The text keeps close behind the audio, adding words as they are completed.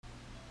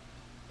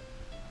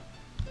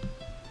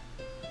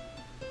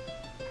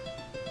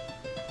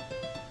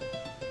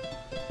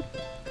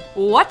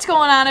What's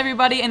going on,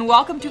 everybody, and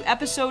welcome to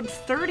episode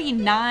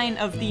 39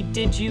 of the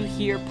Did You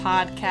Hear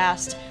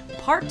podcast,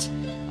 part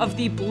of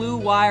the Blue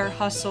Wire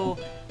Hustle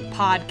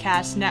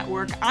podcast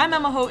network. I'm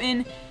Emma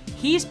Houghton,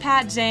 he's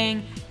Pat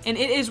Zhang, and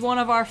it is one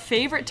of our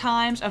favorite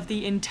times of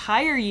the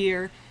entire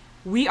year.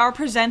 We are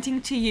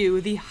presenting to you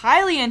the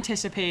highly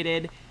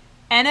anticipated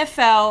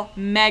NFL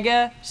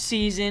Mega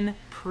Season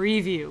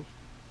Preview.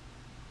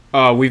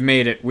 Oh, we've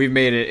made it.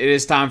 It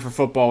is time for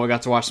football. We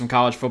got to watch some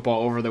college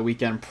football over the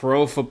weekend.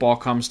 Pro football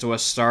comes to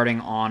us starting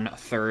on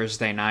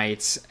Thursday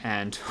nights,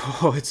 and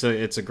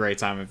it's a great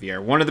time of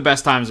year. One of the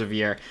best times of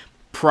year.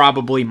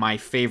 Probably my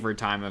favorite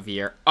time of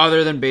year,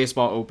 other than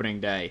baseball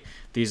opening day.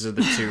 These are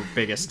the two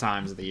biggest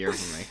times of the year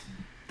for me.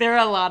 There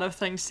are a lot of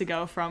things to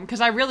go from, because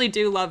I really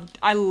do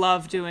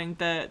love doing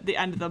the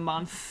end of the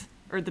month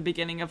or the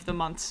beginning of the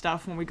month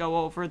stuff when we go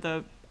over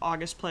the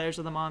August players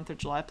of the month or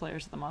July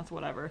players of the month,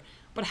 whatever.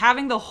 But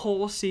having the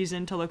whole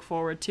season to look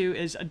forward to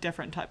is a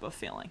different type of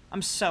feeling.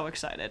 I'm so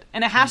excited.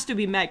 And it has to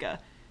be mega,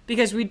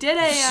 because we did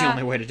It's the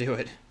only way to do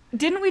it.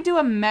 Didn't we do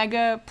a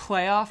mega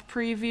playoff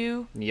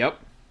preview? Yep.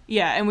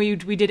 Yeah, and we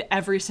did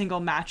every single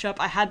matchup.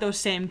 I had those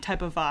same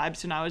type of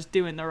vibes when I was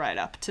doing the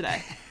write-up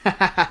today.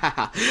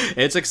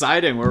 It's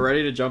exciting. We're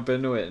ready to jump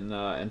into it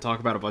and talk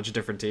about a bunch of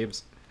different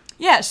teams.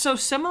 Yeah, so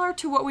similar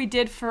to what we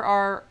did for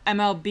our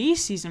MLB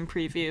season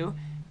preview,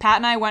 Pat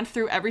and I went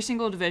through every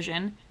single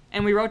division,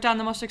 and we wrote down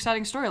the most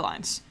exciting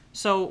storylines.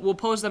 So we'll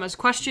pose them as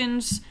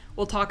questions.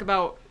 We'll talk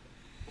about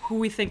who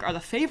we think are the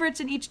favorites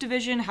in each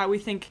division, how we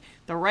think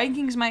the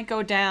rankings might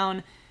go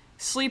down,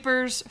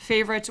 sleepers,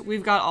 favorites,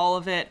 we've got all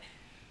of it.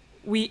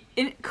 We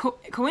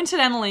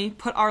coincidentally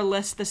put our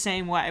list the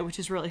same way, which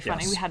is really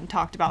funny. Yes. We hadn't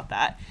talked about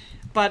that.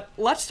 But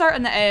let's start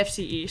in the AFC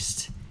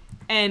East.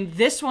 And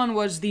this one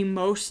was the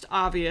most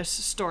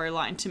obvious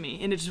storyline to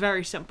me, and it's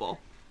very simple.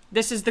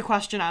 This is the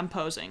question I'm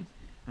posing.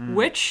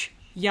 Which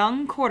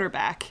young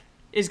quarterback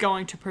is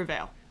going to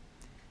prevail?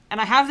 And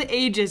I have the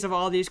ages of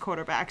all these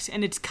quarterbacks,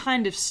 and it's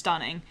kind of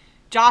stunning.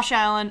 Josh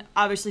Allen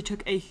obviously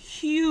took a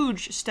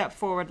huge step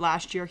forward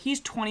last year. He's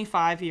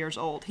 25 years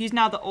old. He's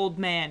now the old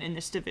man in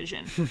this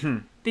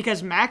division.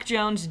 Because Mac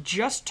Jones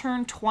just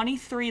turned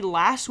 23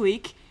 last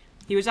week.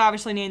 He was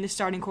obviously named the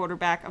starting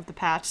quarterback of the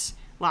Pats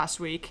last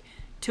week.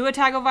 Tua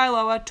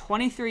Tagovailoa,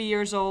 23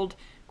 years old,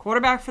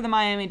 quarterback for the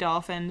Miami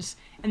Dolphins.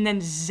 And then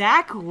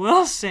Zach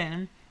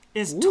Wilson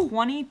is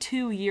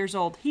 22 years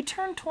old. He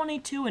turned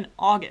 22 in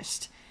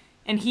August.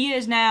 And he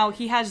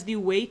has the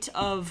weight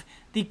of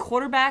the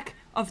quarterback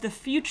of the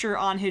future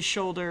on his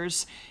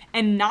shoulders,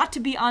 and not to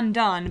be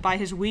undone by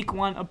his week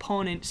one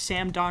opponent,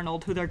 Sam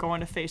Darnold, who they're going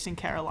to face in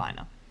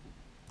Carolina.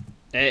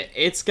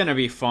 It's going to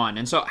be fun.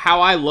 And so how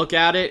I look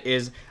at it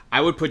is I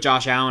would put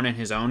Josh Allen in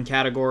his own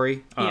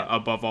category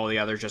above all the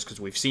others, just because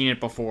we've seen it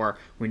before.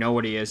 We know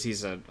what he is.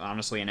 He's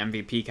honestly an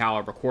MVP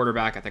caliber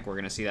quarterback. I think we're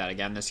going to see that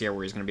again this year,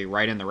 where he's going to be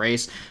right in the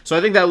race. So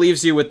I think that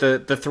leaves you with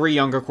the three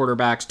younger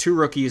quarterbacks, two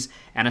rookies,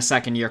 and a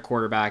second-year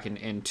quarterback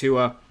in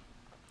Tua.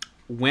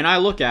 When I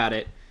look at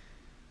it,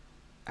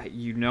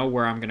 you know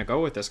where I'm going to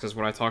go with this, because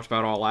what I talked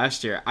about all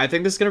last year. I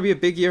think this is going to be a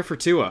big year for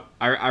Tua.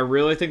 I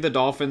really think the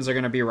Dolphins are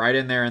going to be right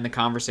in there in the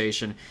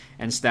conversation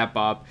and step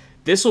up.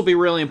 This will be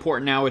really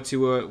important now with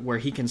Tua, where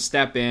he can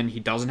step in. He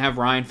doesn't have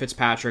Ryan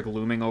Fitzpatrick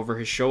looming over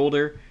his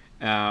shoulder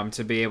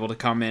to be able to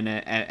come in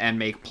and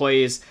make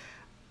plays.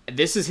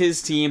 This is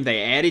his team.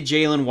 They added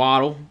Jalen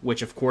Waddle,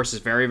 which of course is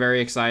very,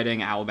 very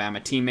exciting. Alabama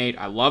teammate.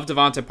 I love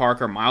Devontae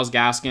Parker. Myles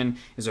Gaskin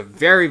is a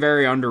very,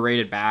 very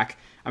underrated back.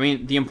 I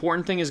mean, the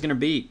important thing is going to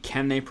be,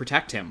 can they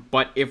protect him?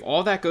 But if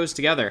all that goes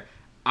together,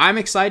 I'm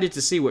excited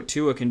to see what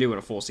Tua can do in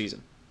a full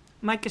season.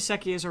 Mike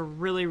Gesicki is a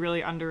really,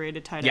 really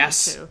underrated tight end,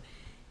 too.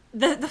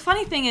 The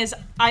funny thing is,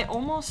 I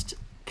almost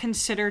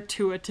consider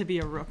Tua to be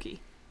a rookie.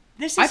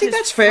 I think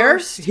that's fair.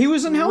 He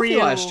was unhealthy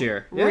last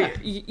year.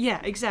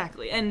 Yeah,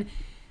 exactly. And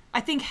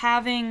I think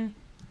having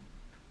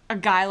a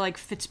guy like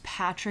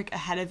Fitzpatrick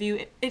ahead of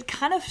you, it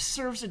kind of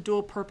serves a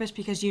dual purpose,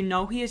 because you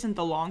know he isn't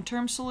the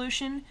long-term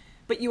solution,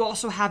 but you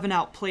also haven't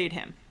outplayed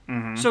him.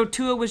 Mm-hmm. So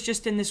Tua was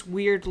just in this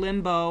weird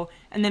limbo,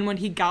 and then when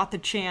he got the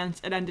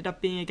chance, it ended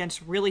up being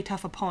against really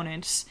tough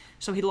opponents,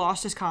 so he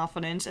lost his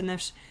confidence. And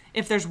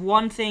if there's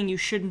one thing you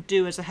shouldn't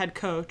do as a head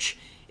coach,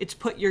 it's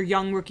put your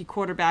young rookie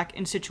quarterback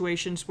in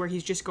situations where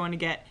he's just going to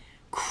get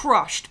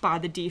crushed by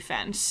the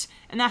defense.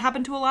 And that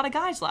happened to a lot of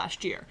guys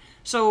last year.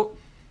 So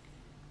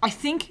I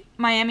think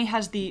Miami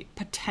has the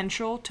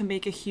potential to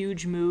make a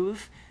huge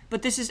move,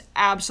 but this is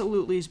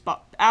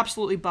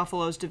absolutely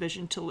Buffalo's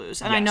division to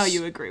lose. And yes. I know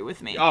you agree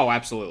with me. Oh,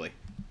 absolutely.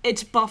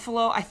 It's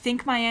Buffalo. I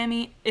think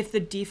Miami, if the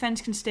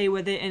defense can stay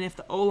with it and if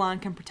the O-line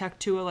can protect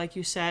Tua, like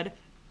you said,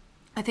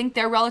 I think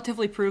they're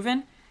relatively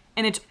proven,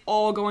 and it's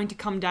all going to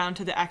come down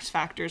to the X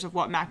factors of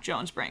what Mac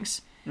Jones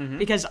brings. Mm-hmm.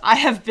 Because I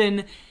have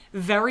been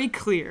very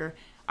clear.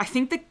 I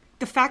think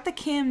the fact that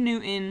Cam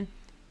Newton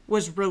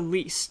was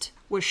released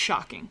was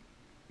shocking.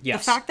 Yes.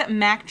 The fact that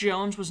Mac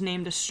Jones was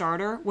named a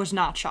starter was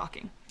not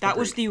shocking. That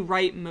was the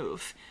right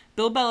move.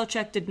 Bill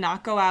Belichick did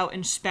not go out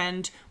and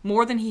spend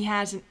more than he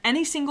has in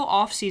any single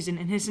offseason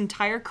in his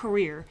entire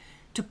career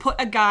to put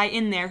a guy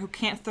in there who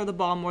can't throw the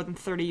ball more than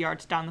 30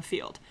 yards down the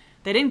field.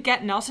 They didn't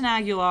get Nelson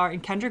Aguilar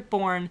and Kendrick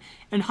Bourne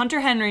and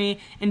Hunter Henry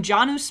and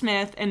Jonnu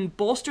Smith and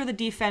bolster the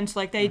defense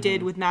like they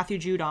did with Matthew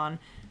Judon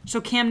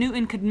so Cam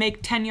Newton could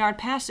make 10-yard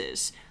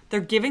passes. They're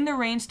giving the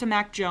reins to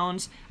Mac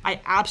Jones. I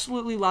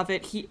absolutely love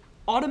it. He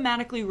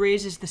automatically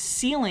raises the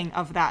ceiling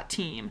of that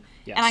team.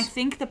 Yes. And I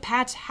think the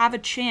Pats have a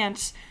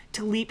chance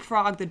to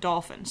leapfrog the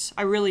Dolphins.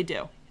 I really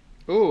do.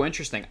 Ooh,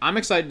 interesting. I'm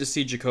excited to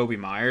see Jacoby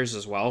Myers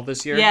as well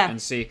this year and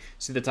see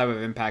the type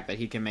of impact that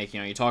he can make.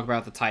 You talk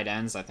about the tight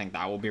ends. I think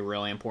that will be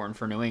really important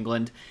for New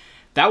England.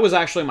 That was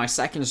actually my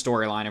second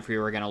storyline if we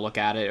were going to look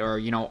at it.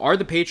 Or, are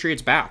the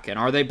Patriots back? And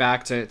are they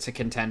back to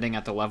contending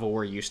at the level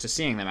we're used to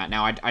seeing them at?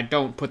 Now, I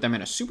don't put them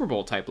in a Super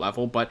Bowl type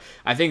level, but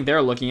I think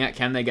they're looking at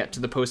can they get to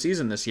the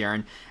postseason this year?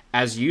 And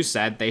as you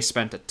said, they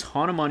spent a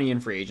ton of money in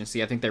free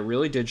agency. I think they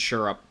really did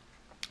shore up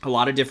a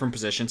lot of different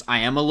positions. I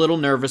am a little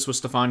nervous with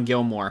Stephon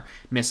Gilmore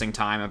missing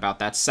time about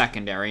that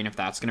secondary and if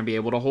that's going to be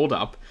able to hold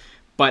up.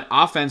 But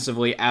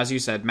offensively, as you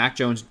said, Mac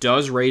Jones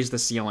does raise the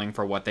ceiling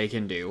for what they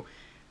can do.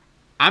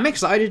 I'm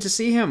excited to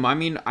see him. I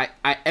mean,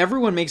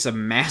 everyone makes a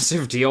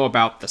massive deal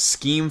about the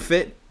scheme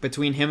fit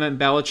between him and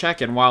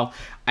Belichick, and while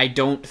I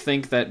don't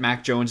think that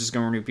Mac Jones is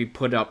going to be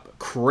put up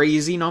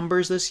crazy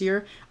numbers this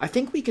year, I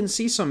think we can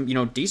see some,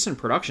 decent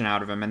production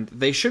out of him, and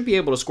they should be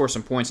able to score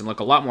some points and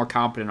look a lot more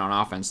competent on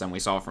offense than we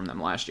saw from them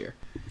last year.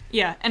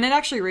 Yeah, and it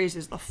actually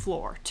raises the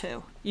floor,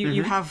 too.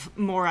 You have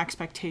more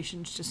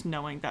expectations just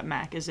knowing that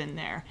Mac is in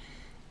there.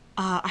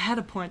 I had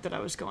a point that I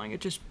was going. It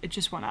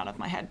just went out of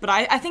my head. But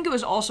I think it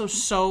was also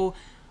so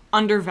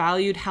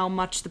undervalued how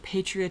much the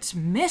Patriots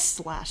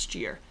missed last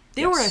year.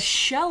 They were a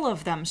shell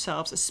of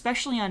themselves,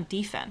 especially on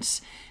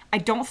defense. I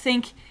don't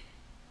think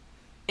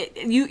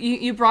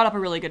you brought up a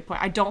really good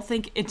point. I don't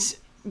think it's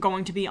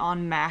going to be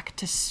on Mac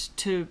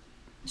to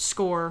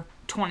score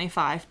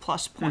 25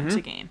 plus points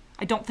a game.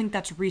 I don't think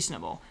that's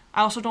reasonable.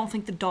 I also don't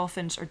think the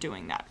Dolphins are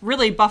doing that.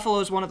 Really,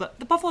 Buffalo's one of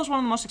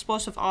the most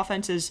explosive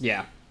offenses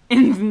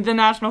in the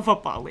National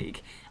Football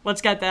League.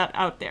 Let's get that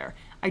out there.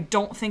 I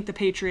don't think the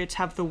Patriots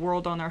have the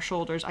world on their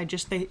shoulders.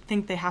 They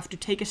think they have to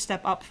take a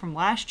step up from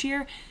last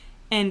year,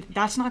 and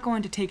that's not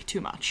going to take too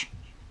much.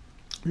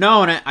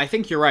 No, and I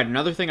think you're right.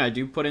 Another thing I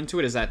do put into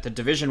it is that the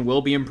division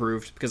will be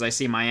improved because I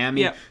see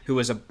Miami, who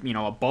was a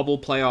bubble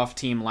playoff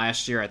team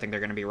last year. I think they're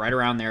going to be right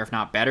around there, if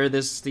not better,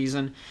 this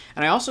season.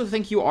 And I also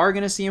think you are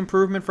going to see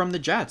improvement from the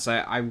Jets.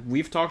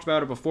 We've talked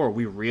about it before.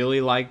 We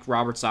really like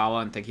Robert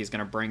Saleh and think he's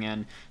going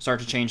to start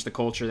to change the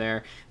culture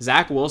there.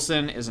 Zach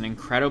Wilson is an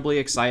incredibly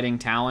exciting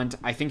talent.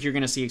 I think you're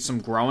going to see some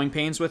growing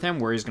pains with him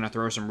where he's going to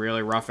throw some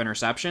really rough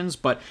interceptions,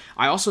 but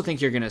I also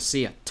think you're going to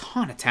see a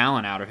ton of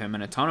talent out of him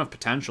and a ton of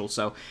potential.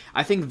 So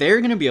I think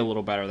they're going to be a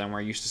little better than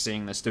we're used to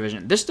seeing this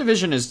division. This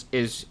division is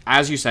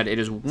as you said, it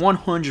is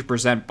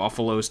 100%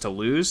 Buffalo's to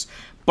lose,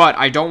 but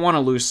I don't want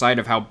to lose sight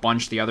of how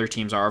bunched the other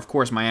teams are. Of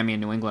course, Miami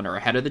and New England are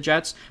ahead of the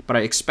Jets, but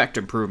I expect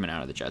improvement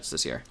out of the Jets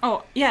this year.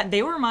 Oh, yeah,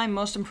 they were my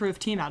most improved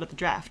team out of the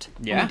draft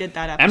when we did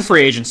that episode. And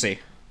free agency.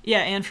 Yeah,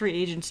 and free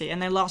agency. And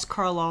they lost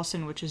Carl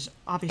Lawson, which is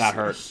obviously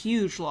a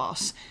huge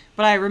loss.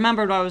 But I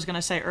remembered what I was going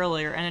to say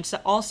earlier, and it's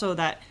also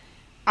that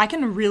I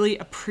can really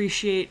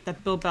appreciate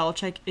that Bill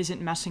Belichick isn't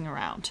messing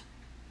around.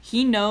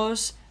 He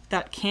knows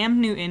that Cam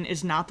Newton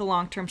is not the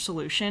long-term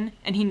solution,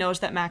 and he knows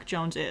that Mac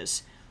Jones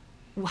is.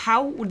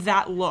 How would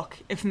that look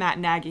if Matt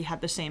Nagy had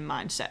the same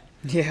mindset?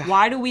 Yeah.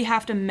 Why do we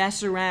have to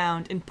mess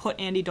around and put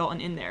Andy Dalton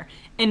in there?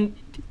 And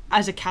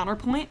as a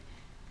counterpoint,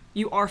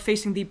 you are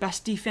facing the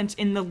best defense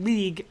in the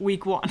league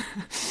week one.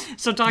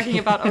 So talking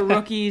about a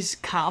rookie's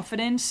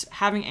confidence,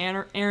 having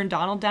Aaron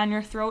Donald down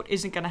your throat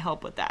isn't going to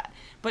help with that.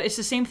 But it's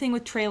the same thing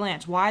with Trey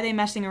Lance. Why are they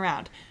messing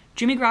around?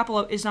 Jimmy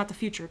Garoppolo is not the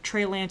future.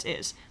 Trey Lance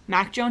is.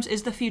 Mac Jones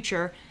is the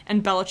future,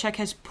 and Belichick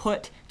has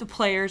put the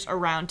players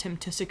around him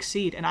to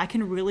succeed, and I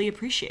can really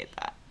appreciate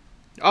that.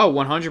 Oh,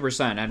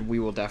 100%, and we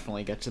will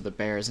definitely get to the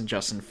Bears and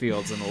Justin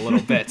Fields in a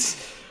little bit.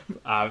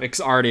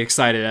 Already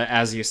excited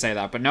as you say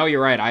that. But no,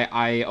 you're right.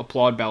 I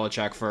applaud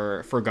Belichick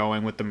for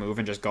going with the move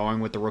and just going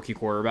with the rookie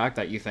quarterback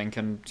that you think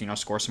can,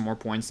 score some more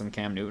points than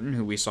Cam Newton,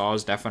 who we saw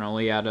is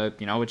definitely at a,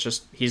 it's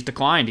just, he's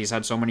declined. He's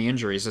had so many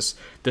injuries.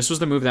 This was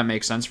the move that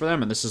makes sense for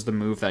them, and this is the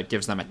move that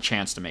gives them a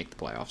chance to make the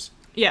playoffs.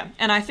 Yeah,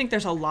 and I think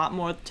there's a lot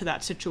more to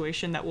that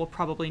situation that we'll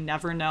probably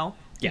never know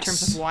in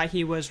terms of why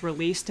he was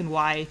released and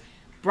why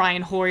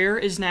Brian Hoyer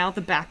is now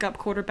the backup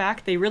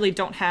quarterback. They really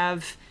don't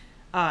have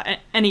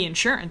any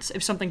insurance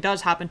if something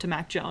does happen to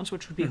Mac Jones,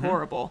 which would be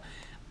horrible.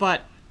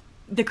 But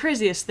the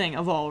craziest thing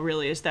of all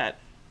really is that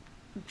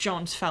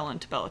Jones fell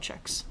into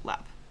Belichick's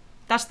lap.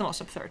 That's the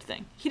most absurd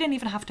thing. He didn't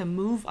even have to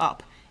move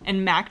up,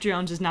 and Mac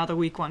Jones is now the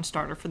week one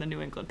starter for the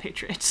New England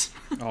Patriots.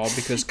 All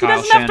because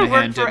Kyle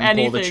Shanahan didn't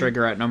pull the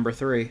trigger at number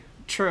 3.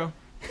 True.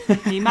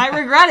 He might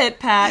regret it,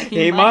 Pat.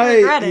 He might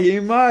regret it. He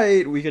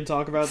might. We can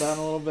talk about that in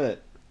a little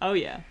bit. Oh,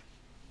 yeah.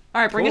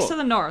 All right, bring us to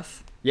the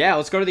North. Yeah,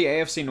 let's go to the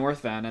AFC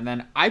North then, and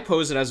then I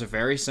pose it as a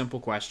very simple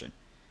question.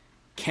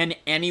 Can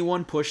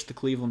anyone push the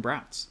Cleveland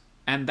Browns?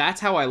 And that's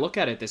how I look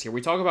at it this year.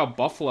 We talk about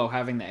Buffalo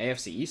having the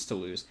AFC East to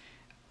lose.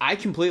 I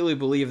completely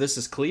believe this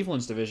is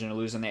Cleveland's division to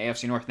lose in the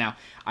AFC North. Now,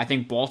 I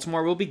think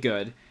Baltimore will be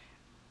good.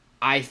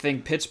 I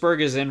think Pittsburgh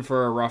is in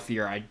for a rough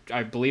year.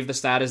 I believe the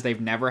stat is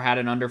they've never had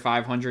an under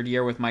 500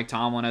 year with Mike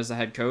Tomlin as the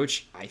head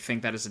coach. I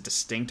think that is a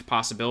distinct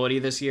possibility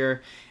this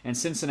year. And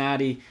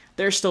Cincinnati,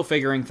 they're still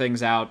figuring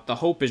things out. The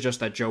hope is just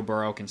that Joe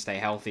Burrow can stay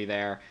healthy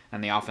there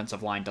and the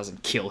offensive line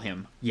doesn't kill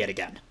him yet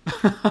again.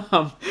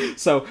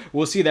 So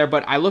we'll see there.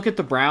 But I look at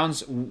the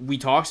Browns. We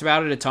talked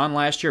about it a ton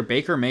last year.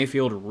 Baker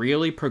Mayfield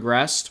really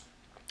progressed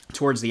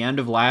towards the end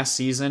of last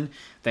season.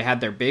 They had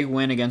their big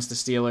win against the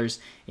Steelers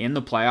in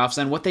the playoffs.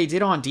 And what they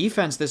did on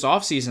defense this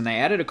offseason, they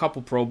added a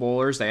couple Pro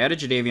Bowlers. They added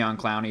Jadeveon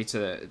Clowney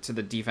to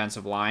the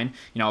defensive line.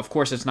 Of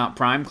course, it's not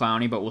prime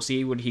Clowney, but we'll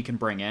see what he can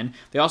bring in.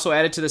 They also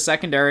added to the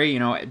secondary,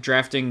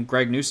 drafting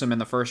Greg Newsome in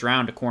the first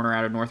round, a corner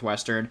out of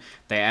Northwestern.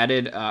 They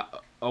added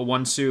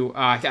Owusu,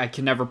 I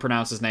can never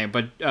pronounce his name,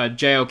 but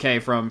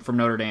JOK from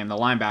Notre Dame, the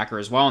linebacker,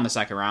 as well in the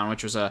second round,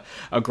 which was a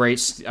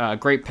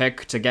great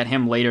pick to get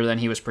him later than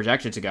he was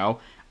projected to go.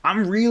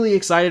 I'm really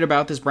excited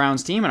about this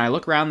Browns team, and I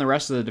look around the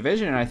rest of the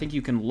division, and I think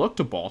you can look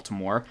to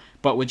Baltimore,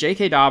 but with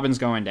J.K. Dobbins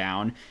going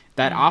down,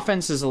 that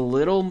offense is a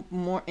little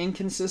more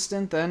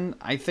inconsistent than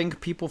I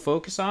think people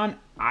focus on.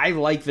 I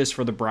like this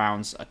for the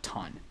Browns a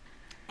ton.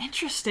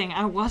 Interesting.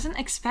 I wasn't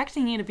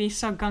expecting you to be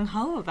so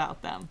gung-ho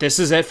about them. This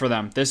is it for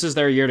them. This is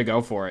their year to go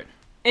for it.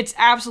 It's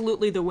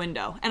absolutely the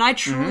window, and I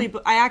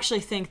actually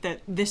think that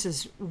this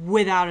is,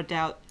 without a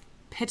doubt,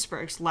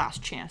 Pittsburgh's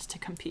last chance to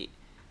compete.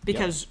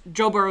 Because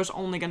Joe Burrow's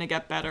only going to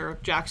get better.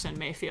 Jackson,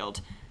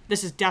 Mayfield.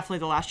 This is definitely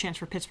the last chance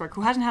for Pittsburgh,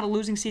 who hasn't had a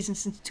losing season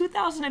since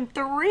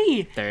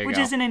 2003, which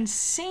is an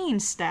insane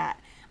stat.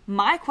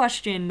 My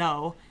question,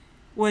 though,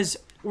 was,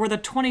 were the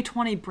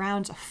 2020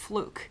 Browns a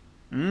fluke?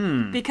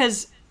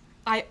 Because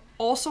I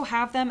also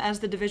have them as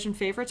the division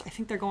favorites. I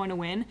think they're going to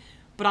win,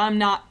 but I'm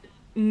not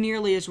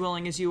nearly as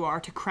willing as you are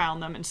to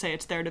crown them and say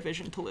it's their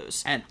division to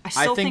lose. And I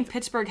still think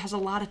Pittsburgh has a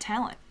lot of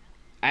talent.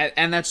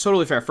 And that's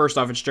totally fair. First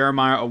off, it's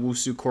Jeremiah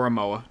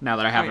Owusu-Koramoah. Now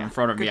that I have it in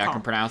front of me, I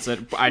can pronounce it.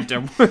 I'd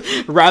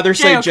rather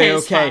say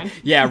J-O-K.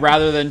 Yeah,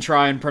 rather than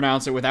try and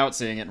pronounce it without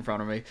seeing it in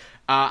front of me.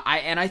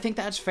 I think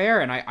that's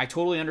fair, and I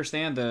totally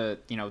understand the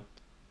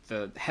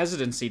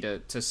hesitancy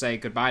to say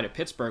goodbye to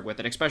Pittsburgh with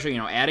it, especially,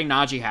 adding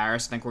Najee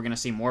Harris. I think we're going to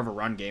see more of a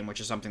run game, which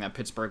is something that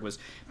Pittsburgh was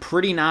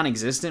pretty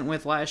non-existent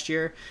with last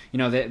year.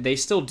 They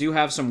still do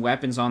have some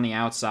weapons on the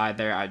outside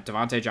there.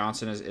 Devontae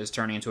Johnson is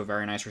turning into a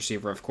very nice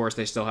receiver. Of course,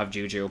 they still have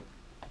Juju.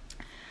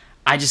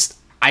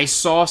 I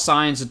saw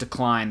signs of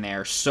decline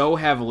there so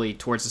heavily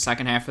towards the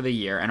second half of the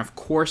year, and of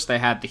course they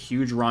had the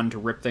huge run to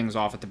rip things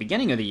off at the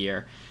beginning of the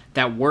year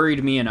that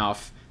worried me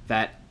enough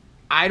that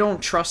I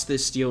don't trust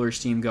this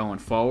Steelers team going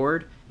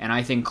forward, and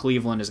I think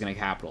Cleveland is going to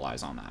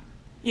capitalize on that.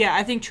 Yeah,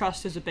 I think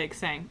trust is a big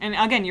thing. And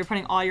again, you're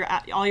putting all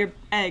your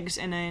eggs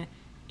in an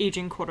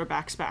aging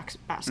quarterback's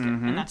basket,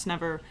 and that's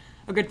never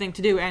a good thing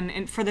to do.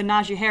 And for the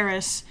Najee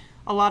Harris,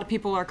 a lot of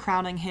people are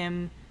crowning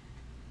him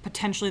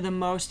potentially the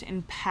most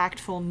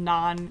impactful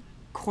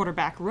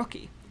non-quarterback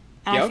rookie.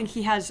 And I think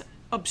he has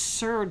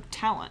absurd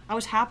talent. I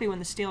was happy when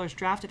the Steelers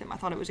drafted him. I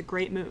thought it was a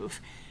great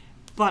move.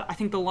 But I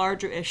think the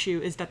larger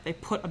issue is that they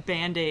put a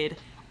Band-Aid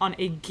on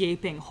a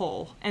gaping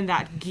hole, and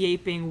that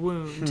gaping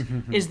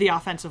wound is the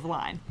offensive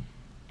line.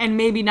 And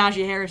maybe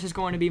Najee Harris is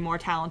going to be more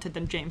talented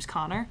than James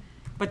Conner,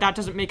 but that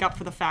doesn't make up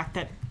for the fact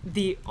that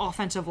the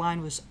offensive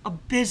line was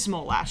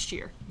abysmal last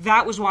year.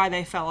 That was why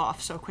they fell off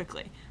so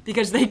quickly,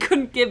 because they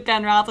couldn't give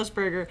Ben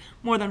Roethlisberger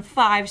more than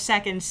 5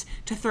 seconds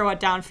to throw it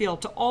downfield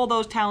to all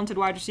those talented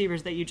wide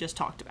receivers that you just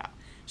talked about.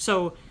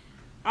 So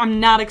I'm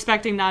not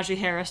expecting Najee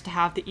Harris to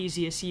have the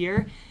easiest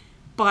year,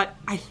 but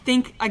I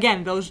think,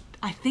 again, those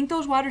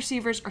wide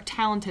receivers are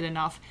talented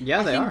enough.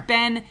 Yeah, they are. I think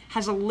Ben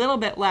has a little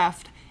bit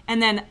left.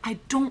 And then I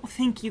don't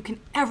think you can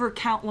ever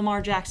count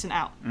Lamar Jackson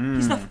out.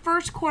 He's the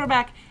first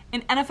quarterback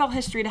in NFL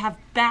history to have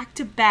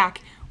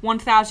back-to-back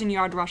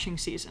 1,000-yard rushing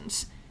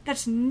seasons.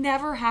 That's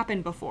never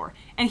happened before.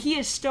 And he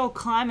is still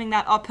climbing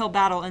that uphill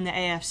battle in the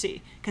AFC.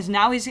 Because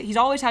now he's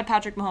always had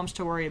Patrick Mahomes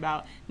to worry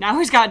about. Now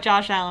he's got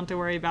Josh Allen to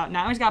worry about.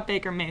 Now he's got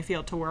Baker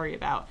Mayfield to worry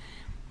about.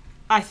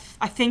 I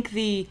think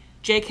the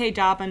J.K.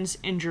 Dobbins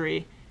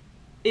injury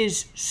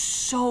is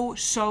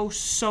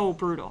so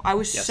brutal. I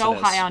was so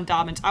high on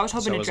Dobbins. I was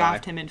hoping to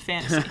draft him in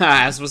fantasy.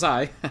 As was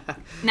I.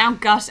 Now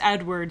Gus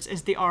Edwards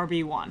is the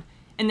RB1.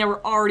 And there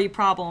were already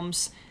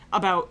problems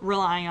about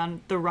relying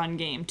on the run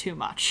game too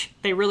much.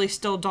 They really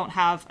still don't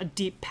have a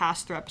deep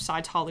pass threat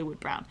besides Hollywood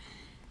Brown.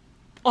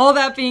 All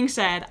that being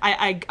said,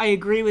 I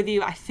agree with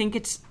you. I think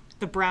it's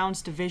the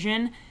Browns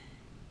division.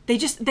 They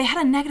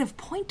had a negative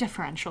point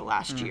differential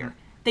last year.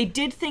 They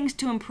did things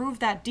to improve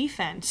that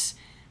defense,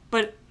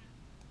 but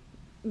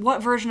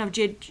what version of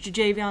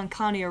Jadeveon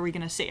Clowney are we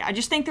going to see? I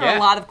just think there are a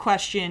lot of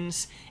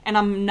questions, and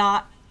I'm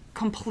not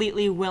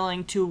completely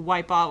willing to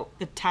wipe out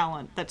the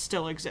talent that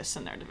still exists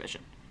in their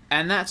division.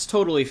 And that's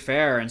totally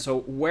fair. And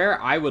so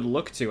where I would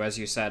look to, as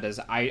you said, is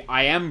I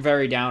am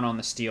very down on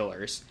the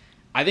Steelers.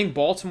 I think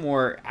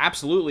Baltimore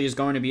absolutely is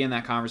going to be in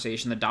that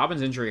conversation. The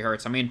Dobbins injury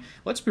hurts. I mean,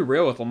 let's be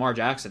real with Lamar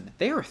Jackson.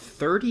 They are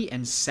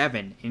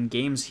 30-7 in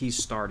games he's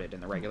started in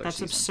the regular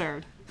season. That's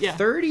absurd. Yeah.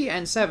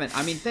 30-7.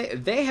 I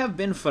mean, they have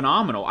been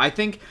phenomenal. I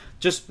think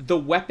just the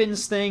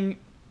weapons thing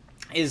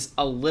is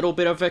a little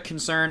bit of a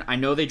concern. I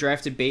know they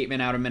drafted Bateman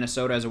out of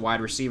Minnesota as a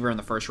wide receiver in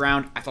the first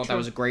round. I thought that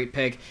was a great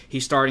pick.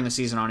 He's starting the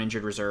season on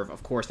injured reserve.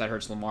 Of course, that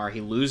hurts Lamar. He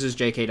loses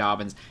J.K.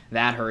 Dobbins.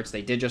 That hurts.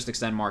 They did just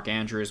extend Mark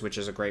Andrews, which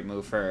is a great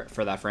move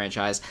for that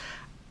franchise.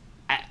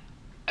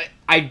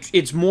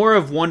 It's more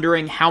of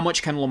wondering how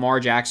much can Lamar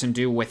Jackson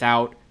do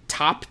without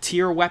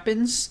top-tier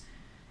weapons,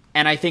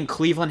 and I think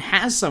Cleveland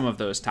has some of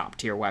those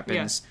top-tier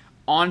weapons. Yeah.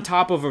 On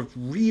top of a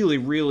really,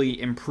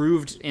 really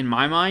improved, in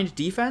my mind,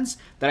 defense,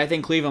 that I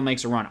think Cleveland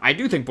makes a run. I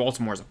do think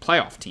Baltimore is a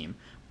playoff team,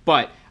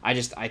 but I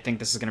think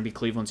this is going to be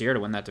Cleveland's year to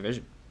win that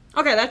division.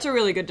 Okay, that's a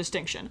really good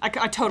distinction. I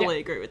totally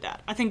agree with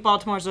that. I think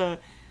Baltimore's a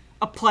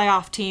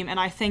playoff team, and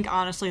I think,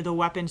 honestly, the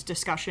weapons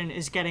discussion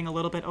is getting a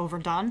little bit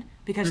overdone,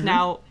 because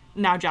now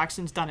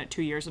Jackson's done it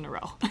 2 years in a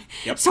row.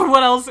 Yep. So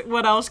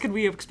what else could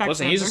we expect?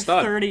 Listen, he's a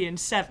stud.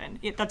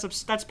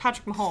 30-7. That's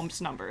Patrick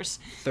Mahomes' numbers.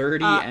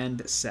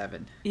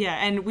 30-7. Yeah,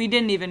 and we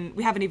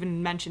haven't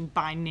even mentioned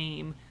by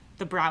name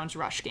the Browns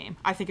rush game.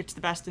 I think it's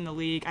the best in the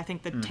league. I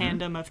think the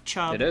tandem of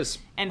Chubb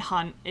and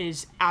Hunt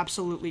is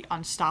absolutely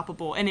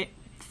unstoppable, and it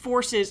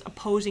forces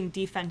opposing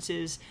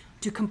defenses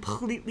to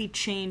completely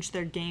change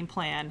their game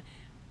plan.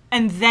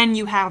 And then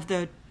you have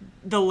the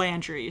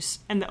Landrys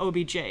and the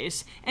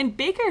OBJs. And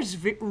Baker's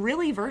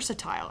really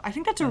versatile. I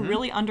think that's a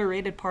really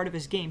underrated part of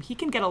his game. He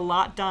can get a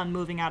lot done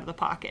moving out of the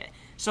pocket.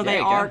 So they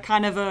are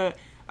kind of a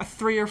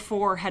 3 or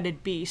 4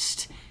 headed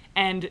beast.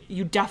 And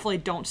you definitely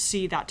don't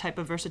see that type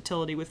of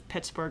versatility with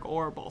Pittsburgh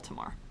or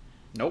Baltimore.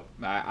 Nope,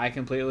 I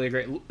completely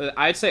agree.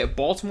 I'd say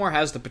Baltimore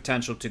has the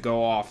potential to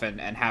go off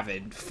and have a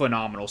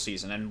phenomenal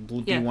season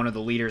and be one of the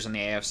leaders in the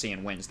AFC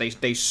in wins.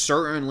 They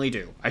certainly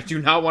do. I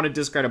do not want to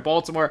discredit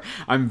Baltimore.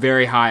 I'm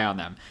very high on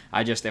them.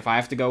 If I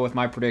have to go with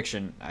my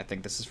prediction, I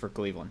think this is for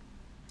Cleveland.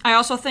 I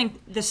also think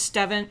the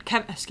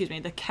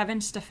Kevin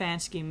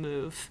Stefanski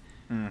move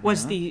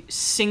was the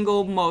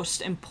single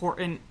most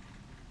important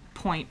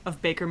point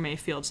of Baker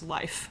Mayfield's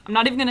life. I'm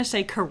not even going to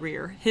say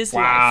career. His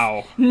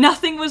life.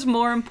 Nothing was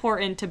more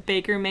important to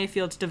Baker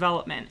Mayfield's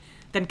development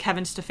than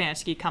Kevin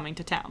Stefanski coming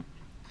to town.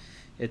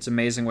 It's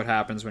amazing what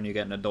happens when you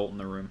get an adult in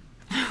the room.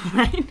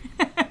 Right?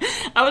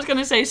 I was going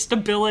to say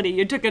stability.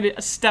 You took it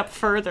a step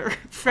further.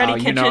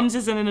 Freddie Kitchens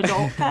isn't an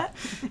adult pet.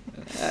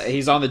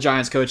 He's on the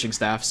Giants coaching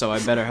staff, so I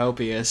better hope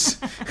he is.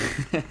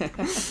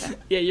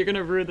 Yeah, you're going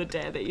to rue the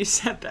day that you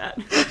said that.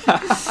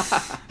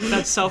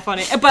 That's so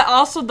funny. But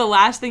also the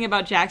last thing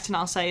about Jackson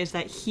I'll say is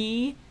that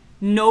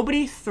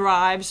nobody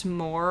thrives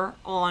more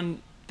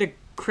on the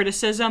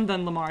criticism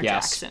than Lamar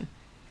Jackson.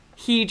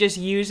 He just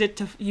uses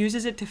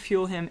it to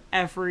fuel him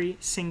every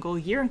single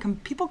year,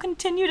 and people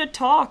continue to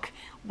talk.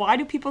 Why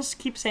do people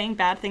keep saying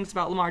bad things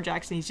about Lamar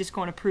Jackson? He's just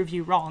going to prove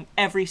you wrong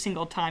every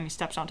single time he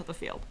steps onto the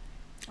field.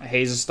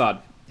 He's a stud.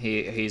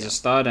 He's a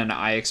stud, and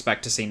I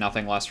expect to see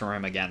nothing less from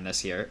him again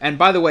this year. And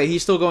by the way,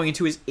 he's still going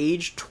into his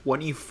age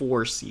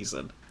 24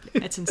 season.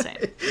 It's insane.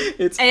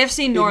 It's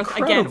AFC North,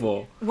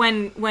 incredible.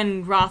 Again,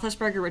 when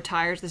Roethlisberger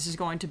retires, this is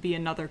going to be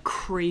another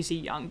crazy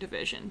young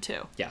division,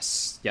 too.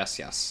 Yes,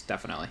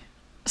 definitely.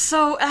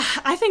 So,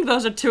 I think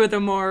those are two of the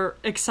more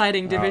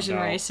exciting division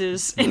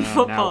races in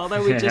football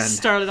that we just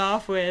started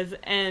off with.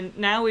 And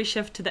now we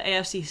shift to the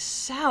AFC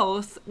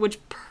South, which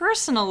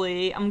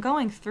personally, I'm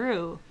going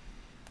through.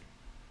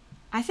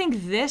 I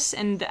think this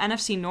and the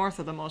NFC North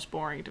are the most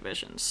boring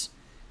divisions.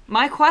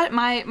 My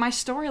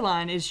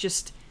storyline is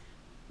just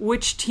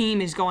which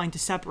team is going to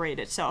separate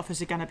itself. Is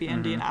it going to be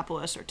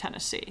Indianapolis or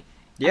Tennessee?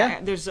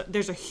 Yeah.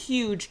 There's a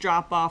huge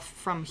drop-off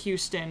from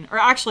Houston. Or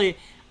actually,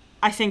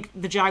 I think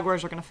the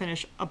Jaguars are going to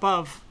finish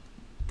above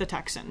the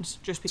Texans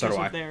just because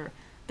of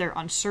their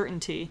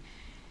uncertainty.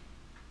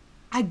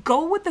 I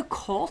go with the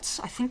Colts.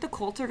 I think the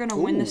Colts are going to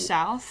win the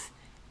South.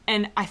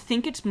 And I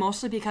think it's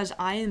mostly because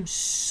I am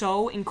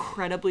so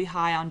incredibly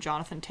high on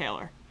Jonathan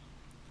Taylor.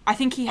 I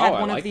think he had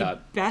one of the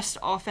best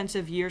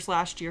offensive years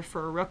last year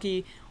for a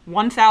rookie.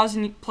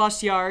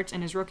 1,000-plus yards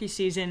in his rookie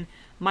season.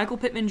 Michael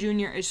Pittman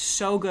Jr. is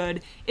so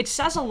good. It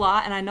says a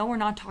lot, and I know we're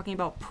not talking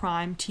about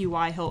prime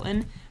T.Y.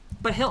 Hilton,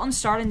 but Hilton's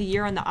starting the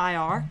year on the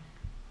IR,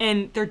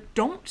 and there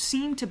don't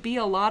seem to be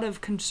a lot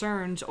of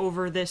concerns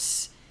over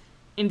this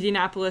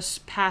Indianapolis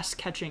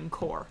pass-catching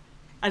core.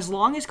 As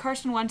long as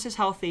Carson Wentz is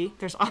healthy,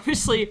 there's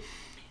obviously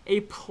a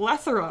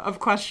plethora of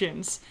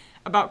questions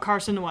about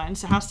Carson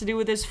Wentz. It has to do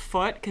with his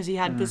foot, because he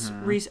had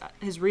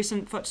his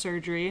recent foot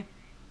surgery.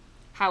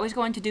 How he's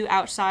going to do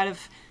outside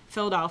of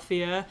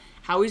Philadelphia.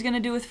 How he's going to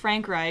do with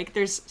Frank Reich.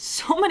 There's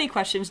so many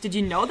questions. Did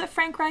you know that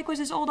Frank Reich was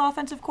his old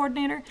offensive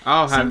coordinator?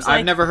 Oh,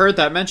 I've never heard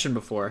that mentioned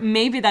before.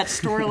 Maybe that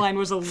storyline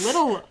was a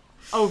little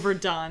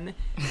overdone.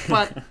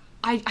 But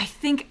I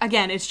think,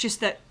 again, it's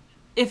just that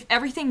if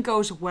everything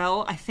goes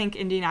well, I think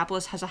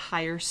Indianapolis has a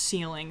higher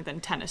ceiling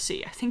than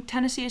Tennessee. I think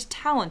Tennessee is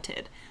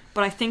talented,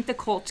 but I think the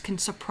Colts can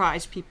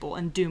surprise people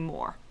and do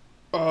more.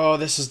 Oh,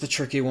 this is the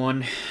tricky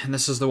one, and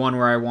this is the one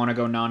where I want to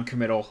go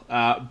non-committal.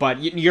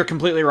 But you're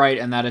completely right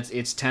in that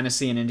it's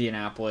Tennessee and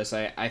Indianapolis.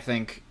 I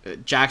think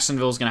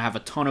Jacksonville's going to have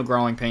a ton of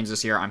growing pains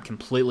this year. I'm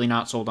completely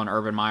not sold on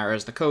Urban Meyer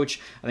as the coach.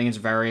 I think it's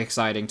very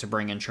exciting to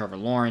bring in Trevor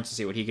Lawrence to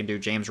see what he can do.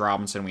 James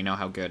Robinson, we know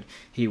how good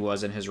he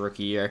was in his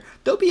rookie year.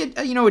 They'll be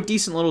a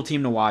decent little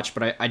team to watch,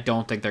 but I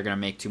don't think they're going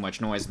to make too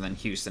much noise. And then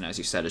Houston, as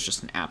you said, is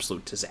just an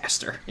absolute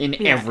disaster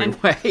in every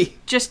way.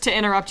 Just to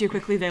interrupt you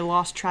quickly, they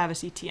lost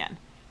Travis Etienne.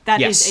 That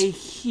is a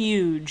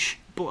huge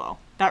blow.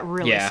 That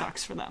really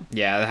sucks for them.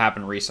 Yeah, that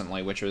happened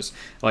recently, which was,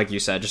 like you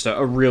said, just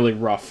a really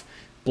rough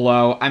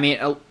blow. I mean,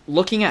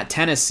 looking at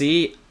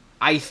Tennessee,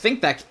 I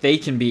think that they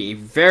can be a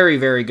very,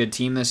 very good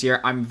team this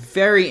year. I'm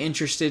very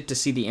interested to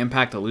see the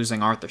impact of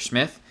losing Arthur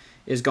Smith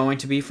is going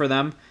to be for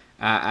them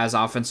as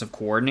offensive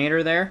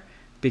coordinator there,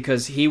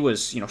 because he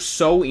was,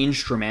 so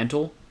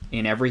instrumental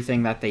in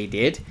everything that they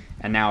did,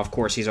 and now, of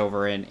course, he's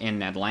over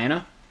in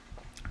Atlanta.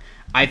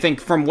 I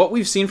think from what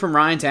we've seen from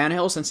Ryan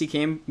Tannehill since he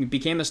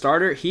became the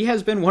starter, he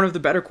has been one of the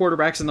better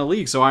quarterbacks in the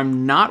league, so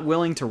I'm not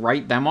willing to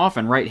write them off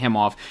and write him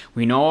off.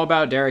 We know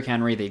about Derrick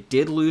Henry. They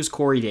did lose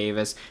Corey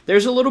Davis.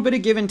 There's a little bit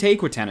of give and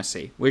take with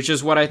Tennessee, which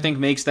is what I think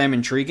makes them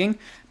intriguing,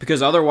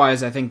 because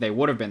otherwise I think they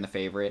would have been the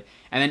favorite.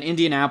 And then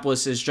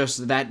Indianapolis is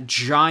just that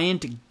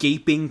giant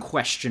gaping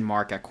question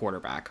mark at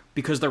quarterback,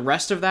 because the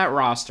rest of that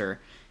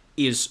roster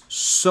is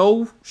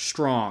so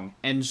strong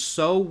and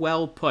so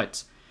well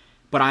put.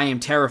 But I am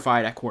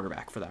terrified at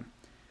quarterback for them.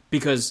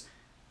 Because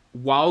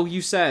while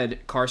you said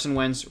Carson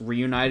Wentz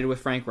reunited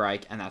with Frank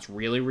Reich, and that's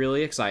really,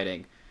 really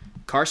exciting,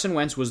 Carson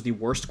Wentz was the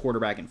worst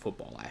quarterback in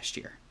football last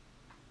year.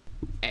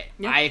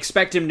 Yeah. I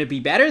expect him to be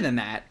better than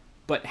that,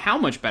 but how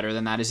much better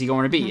than that is he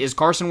going to be? Mm-hmm. Is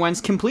Carson Wentz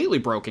completely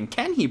broken?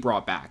 Can he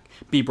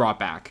be brought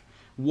back?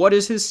 What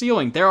is his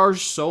ceiling? There are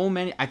so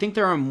many. I think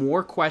there are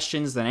more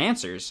questions than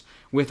answers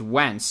with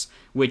Wentz,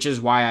 which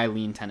is why I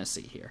lean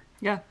Tennessee here.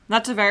 Yeah,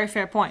 that's a very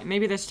fair point.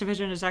 Maybe this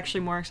division is actually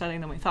more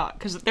exciting than we thought,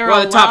 because there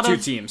are the top two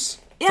teams.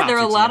 Yeah, there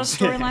are a lot of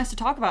storylines to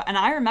talk about. And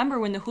I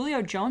remember when the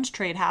Julio Jones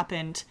trade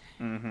happened,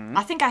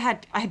 I think I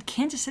had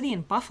Kansas City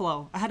and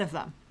Buffalo ahead of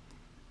them.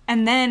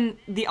 And then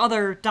the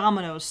other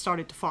dominoes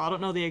started to fall. I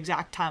don't know the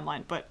exact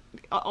timeline, but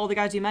all the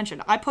guys you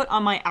mentioned. I put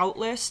on my out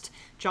list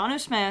Jonnu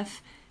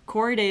Smith,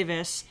 Corey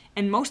Davis,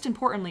 and most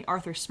importantly,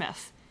 Arthur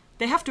Smith.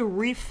 They have to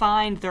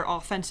refine their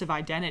offensive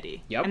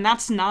identity. Yep. And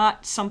that's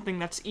not something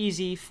that's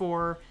easy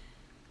for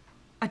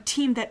a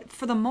team that,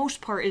 for the most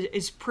part,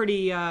 is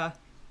pretty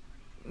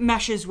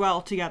meshes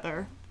well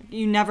together.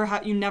 You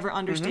never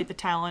understate the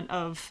talent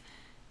of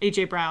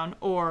A.J. Brown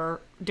or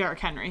Derrick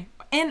Henry.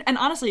 And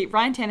honestly,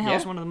 Ryan Tannehill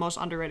is one of the most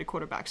underrated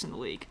quarterbacks in the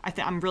league.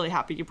 I'm really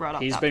happy you brought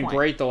up that point. He's been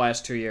great the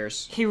last 2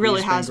 years. He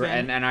really has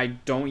been. And I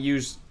don't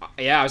use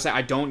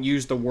I don't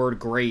use the word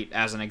great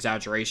as an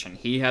exaggeration.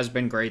 He has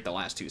been great the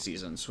last 2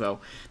 seasons.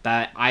 So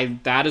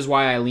that is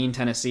why I lean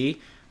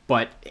Tennessee.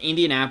 But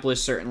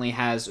Indianapolis certainly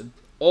has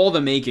all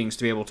the makings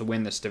to be able to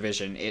win this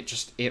division.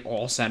 It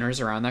all centers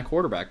around that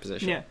quarterback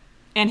position. Yeah.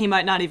 And he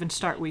might not even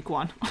start week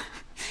 1.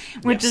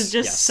 Which is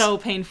just so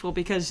painful,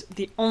 because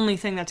the only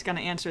thing that's going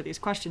to answer these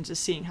questions is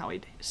seeing how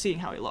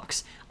he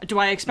looks. Do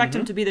I expect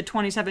him to be the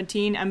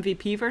 2017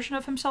 MVP version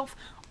of himself?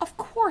 Of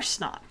course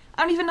not.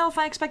 I don't even know if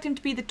I expect him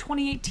to be the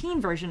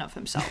 2018 version of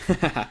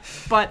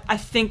himself. But I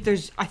think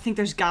there's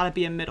got to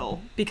be a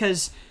middle,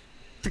 because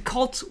the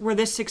Colts were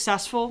this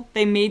successful.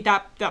 They made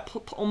that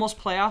almost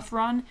playoff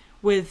run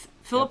with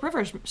Phillip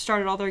Rivers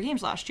started all their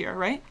games last year,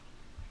 right?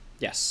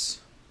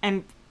 Yes.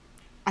 And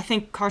I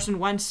think Carson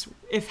Wentz,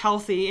 if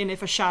healthy and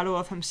if a shadow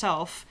of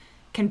himself,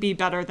 can be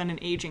better than an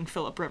aging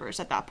Phillip Rivers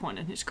at that point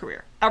in his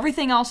career.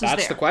 Everything else is there.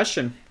 That's the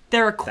question.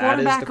 They're a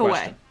quarterback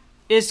away.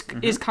 Is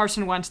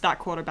Carson Wentz that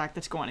quarterback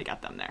that's going to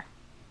get them there?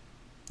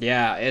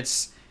 Yeah,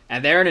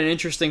 and they're in an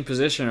interesting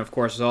position, of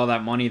course, with all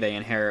that money they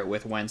inherit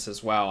with Wentz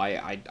as well.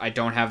 I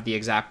don't have the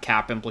exact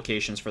cap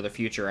implications for the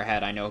future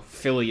ahead. I know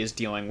Philly is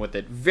dealing with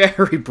it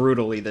very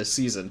brutally this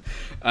season.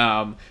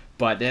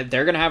 But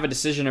they're going to have a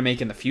decision to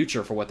make in the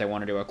future for what they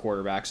want to do at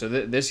quarterback. So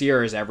this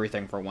year is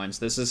everything for Wentz.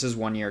 This is his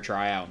 1 year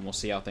tryout, and we'll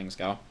see how things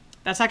go.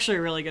 That's actually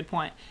a really good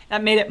point.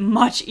 That made it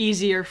much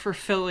easier for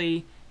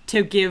Philly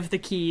to give the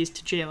keys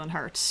to Jalen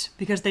Hurts,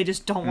 because they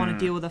just don't want to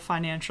deal with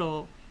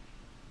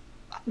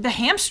the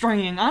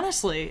hamstringing,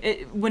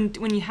 honestly. When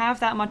you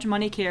have that much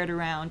money carried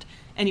around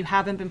and you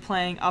haven't been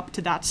playing up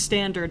to that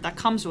standard that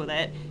comes with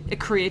it, it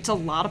creates a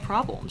lot of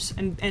problems.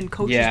 And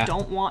coaches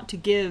don't want to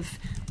give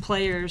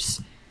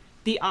players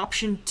the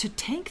option to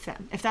tank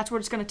them, if that's what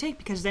it's going to take,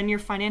 because then you're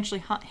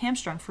financially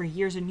hamstrung for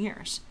years and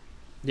years.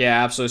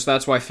 Yeah, absolutely. So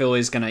that's why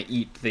Philly's going to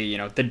eat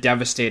the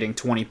devastating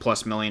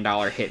 $20+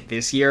 million hit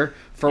this year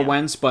for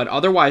Wentz, but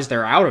otherwise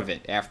they're out of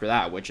it after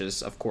that, which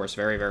is, of course,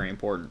 very, very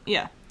important.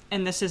 Yeah,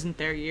 and this isn't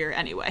their year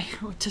anyway,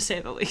 to say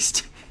the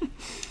least.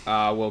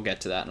 We'll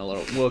get to that in a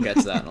little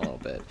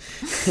bit.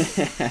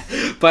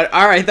 But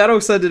all right,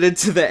 that'll send it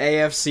into the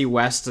AFC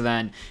West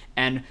then.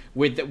 And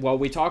we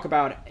talk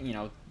about,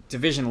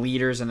 division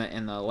leaders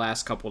in the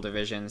last couple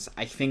divisions.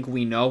 I think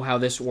we know how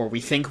this, or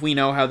we think we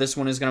know how this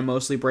one is going to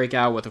mostly break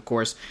out with, of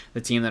course,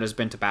 the team that has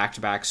been to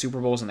back-to-back Super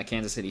Bowls and the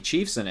Kansas City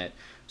Chiefs in it.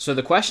 So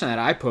the question that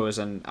I pose,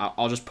 and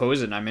I'll just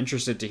pose it, and I'm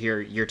interested to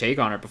hear your take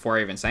on it before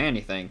I even say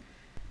anything.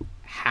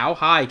 How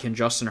high can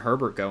Justin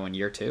Herbert go in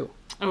year 2?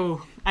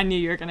 Oh, I knew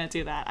you were going to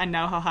do that. I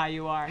know how high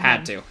you are.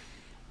 Had to.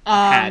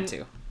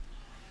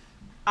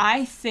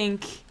 I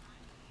think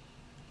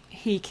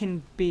he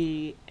can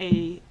be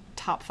a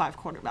top 5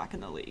 quarterback in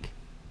the league.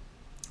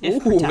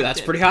 Ooh,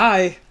 that's pretty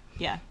high.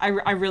 Yeah,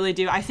 I really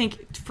do. I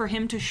think for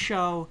him to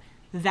show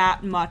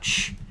that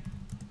much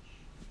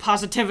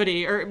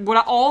positivity, or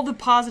what all the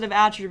positive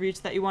attributes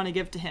that you want to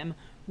give to him,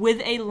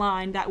 with a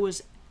line that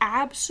was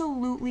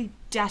absolutely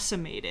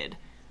decimated,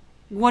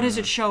 what does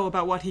it show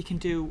about what he can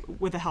do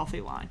with a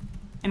healthy line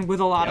and with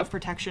a lot of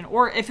protection?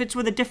 Or if it's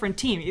with a different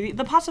team,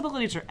 the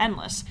possibilities are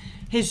endless.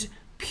 His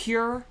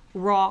pure,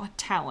 raw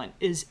talent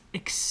is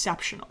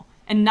exceptional.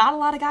 And not a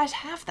lot of guys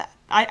have that.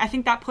 I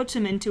think that puts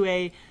him into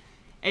a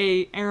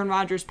Aaron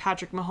Rodgers,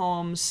 Patrick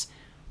Mahomes,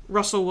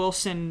 Russell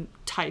Wilson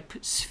type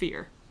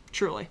sphere,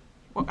 truly.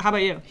 How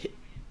about you?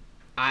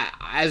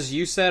 As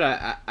you said,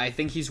 I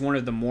think he's one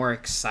of the more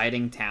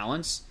exciting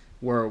talents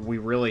where we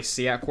really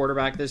see at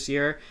quarterback this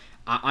year.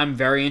 I'm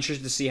very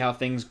interested to see how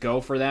things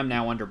go for them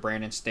now under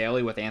Brandon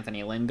Staley with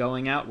Anthony Lynn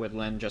going out. With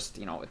Lynn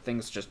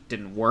things just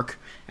didn't work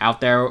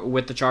out there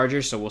with the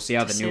Chargers, so we'll see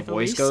how the new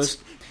voice goes.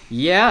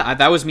 Yeah,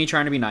 that was me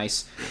trying to be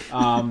nice.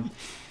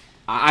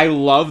 I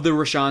love the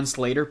Rashawn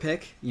Slater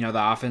pick, the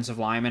offensive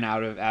lineman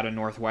out of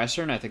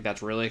Northwestern. I think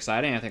that's really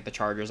exciting. I think the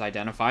Chargers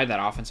identified that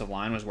offensive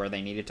line was where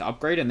they needed to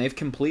upgrade, and they've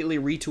completely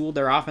retooled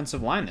their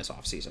offensive line this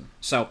offseason.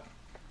 So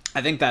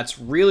I think that's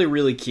really,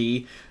 really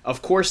key.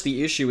 Of course,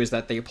 the issue is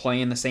that they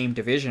play in the same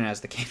division as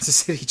the Kansas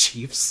City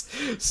Chiefs.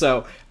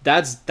 So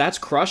that's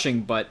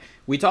crushing, but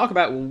we talk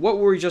about what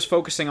were we just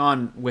focusing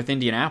on with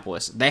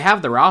Indianapolis. They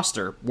have the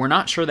roster. We're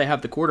not sure they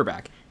have the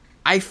quarterback.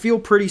 I feel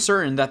pretty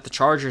certain that the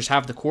Chargers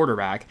have the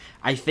quarterback.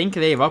 I think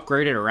they've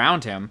upgraded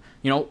around him.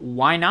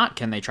 Why not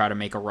can they try to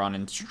make a run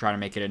and try to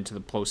make it into the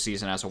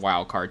postseason as a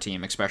wild card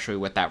team, especially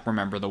with that,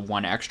 remember, the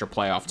one extra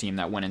playoff team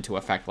that went into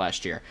effect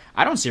last year.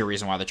 I don't see a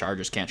reason why the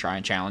Chargers can't try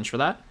and challenge for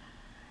that.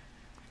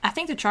 I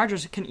think the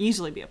Chargers can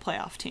easily be a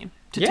playoff team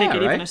to take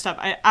it even a step.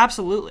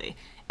 Absolutely.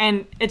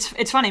 And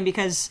it's funny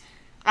because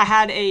I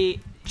had a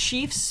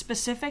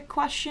Chiefs-specific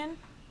question,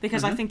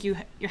 because I think you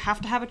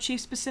have to have a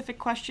Chiefs-specific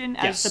question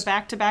as the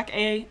back-to-back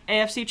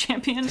AFC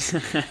champions.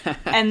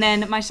 And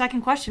then my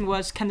second question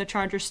was, can the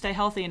Chargers stay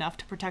healthy enough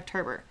to protect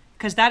Herbert?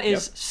 Because that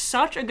is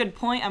such a good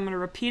point. I'm going to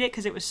repeat it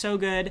because it was so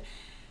good.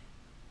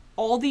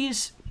 All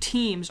these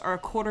teams are a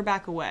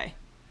quarterback away.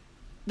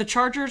 The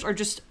Chargers are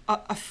just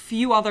a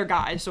few other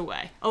guys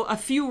away, a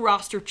few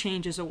roster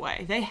changes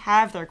away. They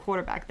have their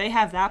quarterback. They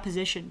have that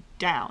position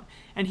down.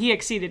 And he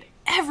exceeded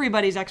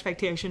everybody's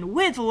expectation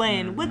with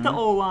Lynn, with the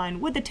O-line,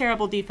 with the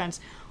terrible defense.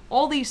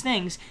 All these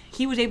things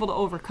he was able to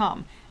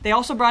overcome. They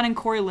also brought in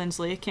Corey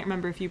Linsley. I can't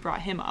remember if you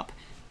brought him up.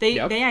 They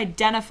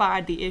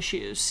identified the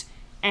issues,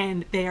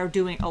 and they are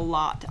doing a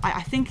lot.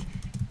 I think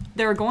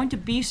there are going to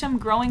be some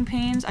growing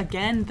pains.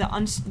 Again,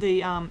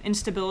 the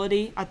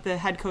instability at the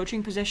head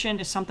coaching position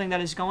is something that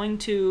is going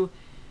to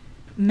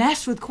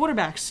mess with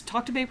quarterbacks.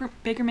 Talk to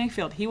Baker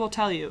Mayfield. He will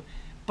tell you.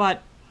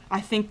 But I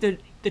think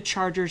the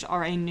Chargers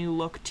are a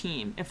new-look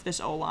team if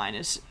this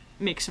O-line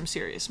makes some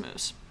serious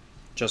moves.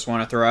 Just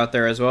want to throw out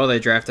there as well, they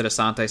drafted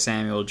Asante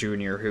Samuel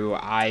Jr., who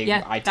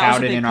I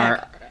touted in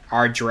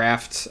our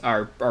draft,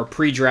 our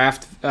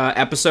pre-draft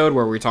episode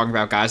where we were talking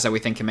about guys that we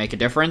think can make a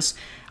difference.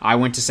 I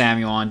went to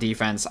Samuel on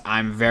defense.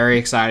 I'm very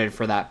excited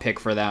for that pick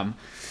for them.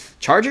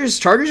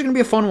 Chargers are going to be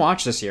a fun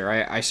watch this year.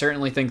 I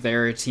certainly think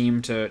they're a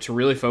team to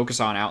really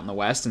focus on out in the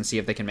West and see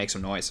if they can make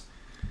some noise.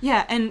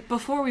 Yeah, and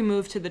before we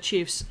move to the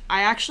Chiefs,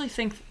 I actually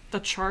think the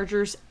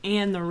Chargers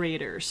and the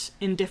Raiders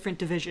in different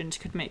divisions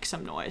could make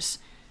some noise.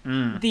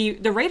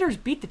 The Raiders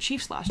beat the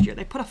Chiefs last year.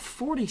 They put a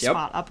 40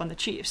 spot up on the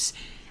Chiefs.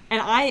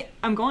 And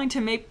I'm going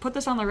to put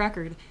this on the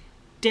record.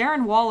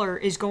 Darren Waller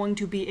is going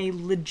to be a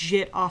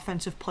legit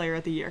offensive player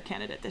of the year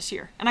candidate this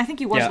year. And I think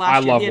he was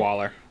last year. I love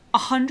Waller.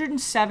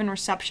 107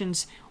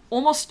 receptions,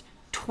 almost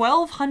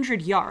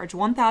 1,200 yards,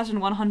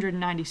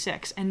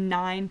 1,196, and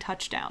 9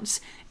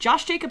 touchdowns.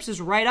 Josh Jacobs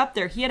is right up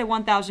there. He had a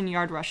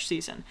 1,000-yard rush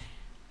season.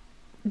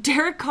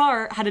 Derek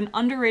Carr had an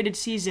underrated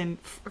season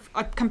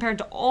compared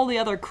to all the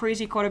other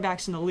crazy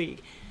quarterbacks in the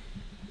league.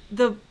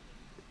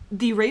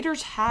 The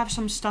Raiders have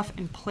some stuff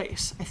in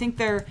place. I think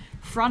their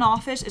front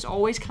office is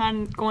always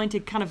going to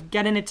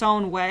get in its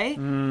own way,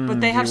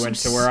 but they have went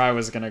to where I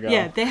was going to go.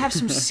 Yeah, they have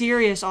some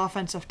serious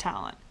offensive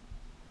talent.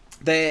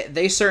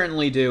 They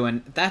certainly do,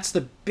 and that's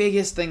the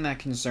biggest thing that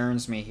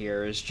concerns me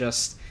here is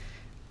just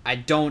I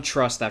don't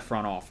trust that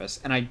front office,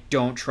 and I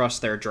don't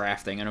trust their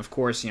drafting. And of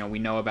course, we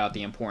know about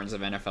the importance of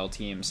NFL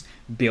teams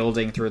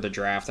building through the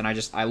draft, and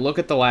I look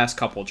at the last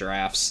couple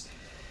drafts.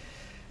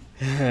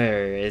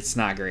 It's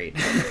not great.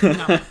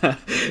 No.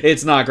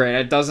 It's not great.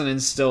 It doesn't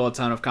instill a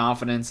ton of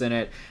confidence in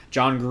it.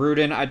 Jon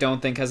Gruden, I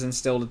don't think, has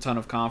instilled a ton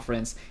of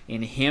confidence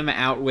in him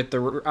out with the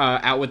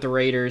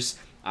Raiders.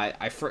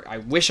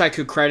 I wish I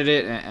could credit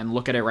it and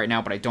look at it right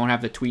now, but I don't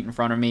have the tweet in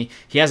front of me.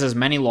 He has as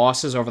many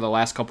losses over the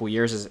last couple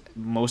years as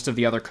most of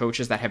the other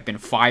coaches that have been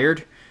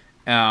fired.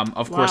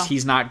 Of course,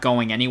 he's not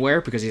going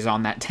anywhere because he's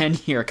on that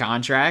 10-year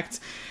contract.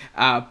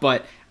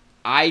 But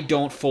I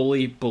don't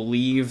fully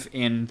believe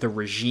in the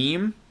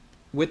regime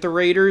with the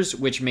Raiders,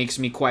 which makes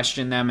me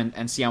question them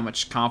and see how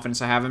much confidence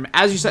I have in them.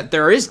 As you said,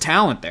 there is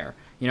talent there.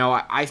 You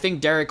know, I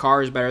think Derek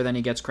Carr is better than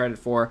he gets credit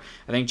for.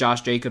 I think Josh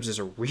Jacobs is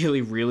a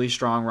really, really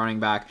strong running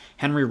back.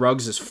 Henry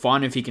Ruggs is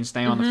fun if he can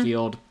stay on the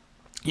field.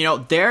 You know,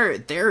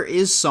 there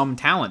is some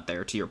talent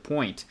there, to your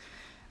point.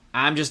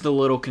 I'm just a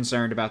little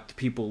concerned about the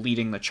people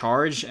leading the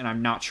charge, and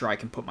I'm not sure I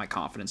can put my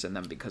confidence in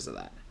them because of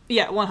that.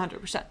 Yeah,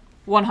 100%.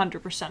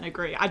 100%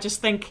 agree. I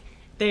just think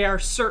they are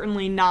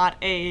certainly not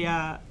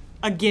a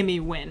gimme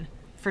win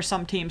for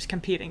some teams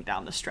competing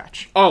down the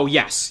stretch. Oh,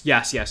 yes.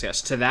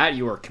 To that,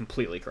 you are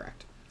completely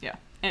correct.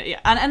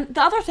 Yeah. And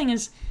the other thing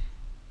is,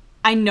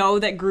 I know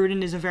that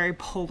Gruden is a very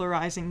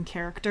polarizing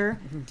character.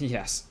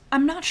 Yes.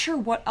 I'm not sure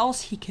what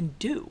else he can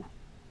do.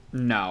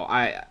 No,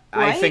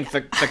 I think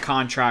the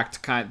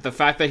contract, the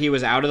fact that he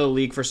was out of the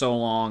league for so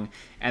long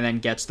and then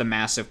gets the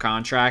massive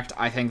contract,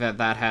 I think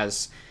that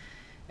has,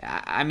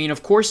 I mean,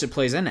 of course it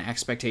plays into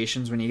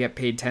expectations when you get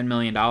paid $10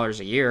 million a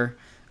year,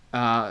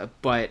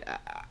 but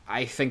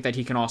I think that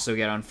he can also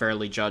get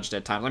unfairly judged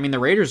at times. I mean, the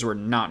Raiders were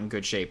not in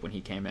good shape when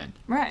he came in.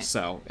 Right.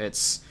 So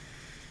it's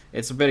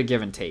a bit of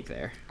give and take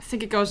there. I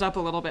think it goes up a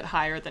little bit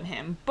higher than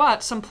him.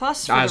 But some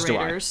plus for the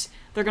Raiders,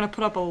 they're going to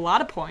put up a lot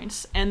of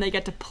points, and they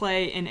get to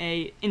play in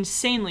a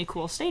insanely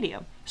cool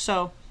stadium.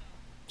 So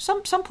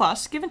some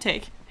plus, give and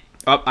take.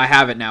 Oh, I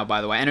have it now,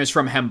 by the way. And it was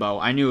from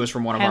Hembo. I knew it was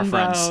from one of our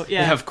friends.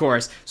 Yeah, of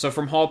course. So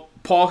from Paul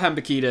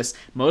Hembekides,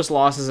 most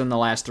losses in the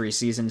last 3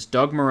 seasons.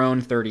 Doug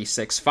Marrone,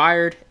 36,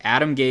 fired.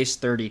 Adam Gase,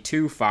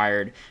 32,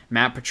 fired.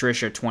 Matt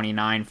Patricia,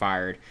 29,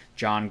 fired.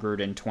 Jon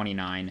Gruden,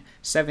 29.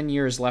 7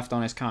 years left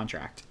on his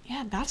contract.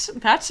 Yeah, that's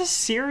a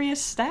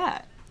serious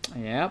stat.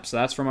 Yep, so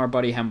that's from our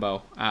buddy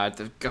Hembo.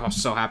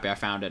 So happy I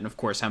found it. And, of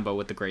course, Hembo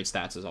with the great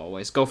stats as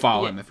always. Go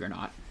follow him if you're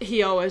not.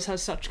 He always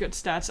has such good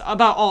stats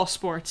about all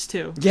sports,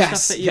 too.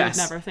 Yes, Stuff that you would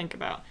never think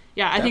about.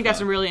 Yeah, I think that's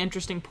a really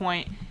interesting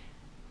point.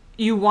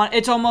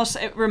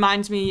 It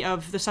reminds me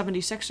of the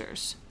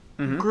 76ers.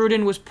 Mm-hmm.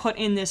 Gruden was put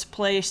in this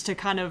place to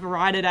kind of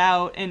ride it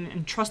out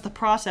and trust the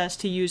process,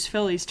 to use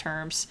Philly's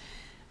terms.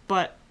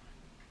 But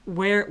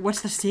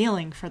what's the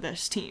ceiling for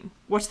this team?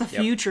 What's the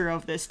future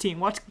of this team?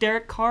 What's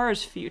Derek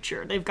Carr's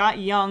future? They've got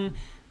young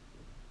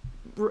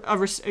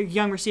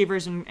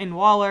receivers in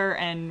Waller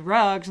and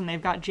Ruggs, and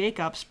they've got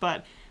Jacobs,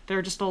 but there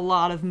are just a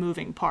lot of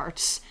moving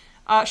parts.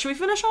 Should we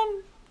finish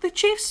on the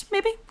Chiefs,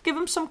 maybe? Give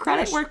them some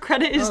credit where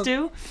credit is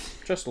due?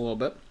 Just a little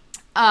bit.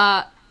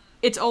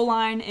 It's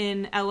O-line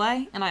in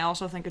LA, and I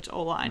also think it's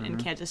O-line in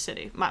Kansas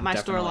City. My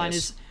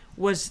storyline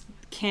was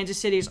Kansas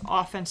City's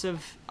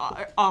offensive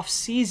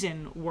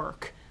off-season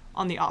work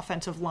on the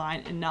offensive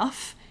line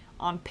enough?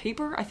 On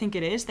paper, I think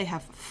it is. They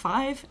have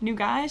 5 new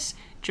guys: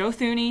 Joe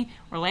Thuney,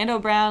 Orlando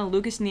Brown,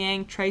 Lucas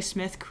Niang, Trey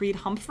Smith, Creed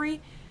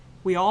Humphrey.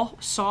 We all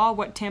saw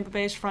what Tampa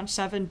Bay's front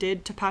 7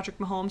 did to Patrick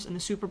Mahomes in the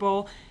Super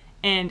Bowl,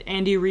 and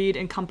Andy Reid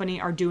and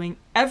company are doing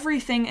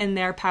everything in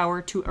their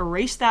power to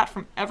erase that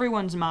from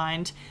everyone's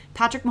mind.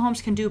 Patrick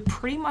Mahomes can do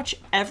pretty much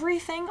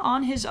everything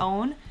on his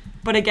own,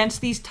 but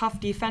against these tough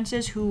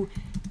defenses who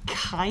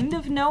kind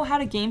of know how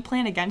to game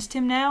plan against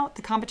him now,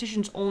 the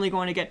competition's only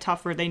going to get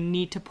tougher. They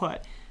need to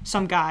put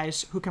some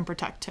guys who can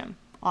protect him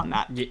on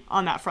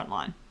that front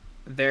line.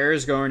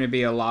 There's going to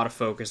be a lot of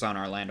focus on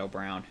Orlando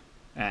Brown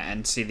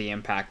and see the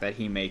impact that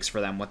he makes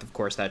for them with, of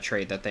course, that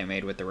trade that they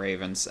made with the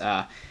Ravens.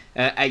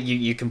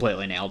 You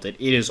completely nailed it.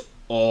 It is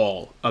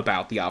all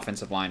about the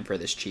offensive line for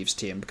this Chiefs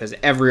team because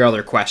every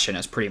other question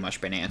has pretty much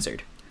been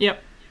answered.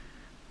 Yep.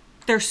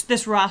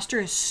 This roster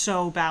is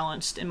so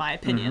balanced, in my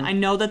opinion. Mm-hmm. I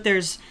know that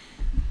there's,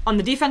 on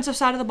the defensive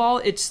side of the ball,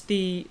 it's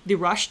the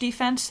rush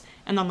defense,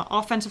 and on the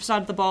offensive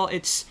side of the ball,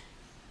 it's,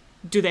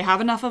 do they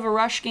have enough of a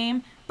rush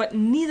game? But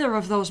neither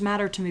of those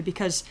matter to me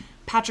because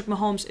Patrick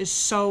Mahomes is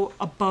so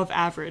above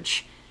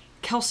average.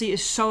 Kelsey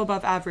is so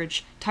above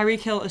average.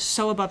 Tyreek Hill is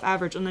so above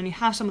average. And then you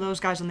have some of those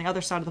guys on the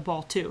other side of the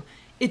ball, too.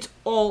 It's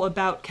all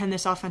about, can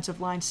this offensive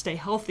line stay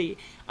healthy?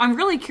 I'm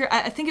really curious.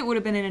 I think it would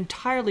have been an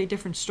entirely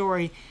different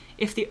story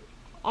if the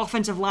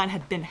offensive line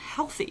had been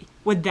healthy.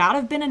 Would that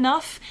have been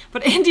enough?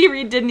 But Andy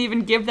Reid didn't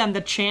even give them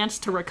the chance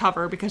to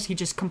recover because he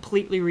just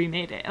completely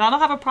remade it. And I don't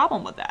have a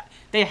problem with that.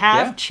 They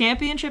have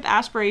championship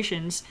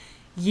aspirations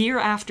year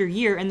after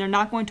year, and they're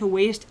not going to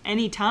waste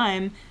any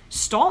time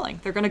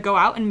stalling. They're going to go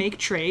out and make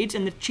trades,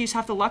 and the Chiefs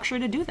have the luxury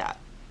to do that.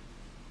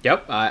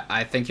 Yep,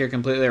 I think you're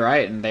completely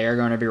right, and they are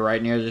going to be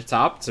right near the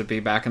top to be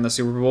back in the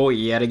Super Bowl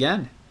yet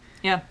again.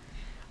 Yeah.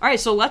 All right,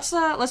 so let's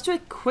do a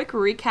quick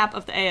recap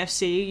of the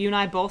AFC. You and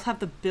I both have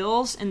the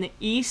Bills in the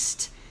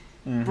East.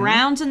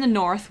 Browns in the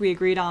North, we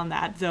agreed on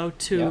that, though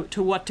to Yep.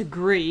 what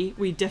degree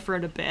we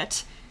differed a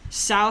bit.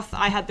 South,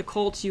 I had the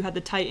Colts, you had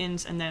the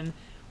Titans, and then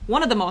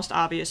one of the most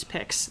obvious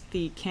picks,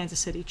 the Kansas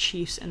City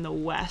Chiefs in the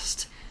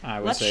West. I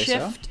would Let's say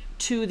shift so.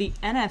 to the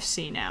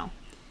NFC now.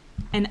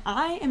 And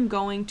I am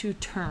going to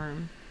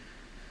term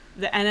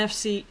the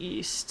NFC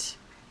East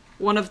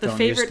one of the Don't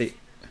favorite... use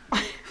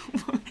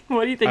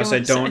What do you think I I'm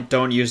said gonna say?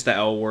 don't use the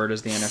L word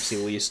as the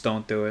NFC least.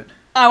 Don't do it.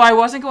 Oh, I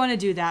wasn't going to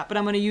do that, but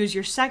I'm going to use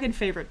your second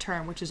favorite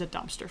term, which is a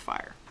dumpster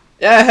fire.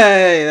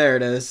 Hey, there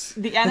it is.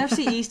 The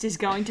NFC East is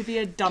going to be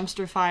a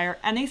dumpster fire.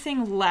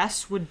 Anything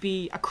less would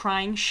be a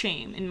crying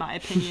shame, in my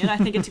opinion. I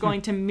think it's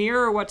going to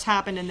mirror what's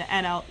happened in the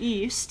NL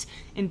East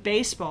in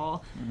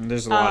baseball.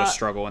 There's a lot of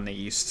struggle in the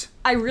East.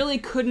 I really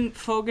couldn't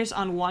focus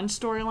on one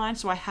storyline,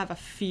 so I have a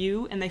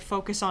few, and they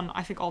focus on,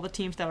 I think, all the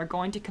teams that are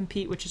going to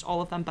compete, which is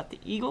all of them but the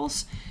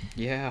Eagles.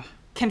 Yeah.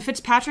 Can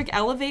Fitzpatrick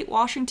elevate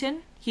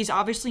Washington? He's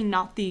obviously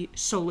not the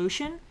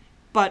solution,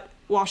 but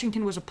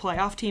Washington was a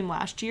playoff team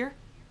last year,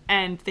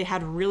 and they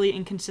had really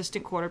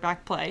inconsistent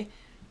quarterback play.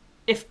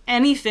 If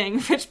anything,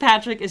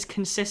 Fitzpatrick is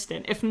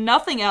consistent. If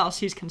nothing else,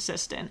 he's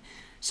consistent.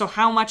 So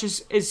how much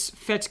is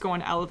Fitz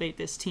going to elevate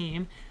this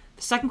team?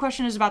 The second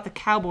question is about the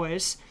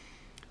Cowboys.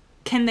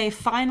 Can they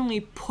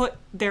finally put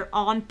their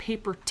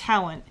on-paper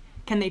talent,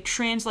 can they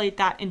translate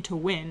that into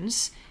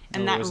wins?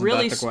 And that Isn't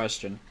really that the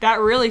question?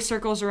 That really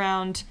circles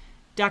around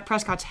Dak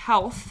Prescott's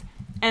health.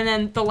 And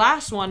then the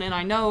last one, and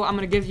I know I'm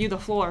going to give you the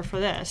floor for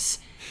this,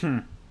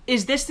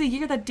 is this the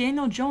year that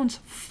Daniel Jones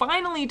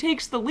finally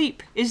takes the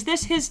leap? Is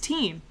this his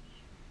team?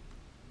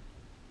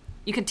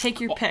 You can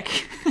take your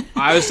pick.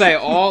 I would say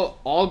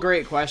all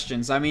great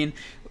questions. I mean,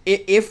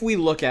 if we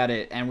look at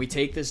it and we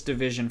take this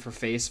division for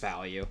face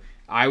value,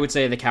 I would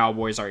say the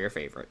Cowboys are your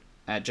favorite.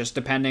 Just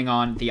depending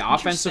on the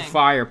offensive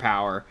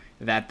firepower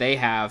that they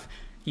have,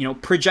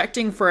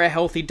 projecting for a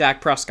healthy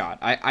Dak Prescott.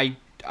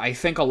 I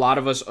think a lot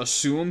of us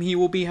assume he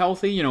will be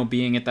healthy,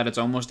 being it that it's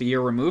almost a year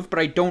removed, but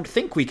I don't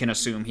think we can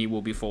assume he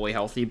will be fully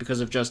healthy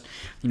because of just,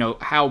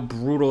 how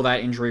brutal that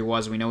injury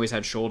was. We know he's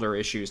had shoulder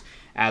issues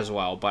as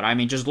well. But, I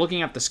mean, just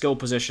looking at the skill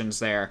positions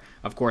there,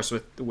 of course,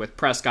 with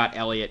Prescott,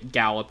 Elliott,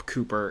 Gallup,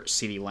 Cooper,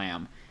 CeeDee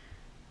Lamb,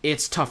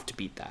 it's tough to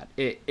beat that.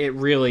 It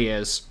really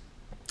is.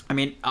 I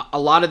mean, a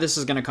lot of this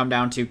is going to come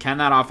down to, can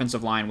that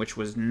offensive line, which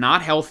was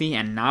not healthy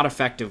and not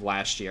effective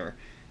last year,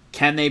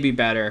 can they be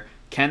better?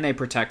 Can they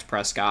protect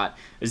Prescott?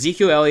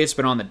 Ezekiel Elliott's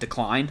been on the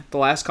decline the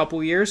last couple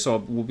of years, so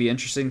it will be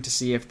interesting to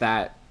see if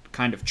that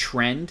kind of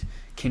trend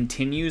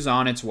continues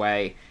on its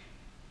way.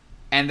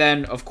 And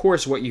then, of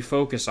course, what you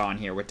focus on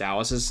here with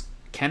Dallas is,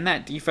 can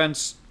that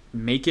defense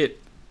make it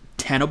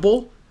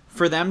tenable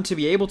for them to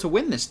be able to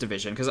win this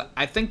division? Because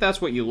I think that's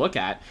what you look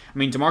at. I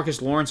mean,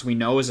 DeMarcus Lawrence, we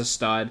know, is a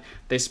stud.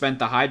 They spent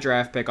the high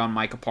draft pick on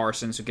Micah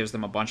Parsons, who gives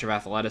them a bunch of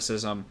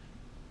athleticism.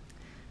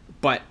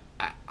 But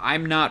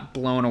I'm not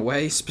blown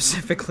away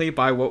specifically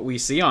by what we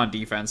see on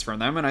defense from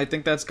them, and I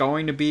think that's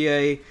going to be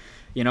a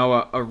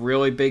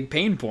really big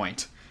pain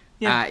point.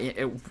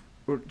 Yeah.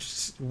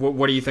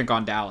 What do you think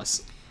on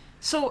Dallas?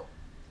 So,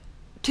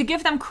 to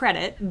give them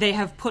credit, they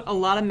have put a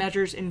lot of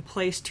measures in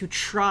place to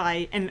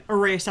try and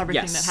erase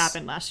everything that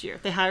happened last year.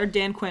 They hired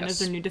Dan Quinn as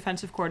their new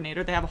defensive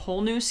coordinator. They have a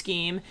whole new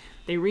scheme.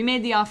 They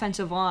remade the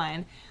offensive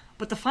line.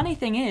 But the funny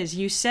thing is,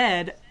 you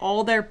said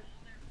all their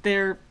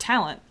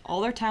talent, all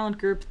their talent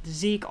group,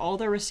 Zeke, all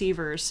their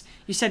receivers,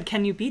 you said,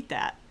 can you beat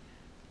that?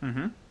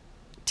 Mm-hmm.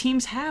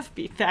 Teams have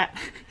beat that.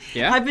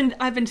 Yeah.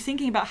 I've been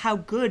thinking about how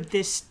good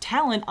this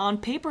talent on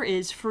paper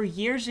is for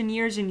years and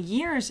years and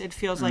years, it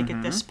feels like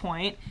at this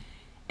point.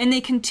 And they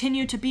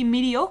continue to be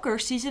mediocre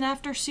season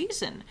after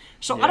season.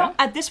 So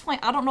at this point,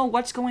 I don't know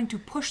what's going to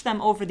push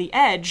them over the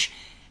edge.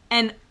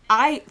 And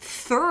I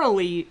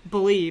thoroughly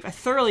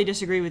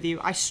disagree with you.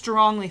 I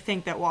strongly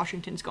think that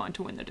Washington's going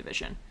to win the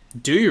division.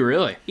 Do you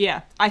really?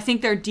 Yeah. I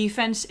think their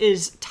defense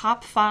is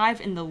top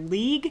 5 in the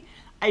league.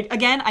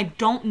 I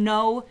don't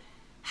know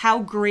how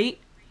great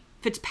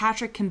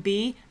Fitzpatrick can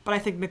be, but I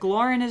think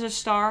McLaurin is a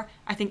star.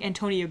 I think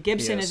Antonio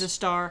Gibson is a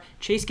star.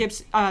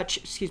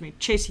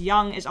 Chase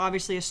Young is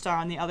obviously a star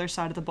on the other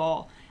side of the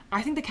ball.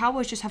 I think the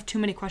Cowboys just have too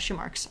many question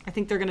marks. I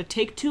think they're going to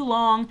take too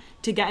long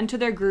to get into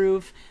their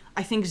groove.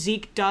 I think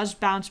Zeke does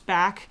bounce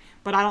back,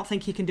 but I don't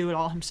think he can do it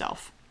all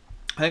himself.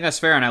 I think that's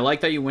fair, and I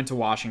like that you went to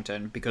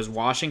Washington, because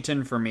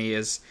Washington, for me,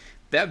 is...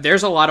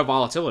 There's a lot of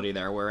volatility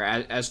there, where,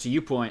 as to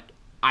your point,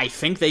 I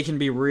think they can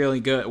be really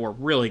good, or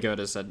really good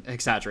is an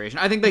exaggeration.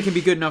 I think they can be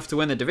good enough to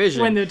win the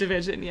division. Win the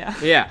division, yeah.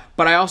 Yeah,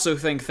 but I also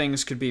think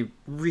things could be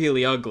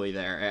really ugly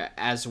there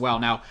as well.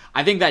 Now,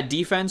 I think that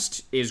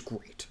defense is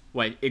great.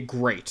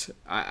 Great.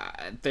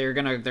 They're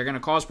gonna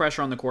cause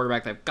pressure on the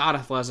quarterback. They've got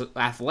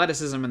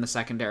athleticism in the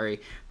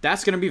secondary.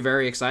 That's gonna be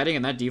very exciting,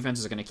 and that defense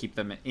is gonna keep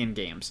them in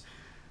games.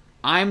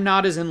 I'm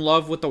not as in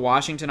love with the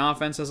Washington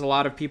offense as a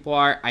lot of people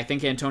are. I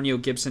think Antonio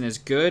Gibson is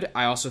good.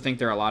 I also think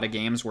there are a lot of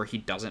games where he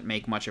doesn't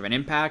make much of an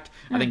impact.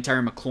 I think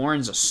Terry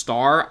McLaurin's a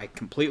star. I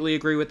completely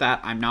agree with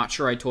that. I'm not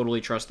sure I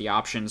totally trust the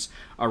options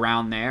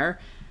around there.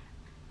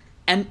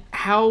 And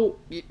how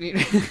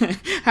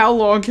how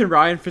long can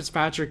Ryan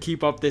Fitzpatrick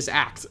keep up this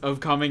act of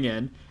coming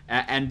in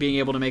and being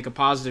able to make a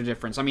positive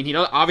difference? I mean, he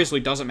obviously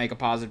doesn't make a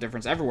positive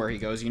difference everywhere he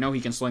goes. You know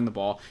he can sling the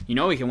ball. You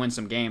know he can win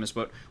some games.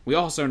 But we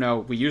also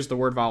know, we use the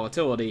word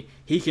volatility,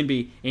 he can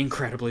be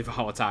incredibly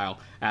volatile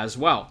as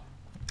well.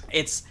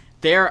 It's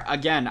there,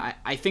 again,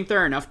 I think there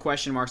are enough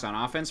question marks on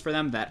offense for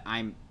them that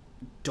I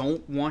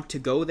don't want to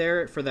go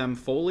there for them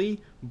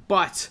fully.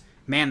 But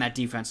man, that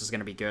defense is going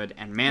to be good,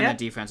 and man, that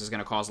defense is going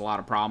to cause a lot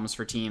of problems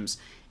for teams.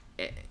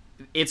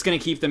 It's going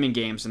to keep them in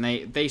games, and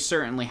they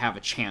certainly have a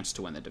chance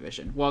to win the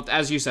division. Well,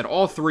 as you said,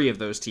 all three of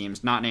those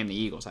teams, not named the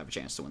Eagles, have a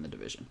chance to win the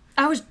division.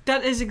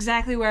 That is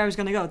exactly where I was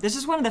going to go. This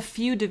is one of the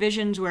few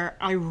divisions where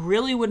I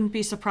really wouldn't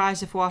be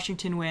surprised if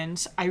Washington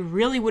wins. I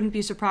really wouldn't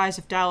be surprised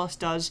if Dallas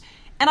does.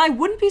 And I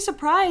wouldn't be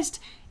surprised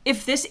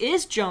if this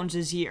is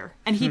Jones's year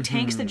and he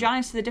takes the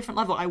Giants to a different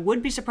level. I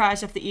would be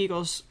surprised if the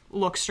Eagles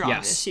look strong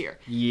this year.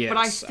 Yes, but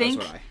I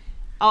think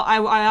I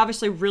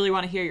obviously really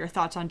want to hear your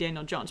thoughts on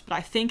Daniel Jones, but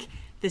I think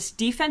this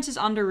defense is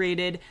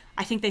underrated.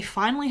 I think they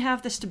finally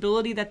have the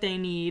stability that they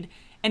need,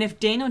 and if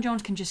Daniel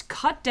Jones can just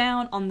cut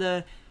down on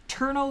the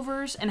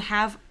turnovers and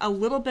have a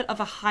little bit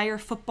of a higher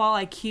football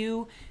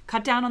IQ,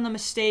 cut down on the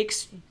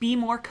mistakes, be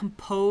more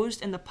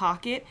composed in the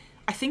pocket,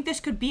 I think this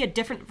could be a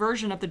different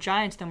version of the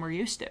Giants than we're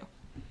used to.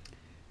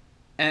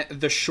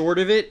 The short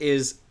of it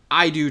is,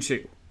 I do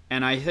too.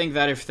 And I think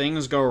that if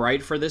things go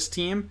right for this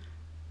team,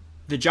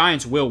 the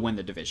Giants will win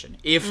the division.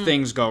 If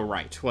things go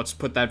right. Let's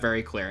put that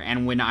very clear.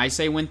 And when I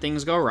say when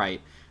things go right,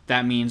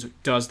 that means,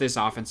 does this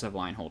offensive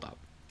line hold up?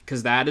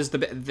 Because that is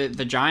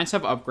the Giants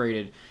have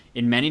upgraded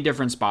in many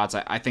different spots.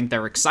 I think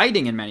they're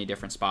exciting in many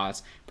different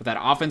spots. But that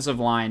offensive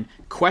line,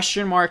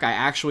 question mark, I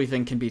actually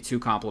think can be too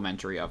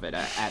complimentary of it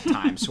at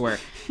times. Where,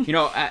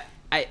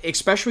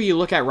 especially you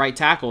look at right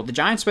tackle, the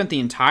Giants spent the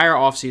entire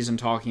offseason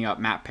talking up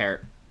Matt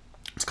Peart.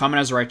 It's coming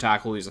as a right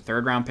tackle. He was a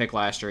third-round pick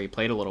last year. He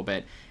played a little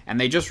bit. And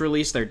they just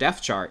released their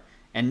depth chart.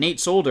 And Nate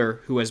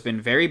Solder, who has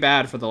been very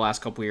bad for the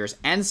last couple years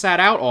and sat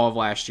out all of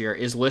last year,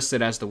 is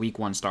listed as the Week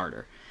 1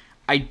 starter.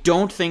 I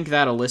don't think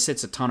that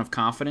elicits a ton of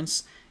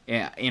confidence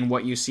in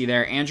what you see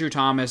there. Andrew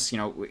Thomas,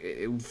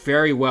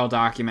 very well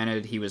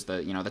documented. He was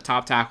the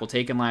top tackle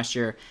taken last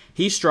year.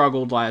 He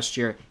struggled last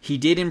year. He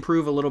did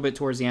improve a little bit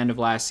towards the end of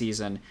last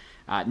season.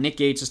 Nick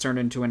Gates has turned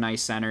into a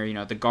nice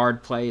center. The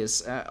guard play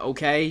is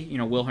okay.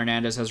 Will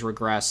Hernandez has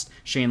regressed.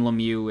 Shane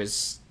Lemieux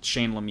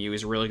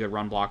is a really good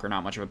run blocker,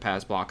 not much of a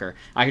pass blocker.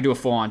 I could do a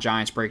full-on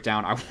Giants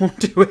breakdown. I won't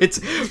do it,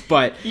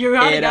 but you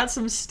already got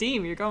some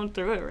steam. You're going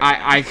through it right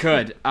now. I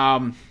could.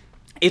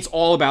 It's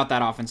all about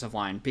that offensive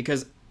line,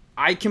 because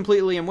I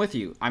completely am with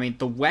you. I mean,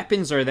 the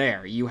weapons are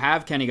there. You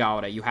have Kenny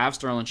Golladay, you have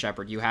Sterling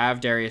Shepard, you have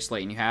Darius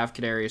Slayton, you have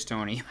Kadarius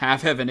Toney, you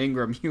have Evan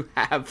Ingram, you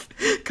have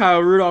Kyle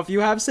Rudolph,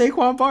 you have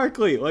Saquon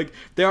Barkley.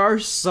 There are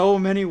so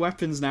many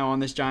weapons now on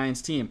this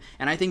Giants team.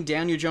 And I think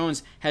Daniel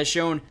Jones has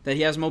shown that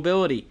he has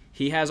mobility.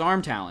 He has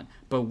arm talent.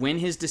 But when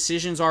his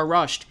decisions are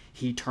rushed,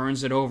 he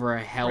turns it over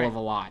a hell of a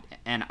lot.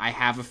 And I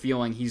have a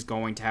feeling he's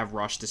going to have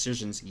rushed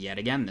decisions yet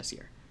again this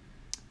year.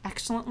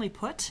 Excellently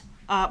put.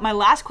 My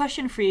last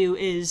question for you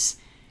is,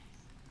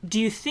 do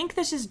you think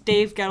this is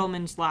Dave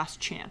Gettleman's last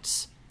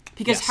chance?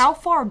 Because how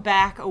far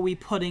back are we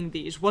putting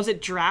these? Was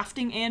it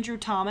drafting Andrew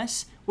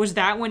Thomas? Was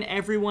that when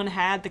everyone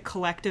had the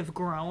collective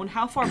groan?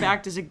 How far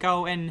back does it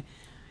go? And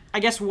I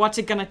guess what's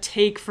it going to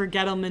take for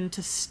Gettleman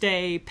to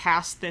stay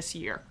past this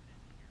year?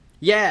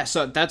 Yeah,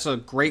 so that's a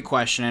great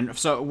question. And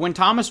so when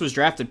Thomas was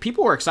drafted,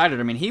 people were excited.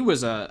 I mean, he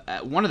was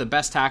one of the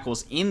best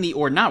tackles he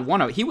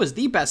was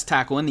the best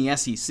tackle in the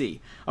SEC.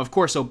 Of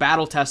course, so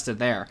battle-tested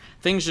there.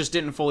 Things just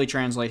didn't fully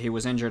translate. He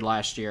was injured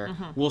last year.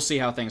 Mm-hmm. We'll see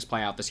how things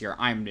play out this year.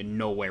 I'm in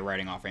no way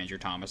writing off Andrew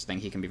Thomas. I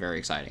think he can be very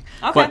exciting.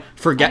 Okay. But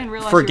I didn't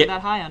realize you were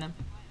that high on him.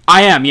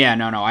 I am, yeah.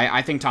 No.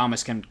 I think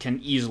Thomas can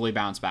easily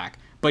bounce back.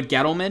 But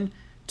Gettleman,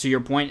 to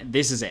your point,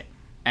 this is it.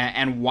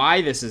 And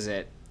why this is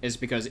it is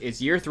because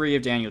it's year 3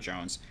 of Daniel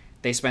Jones.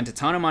 They spent a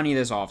ton of money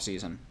this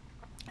offseason.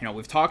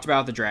 We've talked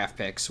about the draft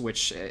picks,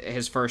 which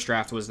his first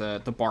draft was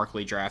the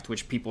Barkley draft,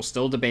 which people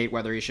still debate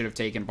whether he should have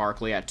taken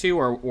Barkley at 2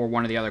 or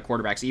one of the other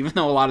quarterbacks, even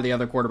though a lot of the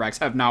other quarterbacks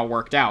have not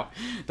worked out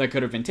that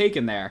could have been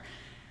taken there.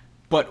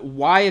 But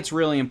why it's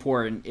really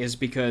important is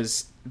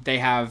because they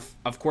have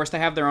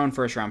their own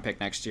first-round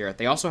pick next year.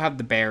 They also have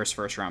the Bears'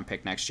 first-round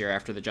pick next year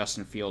after the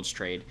Justin Fields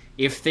trade.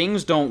 If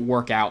things don't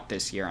work out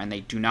this year and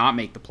they do not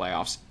make the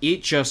playoffs,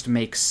 it just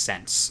makes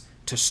sense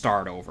to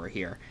start over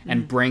here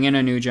and bring in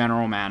a new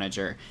general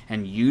manager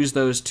and use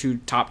those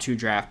top two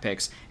draft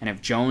picks. And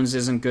if Jones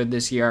isn't good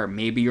this year,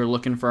 maybe you're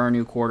looking for a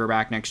new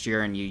quarterback next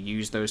year and you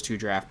use those 2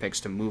 draft picks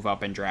to move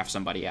up and draft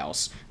somebody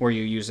else, or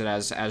you use it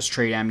as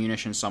trade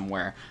ammunition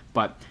somewhere.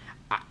 But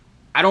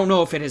I don't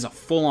know if it is a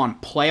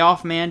full-on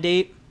playoff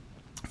mandate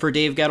for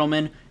Dave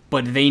Gettleman,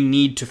 but they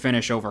need to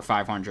finish over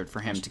 500 for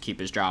him to keep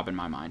his job, in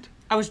my mind.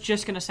 I was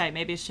just going to say,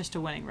 maybe it's just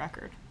a winning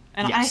record.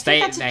 And yes, I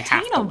think that's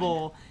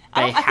attainable.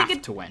 They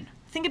have to win.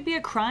 I think it'd be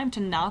a crime to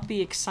not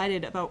be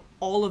excited about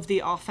all of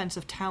the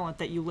offensive talent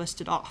that you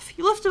listed off.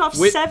 You listed off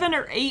 7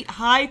 or 8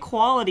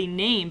 high-quality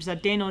names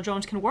that Daniel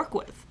Jones can work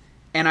with.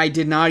 And I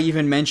did not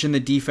even mention the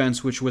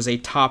defense, which was a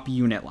top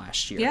unit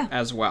last year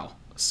as well.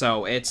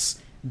 So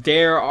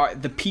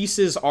the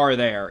pieces are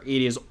there.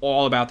 It is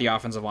all about the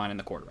offensive line and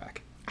the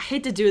quarterback. I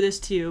hate to do this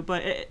to you,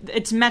 but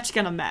it's Mets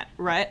gonna Met,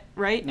 right?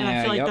 And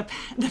I feel like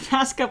the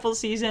past couple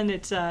seasons,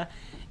 it's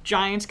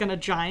Giants gonna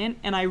Giant,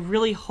 and I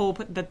really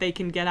hope that they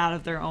can get out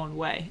of their own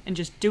way and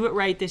just do it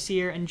right this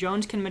year, and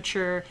Jones can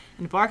mature,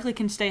 and Barkley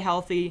can stay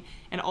healthy,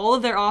 and all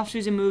of their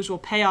offseason moves will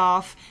pay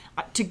off.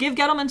 To give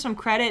Gettleman some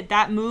credit,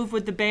 that move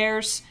with the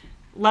Bears,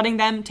 letting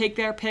them take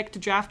their pick to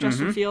draft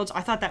Justin Fields,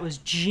 I thought that was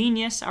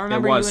genius. I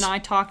remember you and I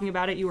talking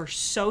about it. You were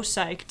so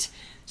psyched.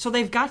 So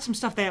they've got some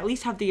stuff. They at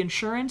least have the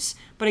insurance.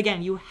 But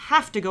again, you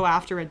have to go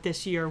after it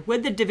this year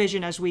with the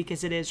division as weak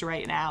as it is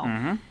right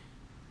now.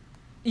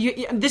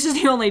 This is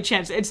the only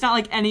chance. It's not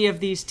like any of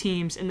these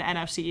teams in the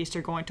NFC East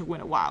are going to win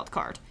a wild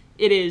card.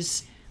 It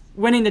is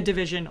winning the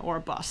division or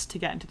bust to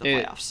get into the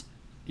playoffs.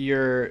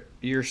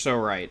 You're so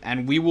right.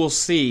 And we will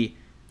see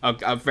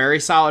a very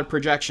solid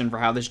projection for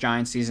how this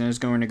Giants season is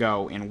going to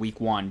go in Week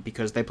 1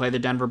 because they play the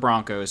Denver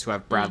Broncos, who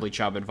have Bradley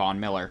Chubb and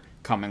Von Miller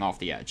coming off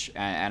the edge.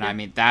 And I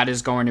mean, that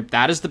is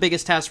the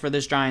biggest test for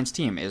this Giants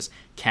team is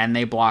can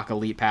they block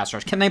elite pass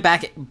rush? Can they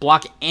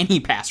block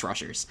any pass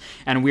rushers?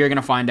 And we are going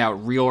to find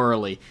out real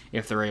early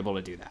if they're able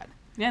to do that.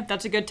 Yeah,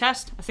 that's a good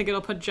test. I think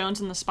it'll put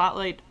Jones in the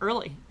spotlight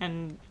early,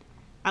 and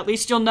at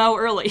least you'll know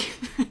early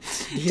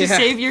to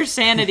save your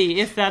sanity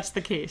if that's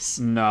the case.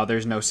 No,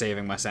 there's no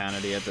saving my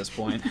sanity at this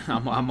point.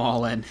 I'm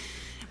all in.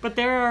 But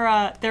there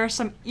are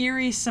some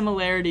eerie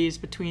similarities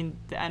between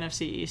the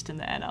NFC East and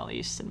the NL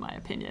East, in my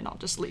opinion. I'll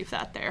just leave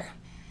that there.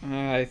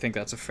 I think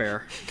that's a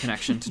fair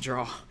connection to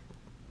draw.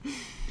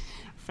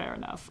 Fair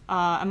enough.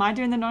 Am I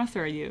doing the North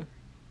or are you?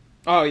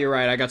 Oh, you're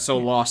right. I got so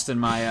lost in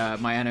my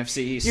my NFC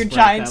East. Your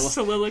Giants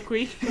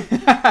soliloquy.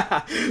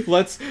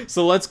 Let's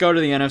go to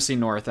the NFC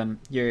North, and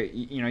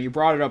you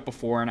brought it up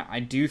before, and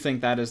I do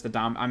think that is the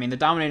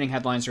dominating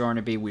headlines are going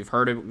to be. We've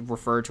heard it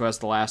referred to as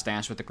the last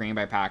dance with the Green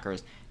Bay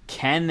Packers.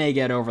 Can they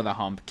get over the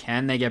hump?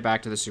 Can they get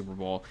back to the Super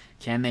Bowl?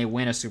 Can they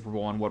win a Super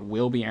Bowl in what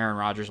will be Aaron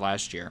Rodgers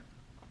last year?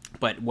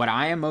 But what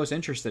I am most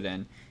interested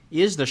in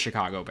is the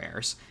Chicago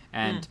Bears,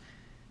 and.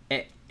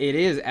 It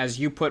is, as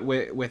you put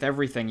with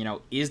everything,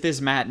 is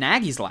this Matt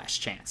Nagy's last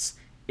chance?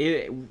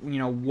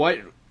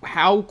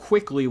 How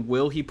quickly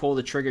will he pull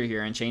the trigger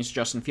here and change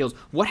Justin Fields?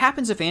 What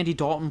happens if Andy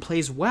Dalton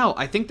plays well?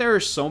 I think there are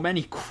so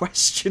many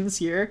questions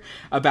here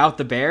about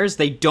the Bears.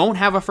 They don't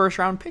have a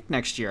first-round pick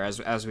next year,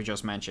 as we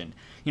just mentioned.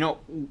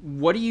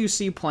 What do you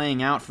see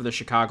playing out for the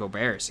Chicago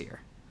Bears here?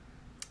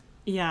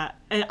 Yeah,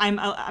 I'm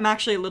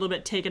actually a little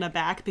bit taken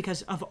aback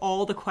because of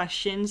all the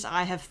questions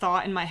I have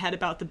thought in my head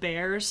about the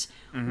Bears.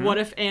 What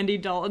if Andy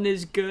Dalton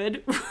is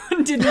good?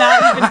 Did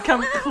not even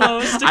come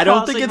close to I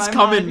don't think it's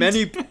come mind. in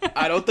many.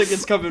 I don't think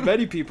it's come in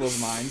many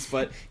people's minds.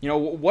 But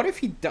what if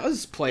he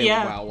does play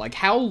well? Like,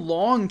 how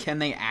long can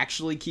they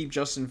actually keep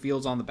Justin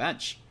Fields on the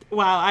bench?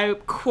 Wow, I'm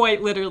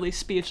quite literally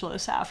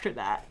speechless after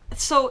that.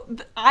 So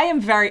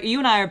you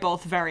and I are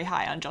both very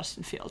high on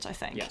Justin Fields, I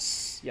think.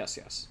 Yes.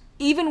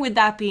 Even with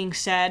that being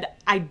said,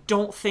 I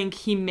don't think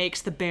he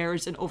makes the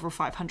Bears an over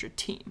 500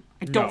 team.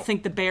 I don't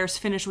think the Bears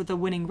finish with a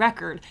winning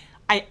record.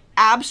 I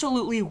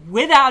absolutely,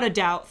 without a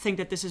doubt, think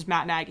that this is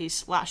Matt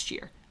Nagy's last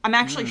year. I'm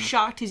actually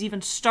shocked he's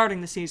even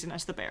starting the season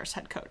as the Bears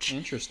head coach.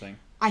 Interesting.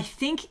 I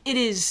think it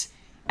is,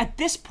 at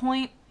this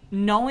point,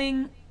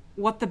 knowing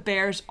what the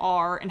Bears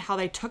are and how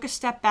they took a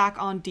step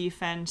back on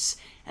defense,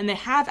 and they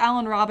have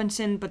Allen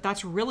Robinson, but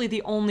that's really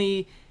the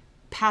only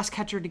pass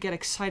catcher to get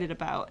excited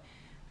about.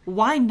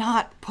 Why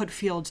not put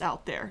Fields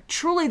out there?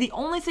 Truly, the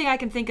only thing I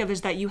can think of is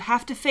that you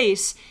have to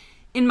face,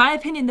 in my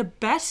opinion, the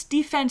best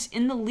defense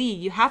in the league.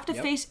 You have to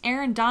face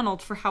Aaron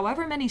Donald for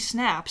however many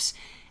snaps,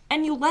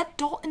 and you let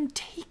Dalton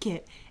take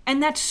it.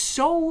 And that's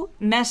so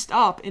messed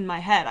up in my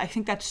head. I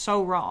think that's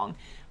so wrong.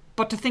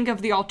 But to think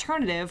of the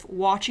alternative,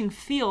 watching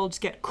Fields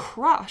get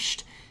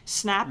crushed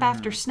snap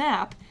after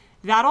snap,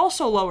 that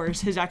also lowers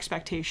his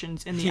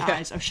expectations in the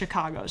eyes of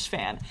Chicago's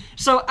fan.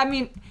 So, I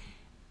mean,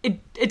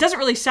 it doesn't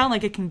really sound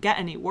like it can get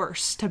any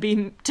worse to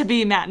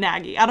be Matt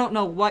Nagy. I don't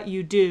know what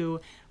you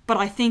do, but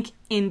I think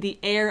in the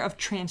air of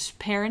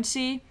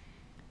transparency,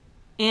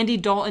 Andy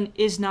Dalton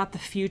is not the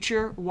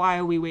future. Why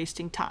are we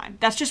wasting time?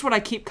 That's just what I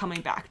keep coming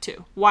back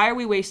to. Why are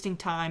we wasting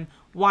time?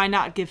 Why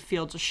not give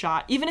Fields a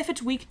shot? Even if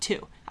it's week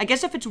 2. I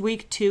guess if it's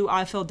week 2,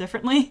 I feel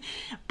differently.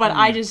 But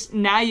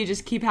now you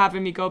just keep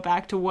having me go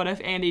back to what if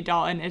Andy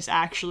Dalton is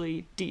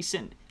actually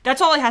decent.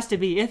 That's all it has to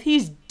be. If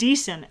he's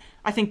decent,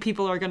 I think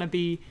people are going to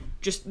be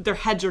their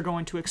heads are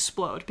going to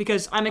explode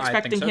because I'm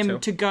expecting him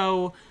to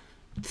go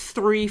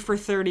 3 for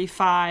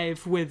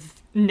 35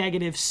 with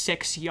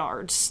 -6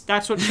 yards.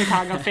 That's what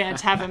Chicago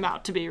fans have him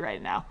out to be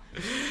right now.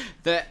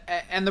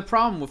 The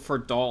problem for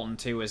Dalton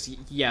too is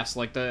yes,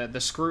 like the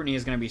scrutiny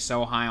is going to be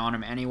so high on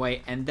him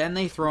anyway, and then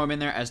they throw him in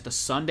there as the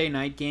Sunday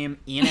night game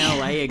in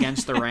LA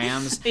against the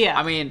Rams. Yeah,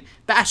 I mean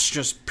that's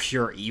just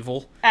pure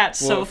evil at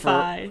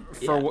SoFi.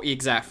 For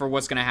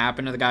what's going to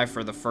happen to the guy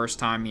for the first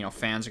time.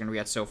 Fans are going to be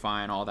at SoFi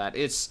and all that.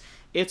 It's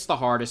the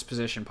hardest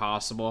position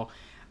possible.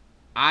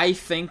 I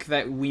think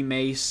that we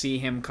may see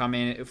him come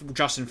in, if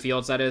Justin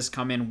Fields, that is,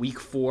 come in week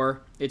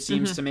 4. It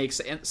seems to make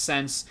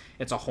sense.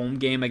 It's a home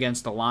game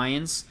against the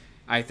Lions.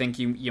 I think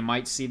you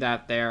might see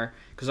that there,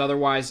 because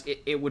otherwise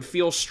it would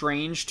feel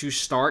strange to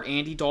start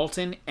Andy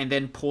Dalton and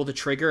then pull the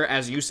trigger,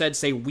 as you said,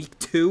 say week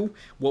 2.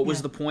 What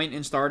was the point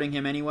in starting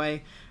him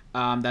anyway?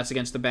 That's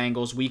against the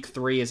Bengals. Week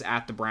 3 is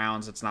at the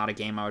Browns. It's not a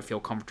game I would feel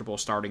comfortable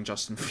starting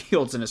Justin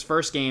Fields in his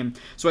first game.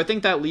 So I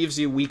think that leaves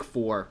you week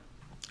 4.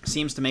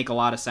 Seems to make a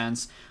lot of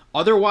sense.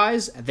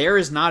 Otherwise, there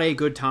is not a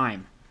good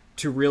time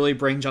to really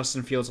bring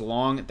Justin Fields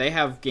along. They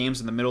have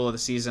games in the middle of the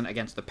season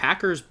against the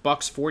Packers,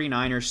 Bucks,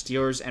 49ers,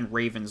 Steelers, and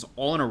Ravens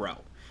all in a row.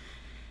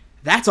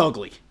 That's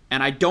ugly.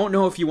 And I don't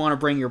know if you want to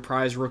bring your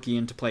prize rookie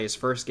in to play his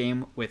first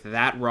game with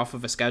that rough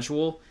of a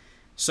schedule.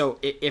 So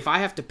if I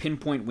have to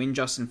pinpoint when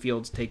Justin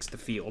Fields takes the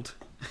field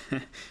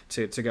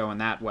to go in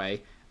that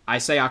way, I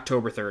say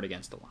October 3rd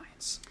against the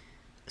Lions.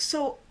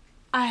 So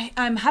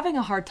I'm having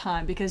a hard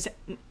time because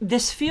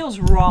this feels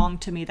wrong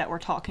to me that we're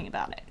talking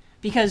about it.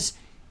 Because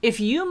if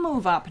you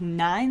move up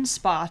 9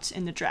 spots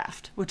in the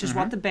draft, which is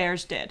what the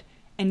Bears did,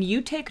 and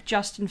you take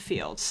Justin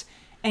Fields,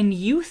 and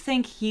you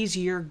think he's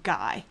your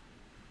guy,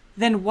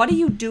 then what are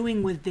you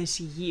doing with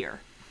this year?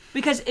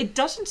 Because it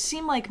doesn't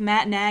seem like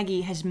Matt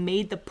Nagy has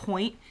made the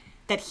point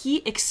that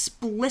he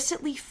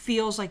explicitly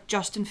feels like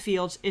Justin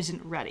Fields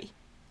isn't ready.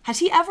 Has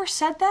he ever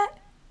said that?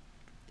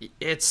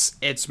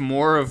 It's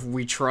more of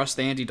we trust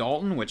Andy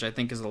Dalton, which I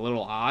think is a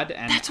little odd.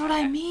 And that's what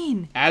I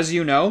mean. As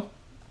you know,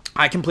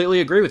 I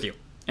completely agree with you.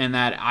 And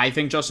that I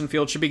think Justin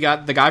Fields should be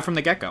the guy from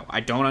the get-go.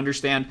 I don't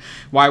understand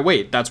why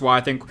wait. That's why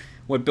I think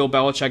what Bill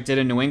Belichick did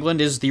in New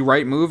England is the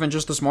right move and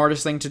just the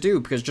smartest thing to do,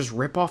 because just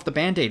rip off the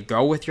Band-Aid.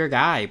 Go with your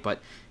guy.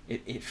 But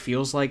it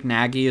feels like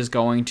Nagy is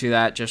going to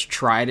that just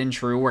tried and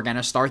true. We're going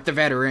to start the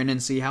veteran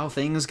and see how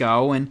things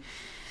go. And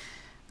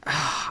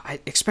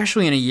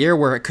especially in a year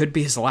where it could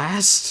be his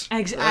last.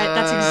 That's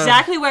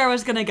exactly where I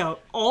was going to go.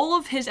 All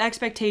of his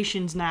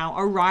expectations now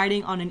are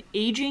riding on an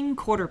aging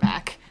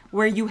quarterback.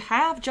 Where you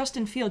have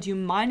Justin Fields, you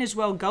might as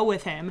well go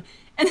with him.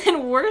 And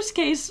then worst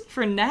case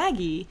for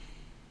Nagy,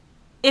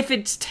 if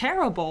it's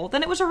terrible,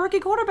 then it was a rookie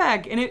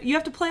quarterback. And you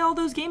have to play all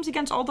those games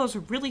against all those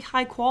really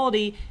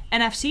high-quality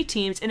NFC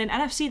teams in an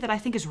NFC that I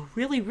think is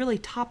really, really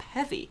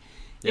top-heavy.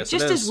 Yes, it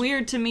just is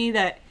weird to me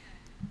that,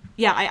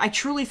 I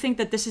truly think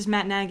that this is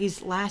Matt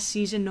Nagy's last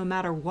season no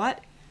matter what,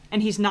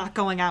 and he's not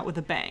going out with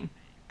a bang.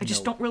 I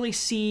just don't really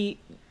see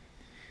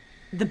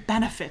the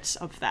benefits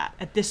of that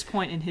at this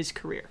point in his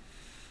career.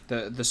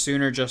 The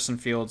sooner Justin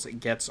Fields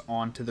gets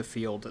onto the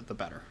field, the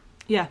better.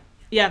 Yeah,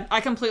 I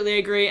completely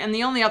agree. And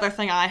the only other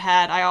thing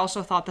I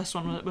also thought this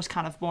one was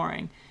kind of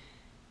boring.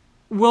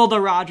 Will the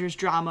Rodgers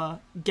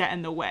drama get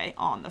in the way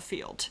on the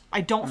field?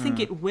 I don't think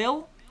it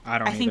will.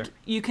 I think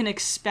you can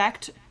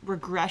expect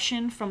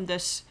regression from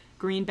this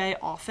Green Bay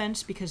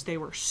offense because they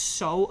were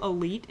so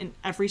elite in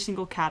every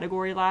single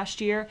category last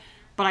year.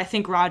 But I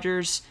think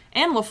Rodgers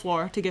and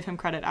LaFleur, to give him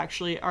credit,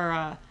 actually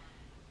are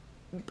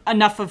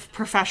enough of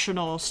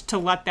professionals to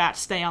let that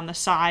stay on the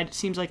side. It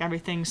seems like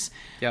everything's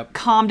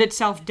calmed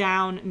itself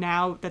down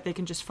now that they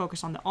can just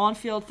focus on the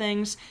on-field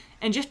things.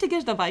 And just to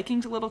give the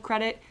Vikings a little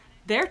credit,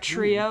 their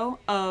trio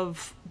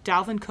of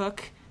Dalvin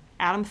Cook,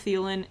 Adam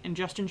Thielen, and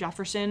Justin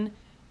Jefferson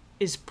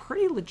is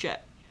pretty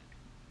legit.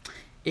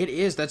 It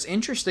is. That's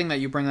interesting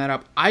that you bring that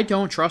up. I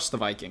don't trust the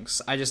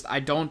Vikings. I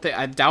don't think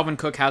Dalvin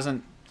Cook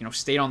hasn't,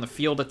 stayed on the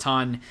field a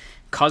ton.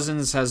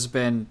 Cousins has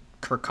been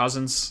Kirk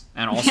Cousins,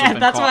 and also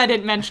that's why I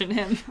didn't mention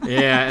him.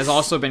 has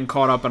also been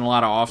caught up in a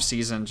lot of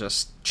off-season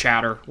just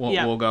chatter.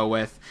 We'll go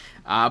with,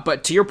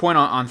 but to your point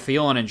on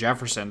Thielen and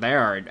Jefferson, they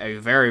are a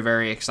very,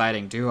 very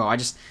exciting duo.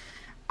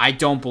 I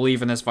don't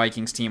believe in this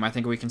Vikings team. I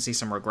think we can see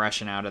some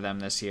regression out of them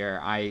this year.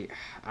 I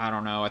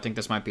don't know. I think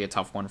this might be a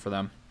tough one for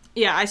them.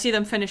 Yeah, I see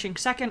them finishing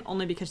second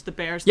only because the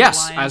Bears and the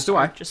Lions as do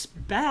are I.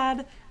 just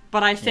bad.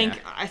 But I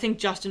think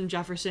Justin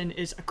Jefferson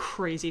is a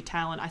crazy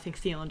talent. I think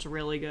Thielen's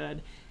really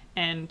good,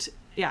 and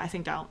I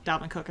think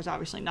Dalvin Cook is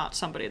obviously not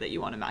somebody that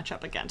you want to match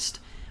up against.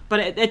 But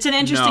it's an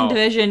interesting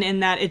division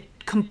in that it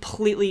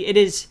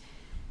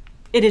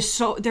is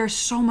so there's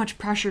so much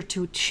pressure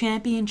to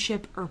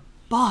championship or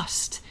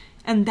bust,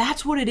 and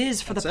that's what it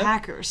is for the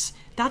Packers.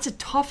 That's a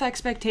tough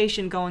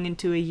expectation going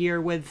into a year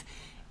with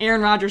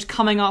Aaron Rodgers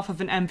coming off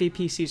of an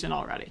MVP season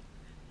already.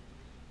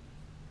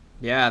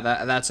 Yeah,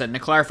 that's it. And to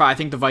clarify, I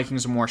think the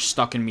Vikings are more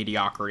stuck in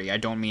mediocrity. I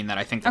don't mean that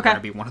I think they're going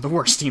to be one of the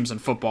worst teams in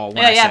football.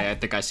 When I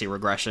think I see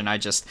regression,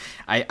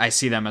 I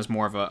see them as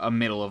more of a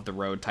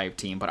middle-of-the-road type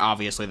team. But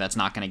obviously that's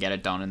not going to get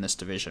it done in this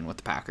division with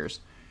the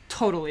Packers.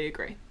 Totally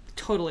agree.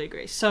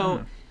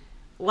 So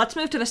let's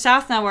move to the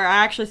South now, where I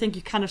actually think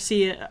you kind of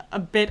see a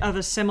bit of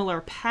a similar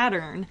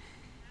pattern.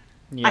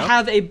 Yep. I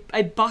have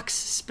a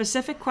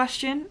Bucks-specific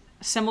question,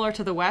 similar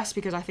to the West,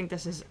 because I think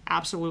this is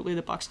absolutely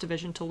the Bucs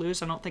division to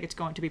lose. I don't think it's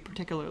going to be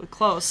particularly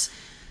close.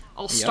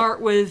 I'll start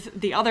with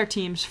the other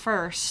teams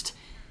first.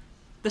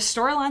 The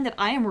storyline that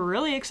I am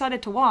really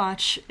excited to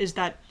watch is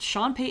that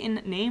Sean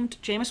Payton named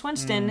Jameis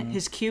Winston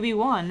his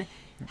QB1.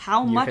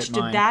 How much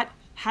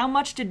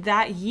did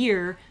that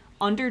year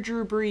under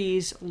Drew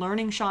Brees,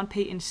 learning Sean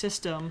Payton's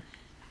system,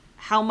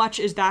 how much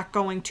is that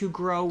going to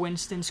grow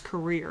Winston's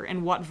career,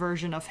 and what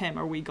version of him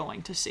are we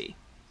going to see?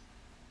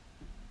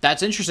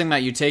 That's interesting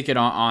that you take it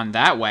on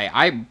that way.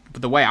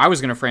 The way I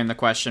was going to frame the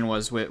question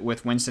was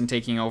with Winston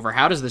taking over,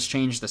 how does this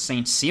change the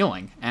Saints'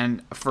 ceiling?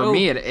 And for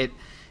me,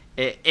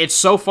 it's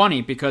so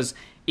funny because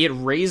it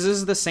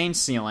raises the Saints'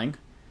 ceiling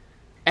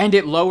and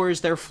it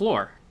lowers their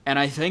floor. And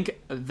I think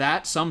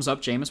that sums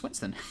up Jameis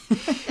Winston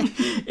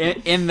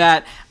in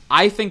that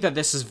I think that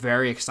this is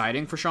very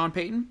exciting for Sean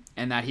Payton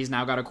and that he's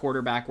now got a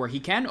quarterback where he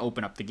can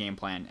open up the game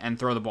plan and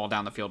throw the ball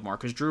down the field more.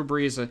 Because Drew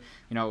Brees,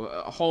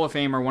 a Hall of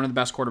Famer, one of the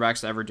best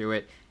quarterbacks to ever do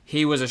it,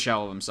 he was a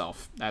shell of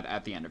himself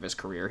at the end of his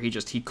career.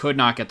 He could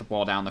not get the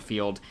ball down the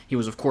field. He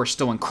was, of course,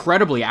 still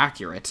incredibly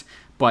accurate,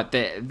 but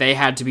they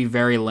had to be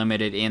very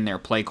limited in their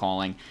play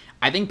calling.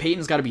 I think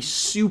Peyton's got to be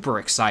super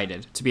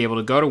excited to be able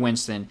to go to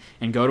Winston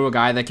and go to a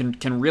guy that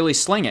can really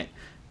sling it.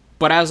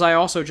 But as I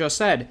also just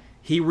said,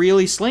 he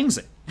really slings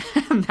it.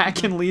 And that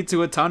can lead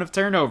to a ton of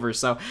turnovers.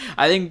 So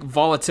I think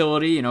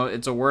volatility,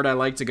 it's a word I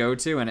like to go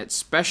to, and it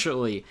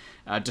especially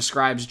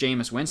describes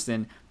Jameis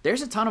Winston.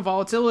 There's a ton of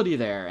volatility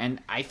there, and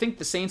I think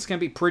the Saints can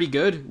be pretty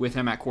good with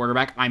him at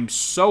quarterback. I'm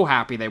so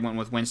happy they went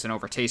with Winston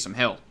over Taysom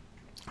Hill,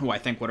 who I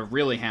think would have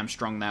really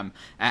hamstrung them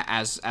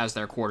as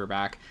their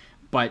quarterback.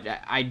 But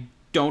I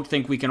don't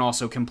think we can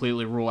also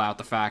completely rule out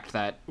the fact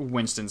that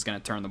Winston's going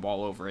to turn the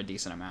ball over a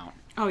decent amount.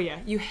 Oh yeah,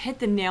 you hit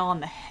the nail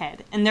on the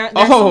head. And there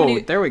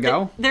we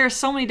go. There are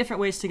so many different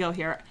ways to go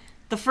here.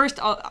 The first,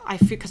 I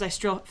feel, because I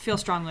feel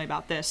strongly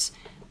about this,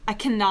 I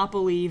cannot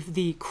believe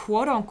the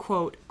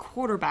quote-unquote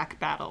quarterback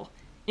battle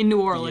in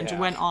New Orleans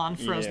went on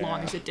for as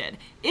long as it did.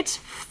 It's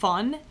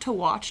fun to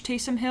watch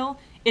Taysom Hill.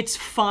 It's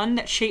fun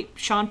that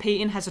Sean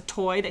Payton has a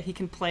toy that he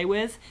can play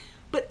with.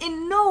 But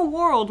in no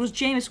world was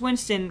Jameis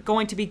Winston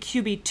going to be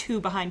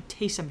QB2 behind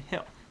Taysom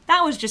Hill.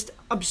 That was just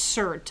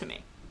absurd to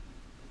me.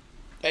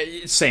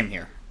 Same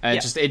here.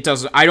 It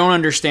does. I don't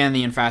understand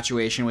the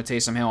infatuation with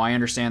Taysom Hill. I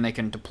understand they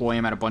can deploy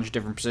him at a bunch of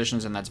different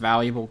positions, and that's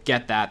valuable.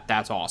 Get that.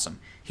 That's awesome.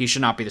 He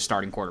should not be the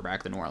starting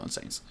quarterback of the New Orleans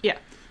Saints. Yeah.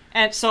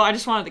 And so I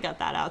just wanted to get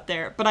that out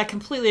there. But I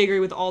completely agree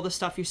with all the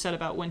stuff you said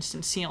about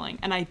Winston's ceiling.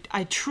 And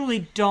I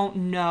truly don't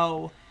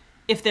know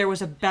if there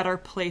was a better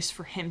place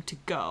for him to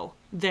go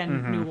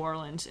than New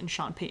Orleans and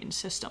Sean Payton's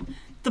system.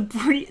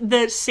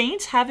 The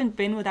Saints haven't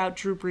been without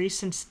Drew Brees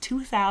since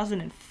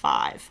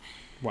 2005.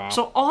 Wow.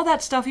 So all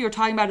that stuff you were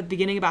talking about at the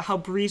beginning about how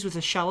Brees was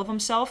a shell of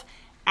himself,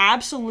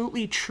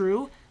 absolutely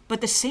true, but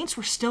the Saints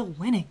were still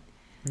winning.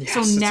 Yes,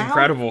 so now, it's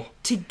incredible.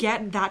 To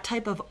get that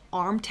type of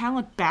arm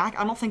talent back,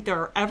 I don't think there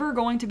are ever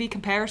going to be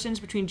comparisons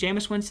between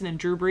Jameis Winston and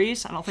Drew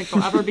Brees. I don't think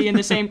they'll ever be in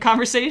the same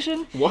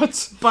conversation.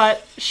 What?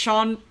 But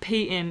Sean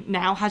Payton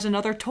now has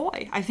another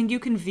toy. I think you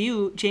can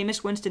view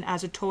Jameis Winston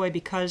as a toy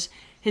because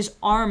his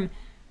arm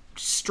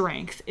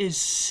strength is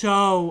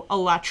so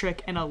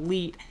electric and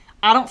elite.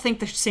 I don't think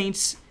the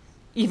Saints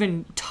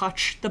even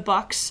touch the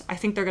Bucs. I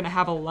think they're going to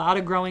have a lot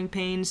of growing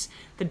pains.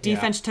 The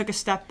defense took a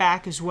step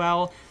back as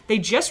well. They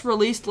just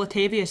released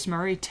Latavius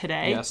Murray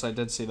today. Yes, I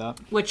did see that.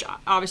 Which,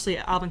 obviously,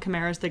 Alvin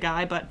Kamara is the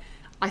guy, but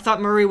I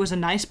thought Murray was a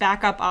nice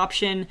backup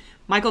option.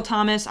 Michael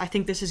Thomas, I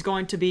think this is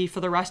going to be for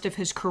the rest of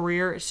his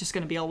career. It's just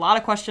going to be a lot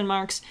of question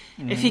marks.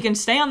 If he can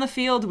stay on the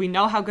field, we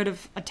know how good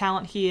of a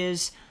talent he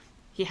is.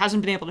 He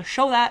hasn't been able to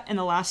show that in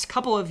the last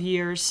couple of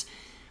years.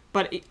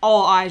 But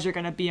all eyes are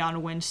going to be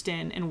on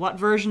Winston and what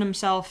version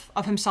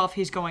of himself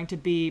he's going to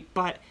be.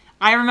 But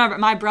I remember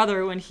my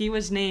brother, when he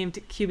was named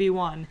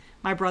QB1,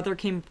 my brother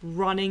came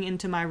running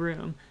into my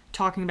room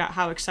talking about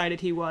how excited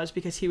he was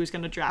because he was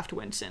going to draft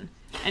Winston.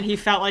 And he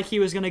felt like he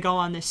was going to go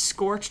on this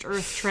scorched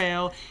earth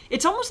trail.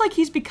 It's almost like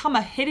he's become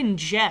a hidden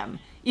gem,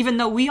 even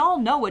though we all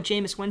know what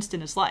Jameis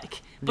Winston is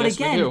like. But yes,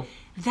 again,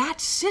 that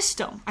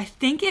system, I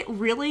think it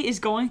really is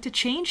going to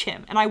change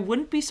him. And I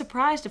wouldn't be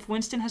surprised if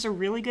Winston has a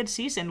really good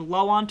season,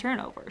 low on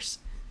turnovers.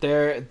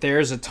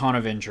 There's a ton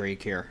of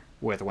intrigue here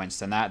with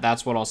Winston.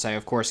 That's what I'll say.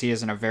 Of course, he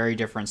is in a very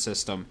different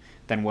system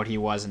than what he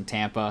was in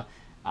Tampa.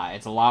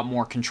 It's a lot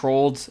more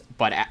controlled,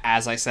 but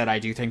as I said, I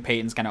do think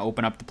Peyton's going to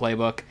open up the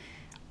playbook.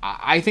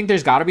 I think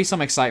there's got to be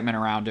some excitement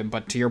around him,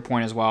 but to your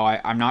point as well,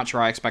 I'm not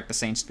sure I expect the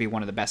Saints to be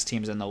one of the best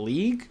teams in the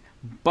league,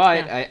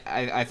 but yeah.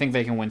 I think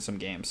they can win some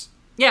games.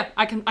 Yeah,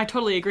 I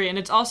totally agree, and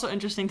it's also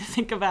interesting to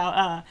think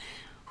about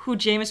who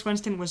Jameis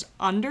Winston was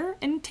under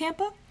in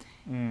Tampa,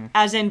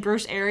 as in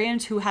Bruce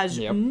Arians, who has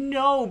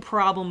no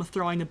problem with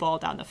throwing the ball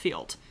down the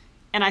field.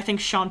 And I think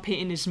Sean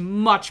Payton is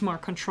much more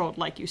controlled,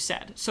 like you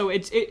said. So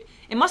it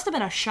must have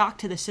been a shock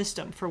to the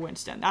system for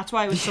Winston. That's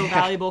why it was so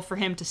valuable for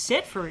him to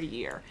sit for a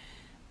year.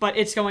 But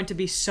it's going to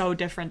be so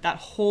different. That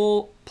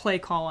whole play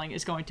calling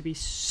is going to be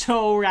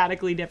so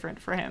radically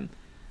different for him.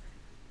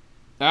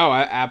 Oh,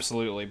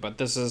 absolutely. But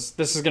this is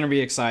going to be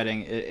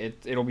exciting.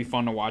 It'll be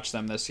fun to watch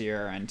them this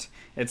year, and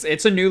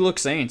it's a new look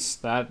Saints.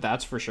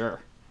 That's for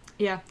sure.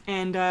 Yeah,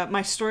 and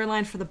my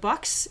storyline for the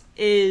Bucs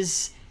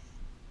is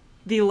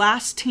the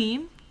last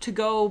team to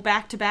go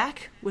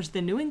back-to-back was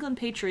the New England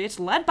Patriots,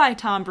 led by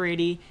Tom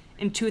Brady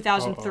in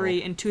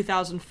 2003 and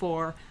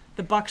 2004.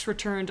 The Bucs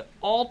returned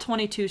all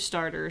 22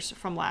 starters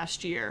from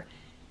last year.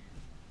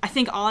 I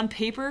think on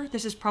paper,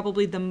 this is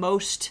probably the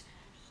most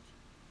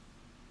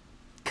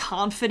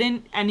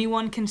confident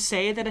anyone can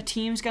say that a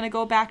team's going to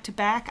go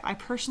back-to-back. I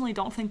personally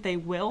don't think they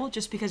will,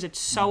 just because it's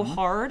so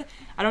hard.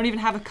 I don't even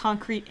have a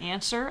concrete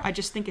answer. I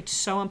just think it's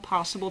so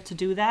impossible to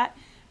do that.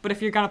 But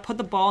if you're going to put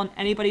the ball in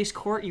anybody's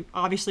court, you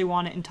obviously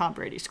want it in Tom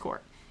Brady's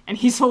court. And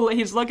he's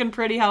looking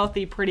pretty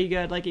healthy, pretty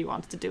good, like he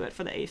wants to do it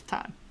for the 8th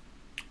time.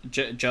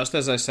 Just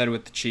as I said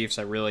with the Chiefs,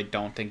 I really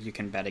don't think you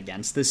can bet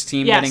against this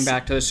team getting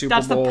back to the Super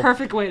Bowl. That's the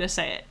perfect way to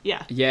say it.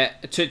 Yeah. Yeah.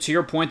 To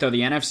your point, though, the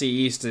NFC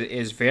East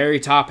is very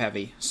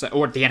top-heavy.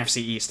 Or the NFC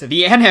East.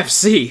 The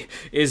NFC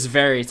is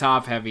very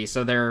top-heavy,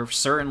 so there are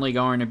certainly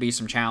going to be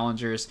some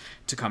challengers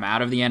to come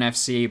out of the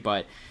NFC,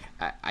 but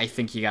I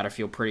think you got to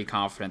feel pretty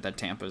confident that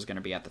Tampa is going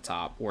to be at the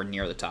top or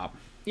near the top.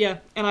 Yeah,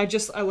 and I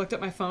looked at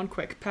my phone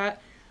quick,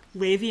 Pat.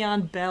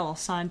 Le'Veon Bell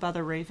signed by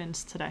the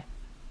Ravens today.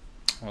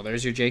 Well,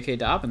 there's your J.K.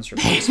 Dobbins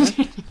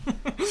replacement.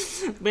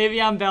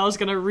 Le'Veon Bell is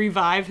going to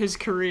revive his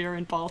career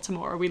in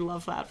Baltimore. We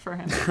love that for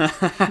him.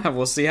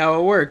 We'll see how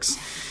it works.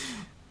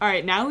 All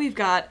right, now we've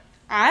got...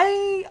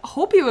 I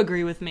hope you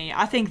agree with me.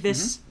 I think the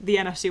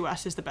NFC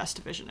West is the best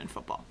division in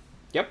football.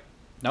 Yep.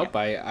 Nope,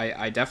 yep.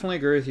 I definitely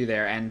agree with you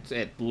there. And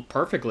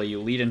perfectly, you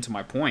lead into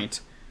my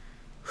point.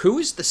 Who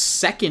is the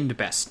second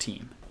best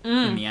team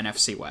in the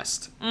NFC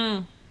West?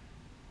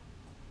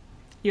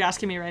 You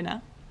asking me right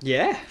now?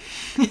 Yeah.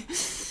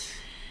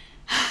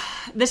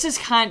 This is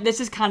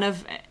kind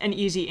of an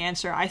easy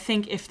answer. I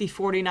think if the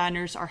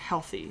 49ers are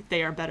healthy,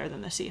 they are better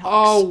than the Seahawks.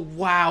 Oh,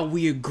 wow.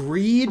 We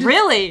agreed?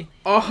 Really?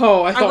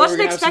 Oh, I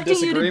wasn't expecting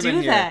you to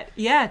do that.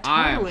 Yeah,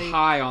 totally. I'm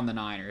high on the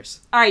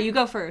Niners. All right, you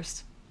go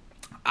first.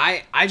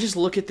 I just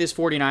look at this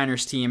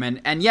 49ers team,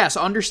 and yes,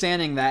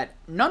 understanding that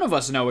none of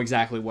us know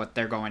exactly what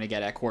they're going to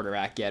get at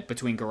quarterback yet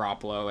between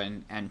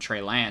Garoppolo and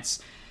Trey Lance.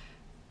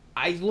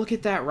 I look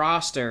at that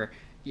roster,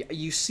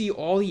 you see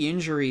all the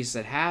injuries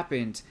that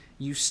happened.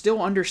 You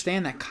still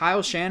understand that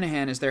Kyle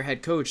Shanahan is their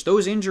head coach.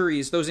 Those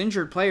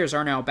injured players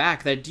are now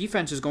back. That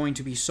defense is going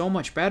to be so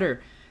much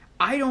better.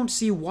 I don't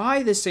see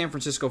why this San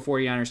Francisco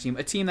 49ers team,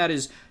 a team that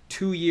is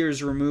 2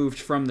 years removed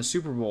from the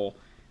Super Bowl,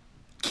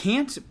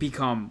 can't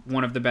become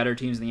one of the better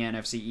teams in the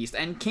NFC East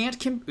and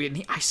can't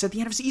I said the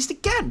NFC East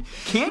again.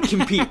 Can't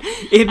compete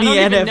in the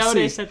NFC. I don't even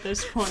notice at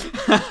this point.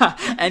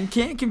 And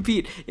can't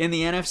compete in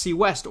the NFC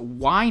West.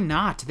 Why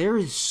not? There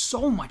is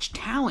so much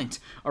talent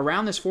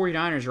around this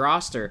 49ers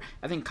roster.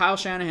 I think Kyle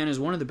Shanahan is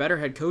one of the better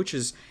head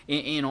coaches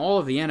in all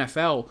of the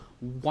NFL.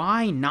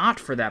 Why not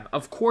for them?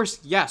 Of course,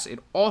 yes, it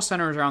all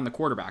centers around the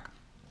quarterback.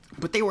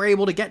 But they were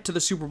able to get to the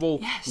Super Bowl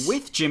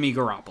with Jimmy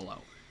Garoppolo.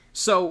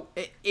 So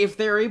if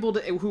they're able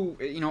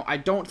to, I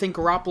don't think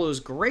Garoppolo is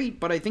great,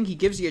 but I think he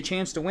gives you a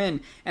chance to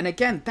win. And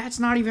again, that's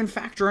not even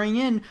factoring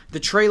in the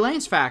Trey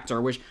Lance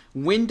factor, which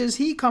when does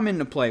he come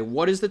into play?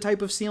 What is the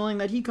type of ceiling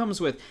that he comes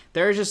with?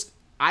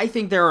 I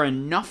think there are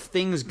enough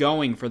things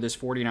going for this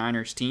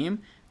 49ers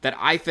team that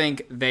I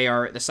think they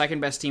are the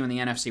second best team in the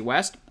NFC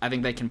West. I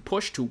think they can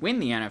push to win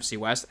the NFC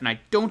West, and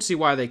I don't see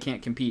why they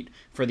can't compete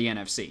for the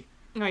NFC.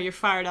 No, you're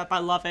fired up. I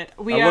love it.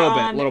 A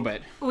little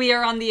bit. We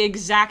are on the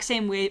exact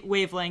same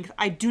wavelength.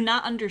 I do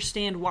not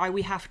understand why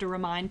we have to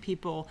remind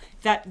people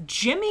that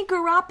Jimmy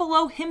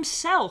Garoppolo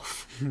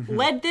himself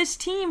led this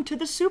team to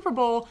the Super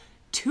Bowl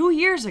 2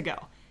 years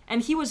ago.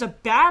 And he was a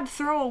bad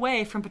throw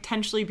away from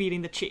potentially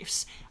beating the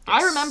Chiefs.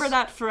 Yes. I remember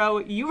that throw.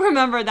 You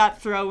remember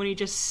that throw when he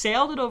just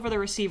sailed it over the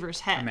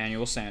receiver's head.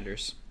 Emmanuel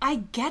Sanders.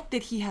 I get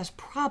that he has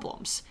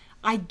problems.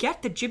 I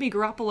get that Jimmy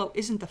Garoppolo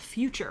isn't the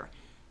future.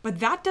 But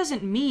that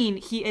doesn't mean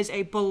he is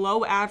a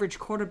below-average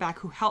quarterback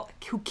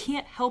who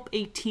can't help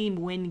a team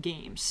win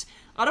games.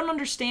 I don't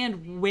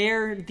understand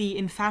where the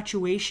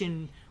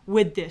infatuation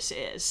with this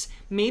is.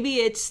 Maybe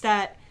it's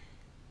that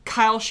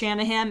Kyle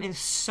Shanahan is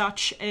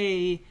such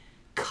a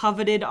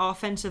coveted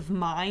offensive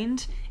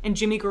mind, and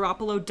Jimmy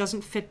Garoppolo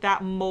doesn't fit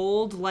that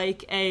mold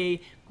like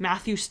a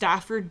Matthew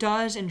Stafford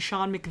does in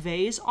Sean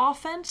McVay's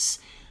offense.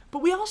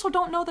 But we also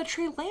don't know that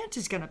Trey Lance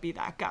is going to be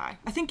that guy.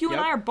 I think you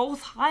and I are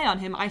both high on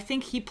him. I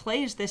think he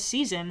plays this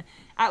season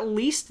at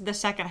least the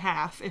second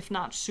half, if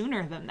not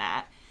sooner than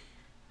that.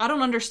 I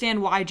don't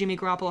understand why Jimmy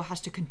Garoppolo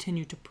has to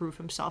continue to prove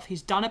himself.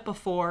 He's done it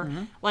before.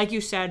 Mm-hmm. Like you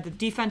said, the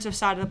defensive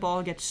side of the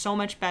ball gets so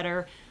much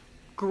better.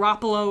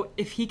 Garoppolo,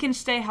 if he can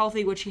stay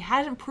healthy, which he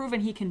hasn't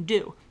proven he can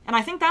do, and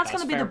I think that's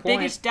going to be the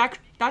biggest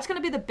that's going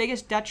to be the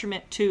biggest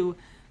detriment to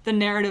the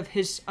narrative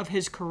of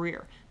his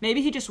career.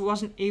 Maybe he just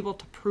wasn't able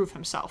to prove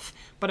himself.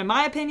 But in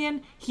my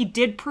opinion, he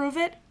did prove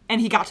it,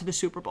 and he got to the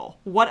Super Bowl.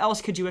 What else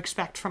could you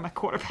expect from a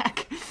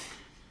quarterback?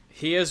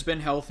 He has been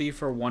healthy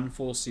for one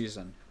full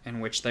season, in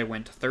which they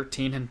went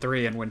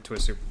 13-3 and went to a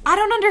Super Bowl. I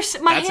don't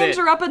understand. My hands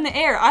are up in the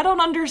air. I don't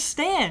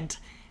understand.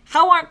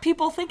 How aren't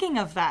people thinking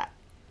of that?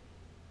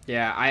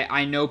 Yeah,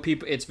 I know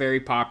people. It's very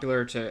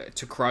popular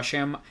to crush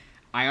him.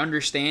 I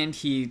understand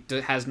he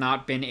has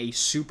not been a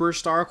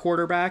superstar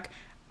quarterback.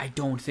 I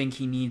don't think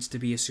he needs to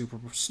be a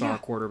superstar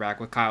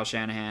quarterback with Kyle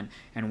Shanahan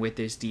and with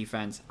this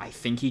defense. I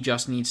think he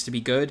just needs to be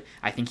good.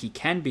 I think he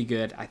can be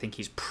good. I think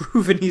he's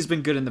proven he's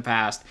been good in the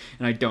past,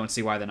 and I don't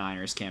see why the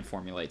Niners can't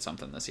formulate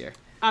something this year.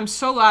 I'm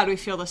so glad we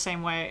feel the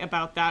same way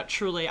about that,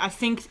 truly. I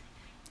think...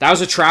 That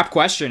was a trap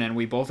question, and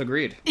we both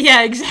agreed.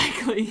 Yeah,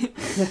 exactly.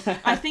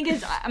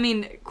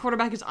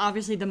 Quarterback is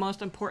obviously the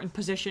most important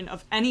position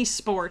of any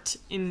sport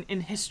in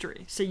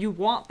history. So you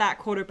want that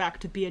quarterback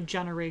to be a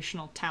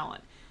generational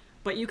talent.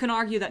 But you can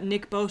argue that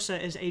Nick Bosa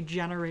is a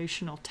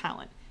generational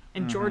talent,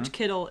 and George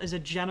Kittle is a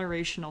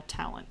generational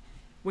talent.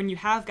 When you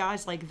have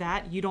guys like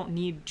that, you don't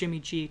need Jimmy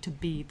G to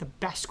be the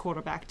best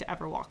quarterback to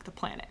ever walk the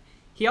planet.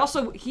 He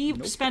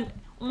spent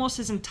almost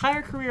his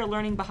entire career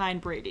learning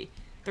behind Brady.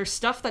 There's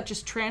stuff that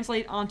just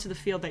translate onto the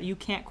field that you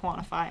can't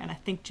quantify, and I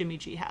think Jimmy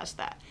G has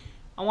that.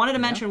 I wanted to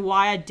mention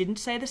why I didn't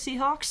say the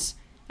Seahawks,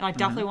 and I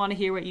definitely want to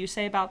hear what you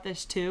say about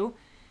this too.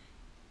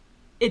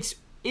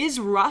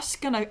 Is Russ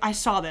gonna... I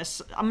saw this.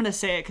 I'm going to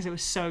say it because it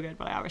was so good,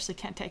 but I obviously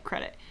can't take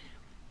credit.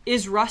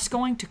 Is Russ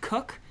going to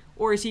cook,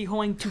 or is he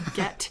going to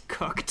get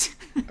cooked?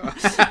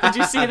 Did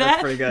you see that?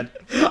 That's pretty good.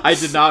 I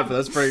did not, but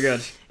that's pretty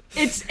good.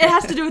 It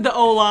has to do with the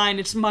O-line.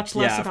 It's much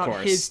less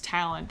about his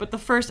talent. But the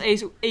first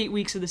 8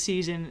 weeks of the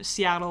season,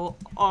 Seattle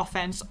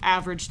offense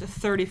averaged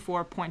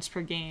 34 points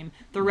per game.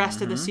 The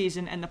rest of the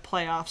season and the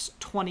playoffs,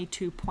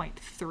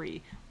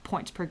 22.3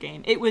 points per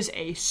game. It was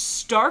a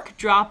stark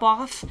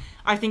drop-off.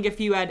 I think if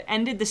you had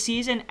ended the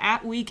season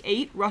at week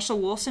 8, Russell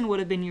Wilson would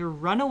have been your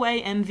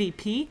runaway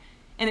MVP.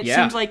 And it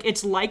seems like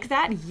it's like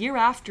that year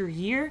after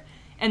year.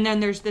 And then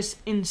there's this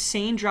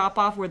insane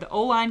drop-off where the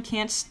O-line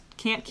can't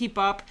keep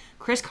up.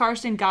 Chris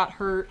Carson got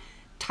hurt.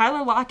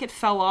 Tyler Lockett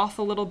fell off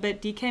a little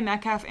bit. DK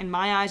Metcalf, in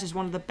my eyes, is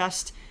one of the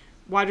best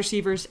wide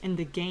receivers in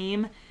the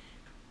game.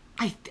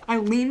 I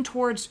lean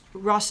towards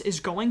Russ is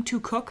going to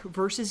cook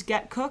versus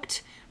get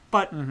cooked.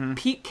 But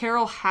Pete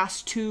Carroll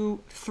has to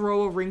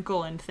throw a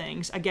wrinkle in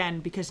things, again,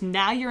 because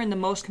now you're in the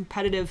most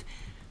competitive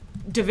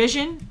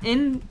division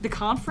in the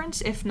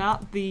conference, if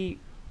not the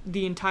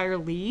entire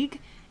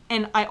league.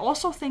 And I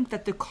also think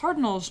that the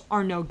Cardinals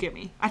are no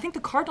gimme. I think the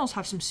Cardinals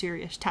have some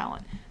serious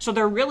talent. So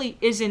there really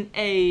isn't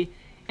an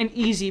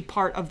easy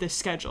part of this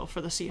schedule for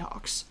the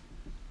Seahawks.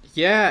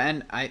 Yeah,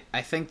 and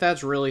I think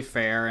that's really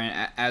fair.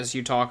 And as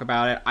you talk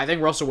about it, I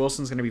think Russell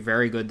Wilson's going to be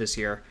very good this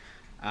year.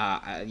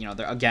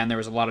 There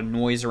was a lot of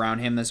noise around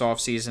him this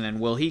offseason, and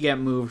will he get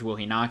moved? Will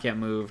he not get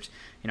moved?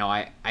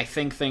 I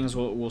think things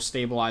will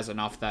stabilize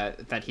enough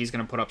that he's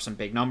going to put up some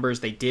big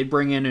numbers. They did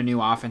bring in a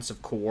new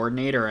offensive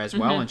coordinator as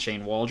well, and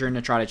Shane Waldron,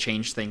 to try to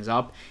change things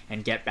up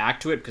and get back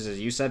to it, because as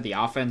you said, the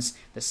offense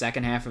the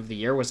second half of the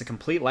year was a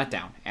complete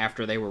letdown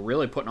after they were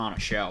really putting on a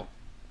show.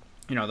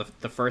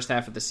 The first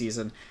half of the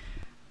season,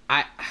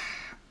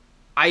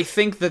 I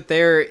think that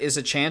there is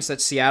a chance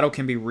that Seattle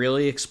can be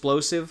really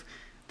explosive.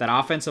 That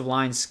offensive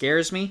line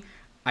scares me.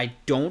 I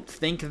don't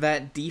think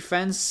that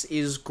defense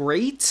is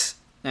great,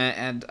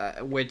 and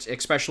which,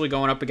 especially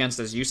going up against,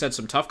 as you said,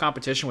 some tough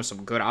competition with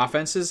some good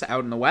offenses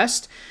out in the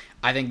West.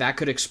 I think that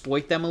could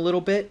exploit them a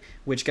little bit,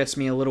 which gets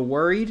me a little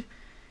worried.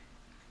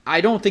 I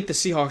don't think the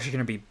Seahawks are going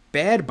to be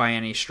bad by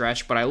any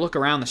stretch, but I look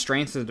around the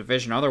strength of the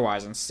division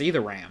otherwise and see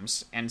the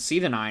Rams and see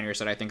the Niners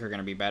that I think are going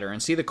to be better,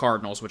 and see the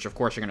Cardinals, which of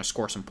course are going to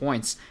score some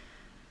points.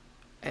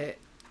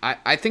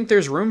 I think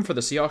there's room for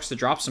the Seahawks to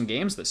drop some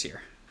games this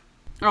year.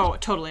 Oh,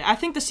 totally. I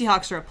think the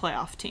Seahawks are a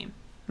playoff team.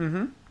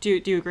 Mm-hmm.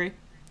 Do you agree?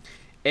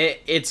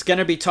 It's going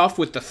to be tough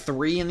with the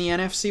 3 in the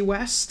NFC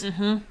West,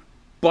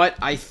 but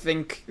I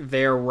think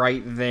they're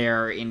right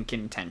there in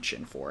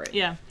contention for it.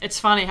 Yeah, it's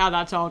funny how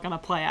that's all going to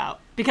play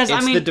out. Because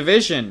it's the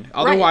division.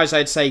 Otherwise,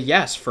 I'd say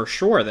yes, for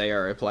sure they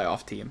are a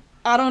playoff team.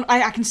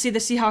 I can see the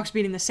Seahawks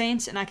beating the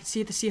Saints, and I can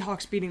see the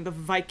Seahawks beating the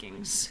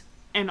Vikings.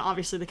 And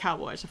obviously the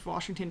Cowboys, if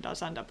Washington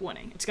does end up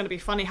winning. It's going to be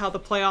funny how the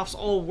playoffs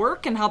all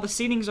work and how the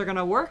seedings are going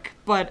to work,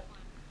 but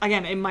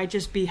again, it might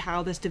just be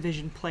how this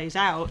division plays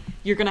out.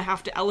 You're going to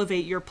have to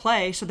elevate your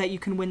play so that you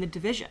can win the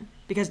division,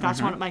 because that's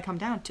what it might come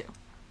down to.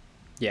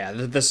 Yeah,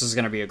 this is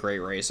going to be a great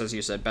race, as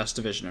you said, best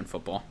division in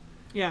football.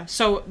 Yeah,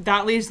 so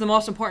that leaves the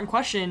most important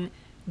question.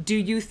 Do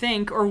you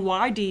think, or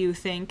why do you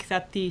think,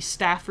 that the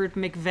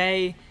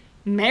Stafford-McVay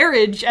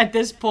marriage at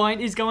this point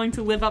is going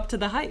to live up to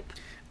the hype?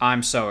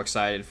 I'm so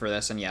excited for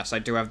this, and yes, I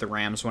do have the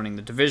Rams winning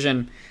the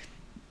division.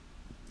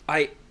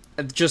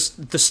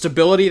 Just the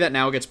stability that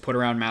now gets put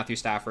around Matthew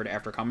Stafford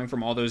after coming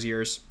from all those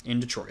years in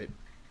Detroit,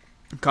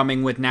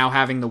 coming with now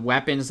having the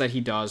weapons that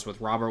he does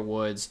with Robert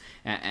Woods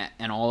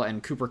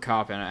and Cooper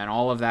Kupp and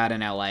all of that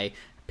in LA,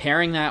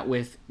 pairing that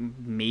with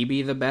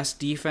maybe the best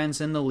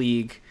defense in the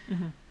league.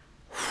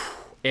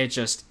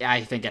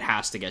 I think it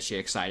has to get you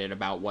excited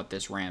about what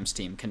this Rams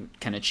team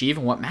can achieve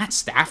and what Matt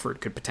Stafford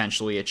could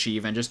potentially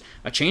achieve, and just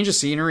a change of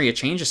scenery, a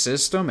change of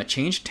system, a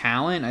change of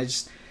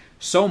talent.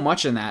 So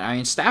much in that. I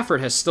mean,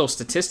 Stafford has still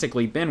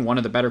statistically been one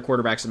of the better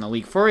quarterbacks in the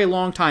league for a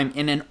long time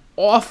in an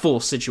awful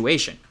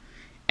situation.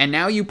 And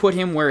now you put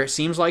him where it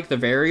seems like the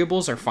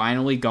variables are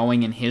finally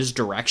going in his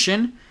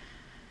direction.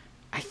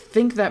 I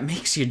think that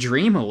makes you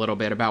dream a little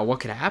bit about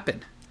what could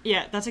happen.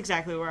 Yeah, that's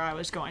exactly where I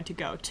was going to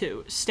go,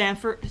 too.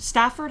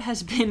 Stafford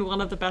has been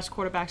one of the best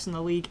quarterbacks in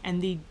the league,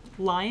 and the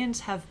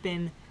Lions have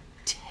been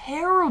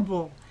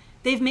terrible.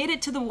 They've made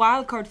it to the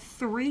wild card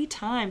 3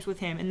 times with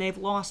him, and they've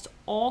lost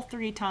all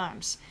 3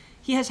 times.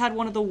 He has had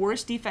one of the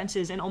worst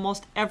defenses in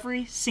almost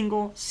every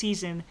single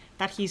season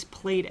that he's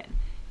played in.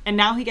 And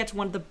now he gets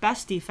one of the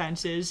best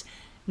defenses,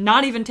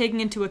 not even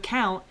taking into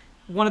account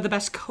one of the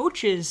best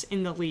coaches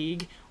in the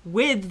league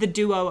with the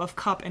duo of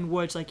Kupp and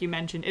Woods, like you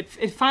mentioned.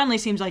 It finally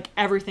seems like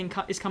everything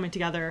is coming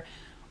together.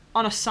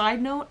 On a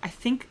side note, I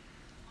think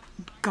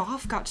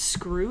Goff got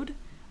screwed.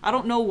 I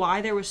don't know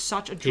why there was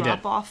such a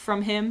drop-off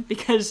from him,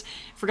 because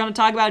if we're going to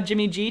talk about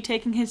Jimmy G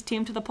taking his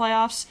team to the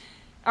playoffs,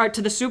 or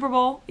to the Super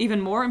Bowl, even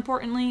more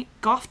importantly,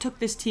 Goff took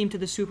this team to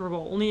the Super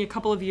Bowl only a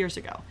couple of years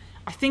ago.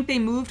 I think they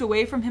moved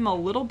away from him a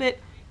little bit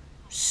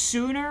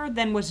sooner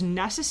than was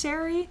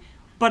necessary,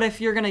 but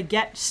if you're going to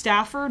get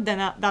Stafford, then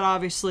that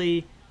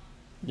obviously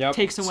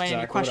takes away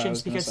any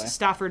questions, because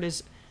Stafford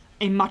is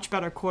a much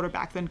better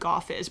quarterback than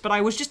Goff is. But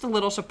I was just a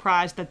little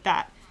surprised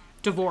that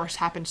divorce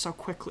happened so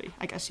quickly,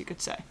 I guess you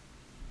could say.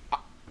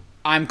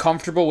 I'm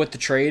comfortable with the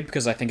trade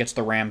because I think it's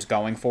the Rams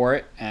going for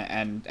it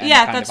and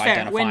yeah, kind that's of fair.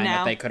 identifying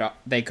that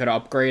they could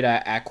upgrade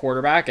at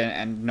quarterback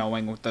and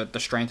knowing the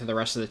strength of the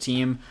rest of the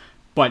team.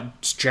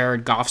 But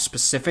Jared Goff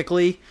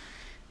specifically,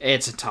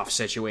 it's a tough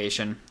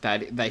situation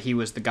that he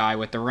was the guy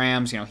with the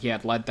Rams. You know, he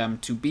had led them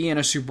to be in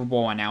a Super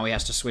Bowl, and now he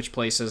has to switch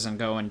places and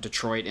go in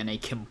Detroit in a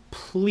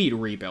complete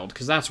rebuild,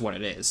 because that's what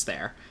it is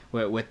there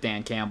with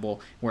Dan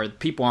Campbell, where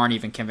people aren't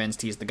even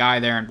convinced he's the guy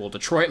there. And will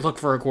Detroit look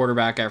for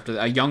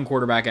a young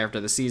quarterback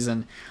after the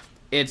season?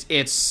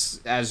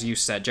 It's as you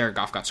said, Jared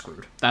Goff got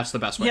screwed. That's the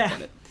best way to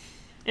put it.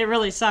 It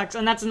really sucks,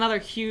 and that's another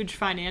huge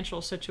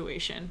financial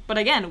situation. But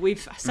again,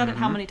 we've said it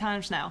how many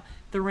times now?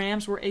 The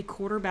Rams were a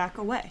quarterback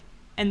away.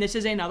 And this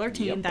is another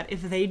team that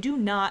if they do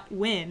not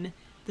win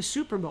the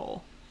Super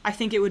Bowl, I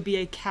think it would be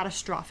a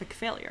catastrophic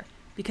failure,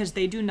 because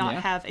they do not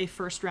have a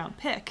first-round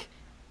pick,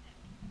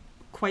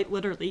 quite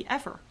literally,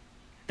 ever.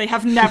 They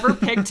have never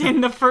picked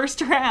in the first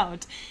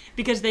round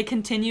because they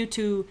continue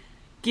to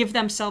give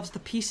themselves the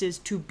pieces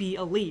to be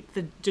elite.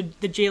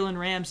 The Jalen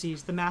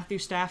Ramseys, the Matthew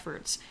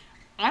Staffords.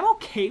 I'm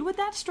okay with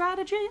that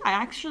strategy. I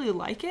actually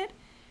like it.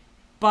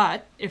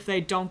 But if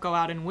they don't go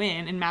out and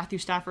win, and Matthew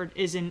Stafford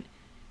isn't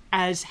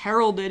as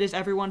heralded as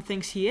everyone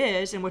thinks he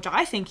is, and which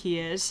I think he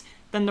is,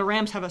 then the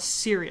Rams have a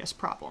serious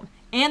problem.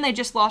 And they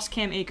just lost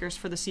Cam Akers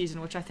for the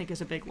season, which I think is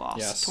a big loss.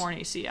 Yes. Torn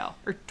ACL,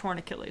 or torn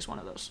Achilles, one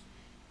of those.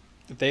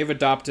 They've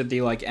adopted the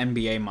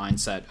NBA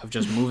mindset of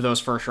just move those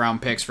first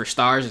round picks for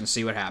stars and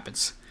see what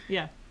happens.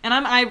 Yeah. And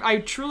I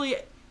truly,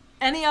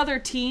 any other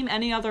team,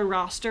 any other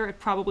roster,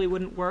 it probably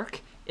wouldn't work.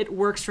 It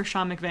works for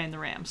Sean McVay and the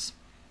Rams.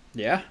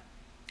 Yeah.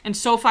 And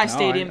SoFi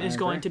Stadium is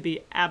going to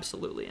be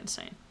absolutely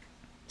insane.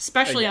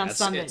 Especially on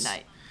Sunday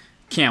night.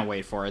 Can't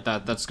wait for it.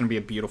 That's going to be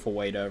a beautiful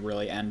way to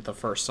really end the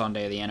first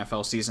Sunday of the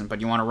NFL season. But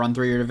you want to run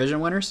through your division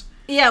winners?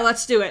 Yeah,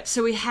 let's do it.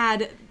 So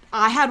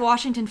I had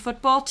Washington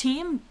football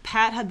team.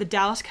 Pat had the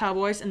Dallas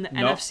Cowboys in the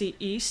NFC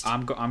East.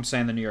 I'm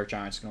saying the New York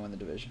Giants are going to win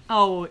the division.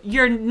 Oh,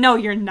 you're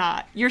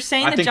not. You're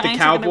saying the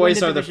Giants are going to win the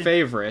division. I think the Cowboys are the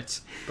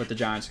favorites, but the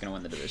Giants are going to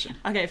win the division.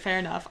 Okay, fair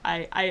enough.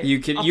 You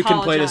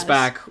can play this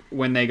back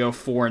when they go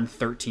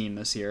 4-13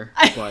 this year.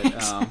 But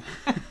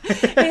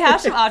they have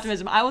some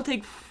optimism. I will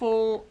take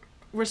full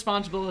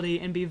responsibility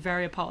and be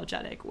very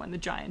apologetic when the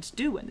Giants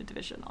do win the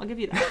division. I'll give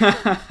you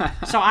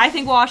that. So I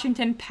think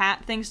Washington,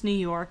 Pat thinks New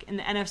York. In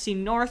the NFC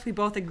North, we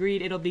both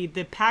agreed it'll be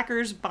the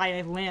Packers by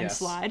a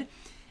landslide.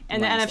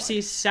 And the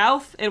NFC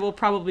South, it will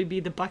probably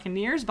be the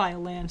Buccaneers by a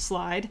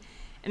landslide.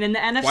 And in the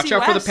NFC Watch out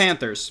West, for the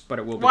Panthers, but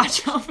it will be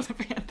Watch out for the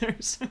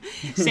Panthers.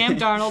 Sam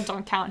Darnold,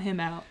 don't count him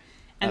out.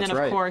 And then,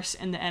 of course,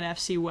 in the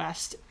NFC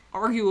West,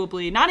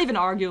 arguably, not even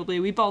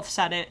arguably, we both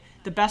said it,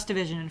 the best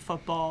division in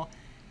football,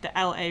 the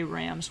LA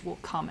Rams will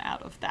come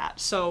out of that.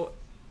 So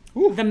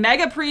the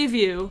mega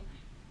preview,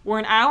 we're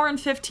an hour and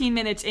 15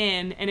 minutes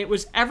in, and it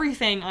was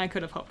everything I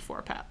could have hoped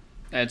for, Pat.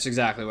 That's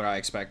exactly what I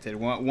expected.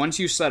 Once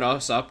you set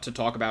us up to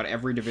talk about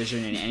every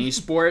division in any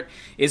sport,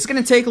 it's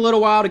going to take a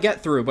little while to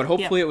get through, but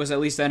hopefully it was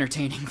at least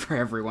entertaining for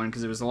everyone,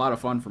 because it was a lot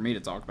of fun for me to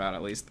talk about,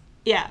 at least.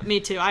 Yeah,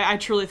 me too. I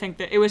truly think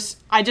that it was...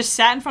 I just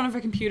sat in front of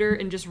a computer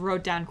and just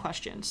wrote down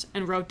questions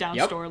and wrote down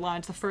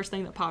storylines. The first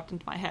thing that popped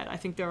into my head. I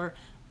think there are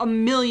a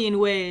million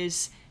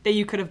ways that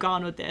you could have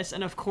gone with this,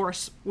 and of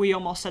course, we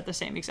almost said the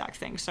same exact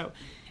thing. So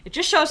it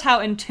just shows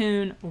how in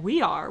tune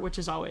we are, which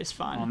is always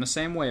fun. On the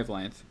same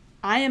wavelength.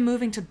 I am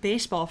moving to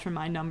baseball for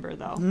my number,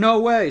 though.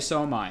 No way,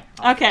 so am I.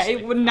 Obviously.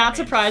 Okay, not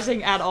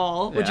surprising at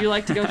all. Would you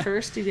like to go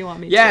first, or do you want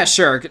me to? Yeah,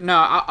 sure. No,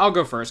 I'll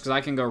go first, because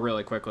I can go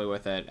really quickly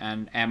with it.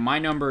 And my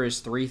number is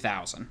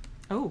 3,000.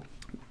 Oh.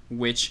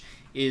 Which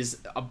is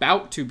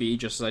about to be,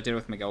 just as I did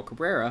with Miguel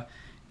Cabrera,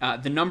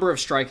 the number of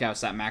strikeouts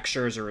that Max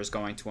Scherzer is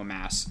going to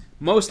amass,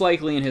 most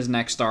likely in his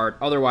next start,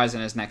 otherwise in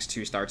his next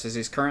 2 starts, as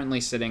he's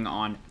currently sitting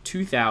on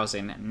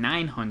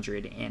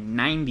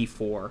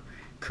 2,994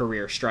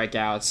 career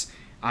strikeouts.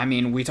 I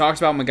mean, we talked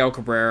about Miguel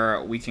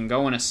Cabrera. We can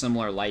go in a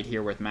similar light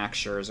here with Max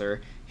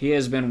Scherzer. he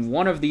has been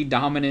one of the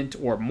dominant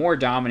or more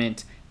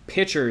dominant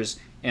pitchers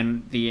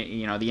in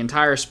the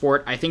entire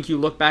sport. I think you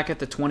look back at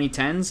the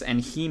 2010s, and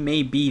he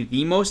may be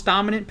the most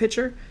dominant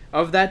pitcher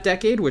of that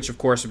decade, which of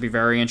course would be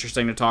very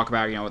interesting to talk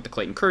about, with the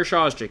Clayton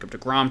Kershaws, Jacob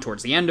deGrom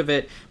towards the end of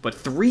it. But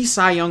 3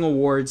 Cy Young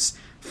awards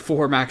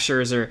for Max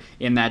Scherzer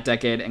in that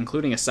decade,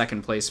 including a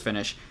second place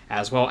finish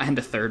as well, and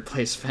a third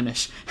place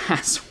finish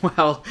as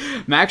well.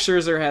 Max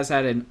Scherzer has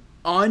had an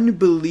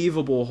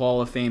unbelievable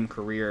Hall of Fame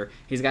career.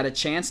 He's got a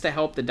chance to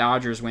help the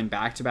Dodgers win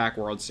back-to-back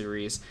World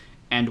Series,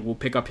 and will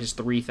pick up his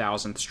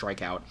 3,000th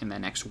strikeout in the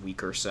next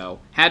week or so.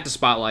 Had to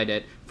spotlight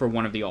it for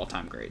one of the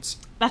all-time greats.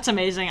 That's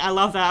amazing. I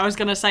love that. I was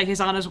going to say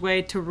he's on his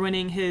way to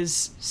winning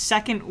his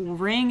second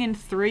ring in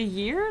 3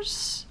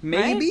 years?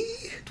 Maybe?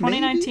 Right?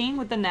 2019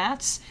 with the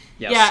Nats?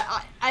 Yes.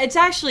 Yeah, it's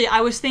actually,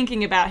 I was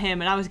thinking about him,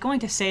 and I was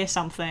going to say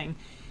something.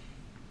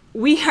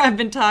 We have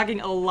been talking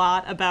a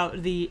lot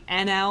about the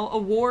NL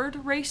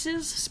award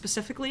races,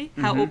 specifically,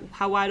 how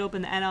wide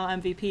open the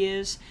NL MVP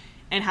is,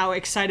 and how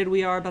excited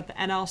we are about the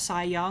NL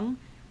Cy Young.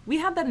 We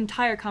had that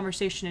entire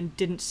conversation and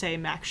didn't say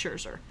Max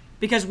Scherzer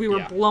because we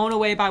were blown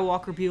away by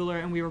Walker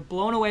Buehler and we were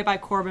blown away by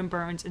Corbin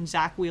Burns and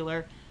Zach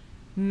Wheeler.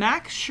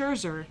 Max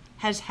Scherzer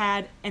has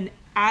had an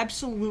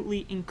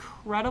absolutely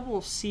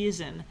incredible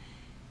season.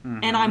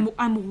 And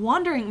I'm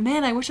wondering,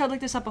 man, I wish I'd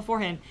looked this up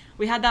beforehand.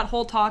 We had that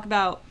whole talk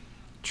about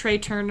Trey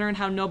Turner and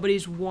how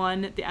nobody's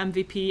won the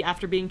MVP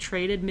after being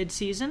traded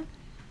midseason.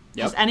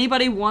 Has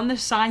anybody won the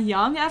Cy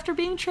Young after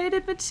being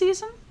traded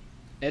midseason?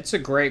 It's a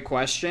great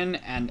question,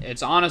 and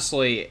it's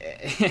honestly,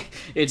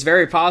 it's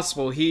very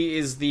possible. He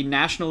is the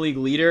National League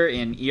leader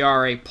in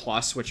ERA+,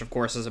 which of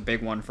course is a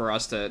big one for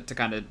us to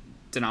kind of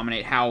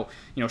denominate how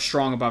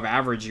strong above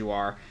average you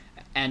are.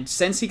 And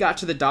since he got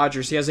to the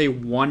Dodgers, he has a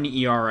 1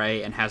 ERA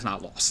and has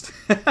not lost.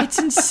 It's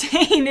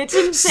insane. It's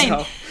insane.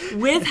 So.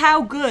 With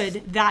how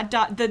good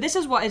this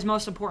is what is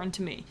most important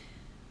to me.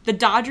 The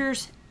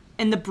Dodgers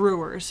and the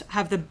Brewers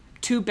have the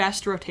 2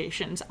 best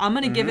rotations. I'm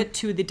going to give it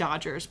to the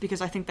Dodgers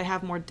because I think they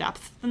have more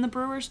depth than the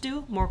Brewers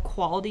do, more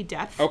quality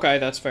depth. Okay,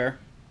 that's fair.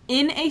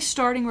 In a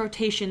starting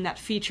rotation that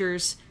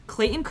features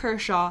Clayton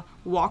Kershaw,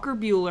 Walker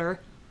Buehler,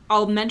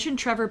 I'll mention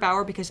Trevor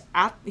Bauer because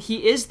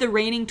he is the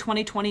reigning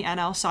 2020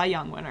 NL Cy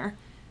Young winner.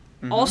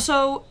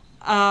 Also,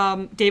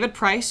 David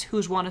Price,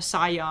 who's won a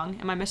Cy Young.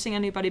 Am I missing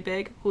anybody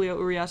big? Julio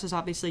Urias is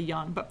obviously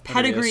young, but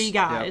pedigree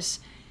guys.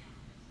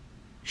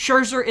 Yep.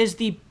 Scherzer is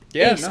the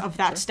ace of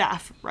that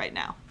staff right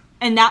now.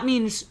 And that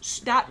means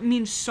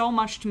so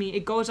much to me.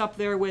 It goes up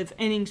there with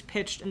innings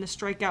pitched and the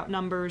strikeout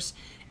numbers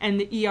and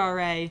the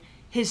ERA.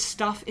 His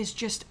stuff is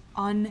just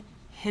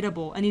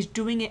unhittable, and he's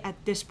doing it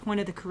at this point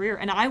of the career.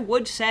 And I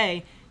would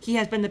say he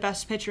has been the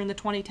best pitcher in the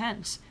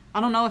 2010s.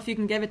 I don't know if you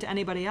can give it to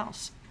anybody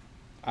else.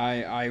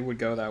 I would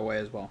go that way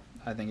as well.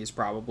 I think he's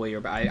probably.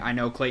 I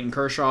know Clayton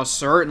Kershaw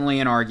certainly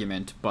an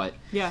argument, but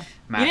yeah,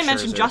 Max you didn't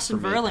mention Scherzer Justin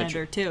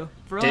Verlander too.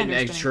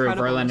 Verlander's true.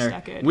 Verlander. This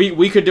decade.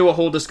 We could do a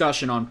whole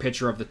discussion on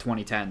pitcher of the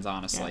 2010s.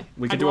 Honestly,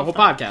 we could do a whole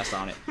podcast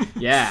on it.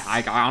 Yeah,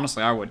 I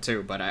honestly I would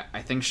too. But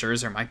I think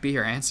Scherzer might be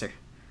your answer.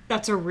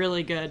 That's a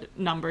really good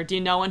number. Do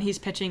you know when he's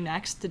pitching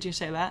next? Did you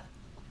say that?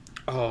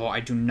 Oh, I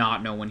do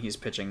not know when he's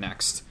pitching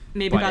next.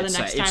 Maybe by the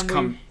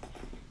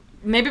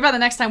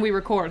next time we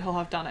record, he'll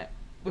have done it,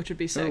 which would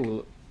be sick.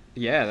 Ooh.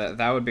 Yeah,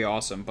 that would be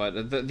awesome.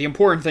 But the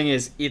important thing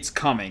is it's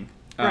coming,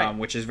 right.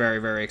 Which is very,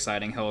 very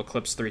exciting. He'll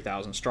eclipse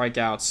 3,000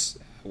 strikeouts,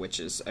 which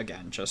is,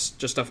 again,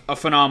 just a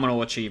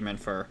phenomenal achievement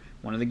for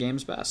one of the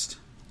game's best.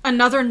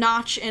 Another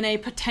notch in a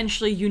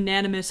potentially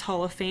unanimous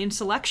Hall of Fame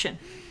selection.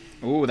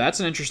 Ooh, that's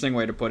an interesting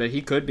way to put it.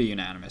 He could be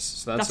unanimous.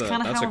 So that's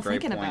kind of how I'm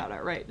thinking point. about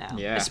it right now.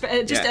 Yeah.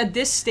 Just at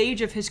this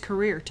stage of his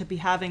career to be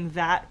having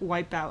that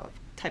wipeout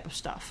type of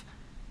stuff.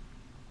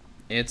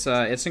 It's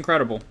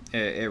incredible.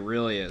 It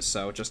really is.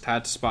 So just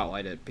had to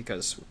spotlight it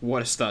because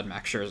what a stud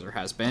Max Scherzer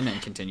has been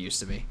and continues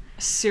to be.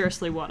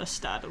 Seriously, what a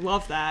stud.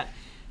 Love that.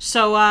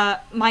 So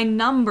my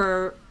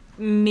number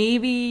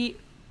maybe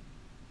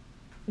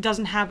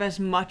doesn't have as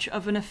much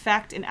of an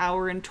effect an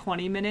hour and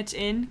 20 minutes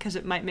in because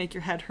it might make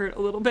your head hurt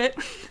a little bit.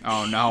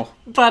 Oh, no.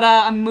 But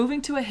I'm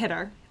moving to a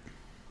hitter,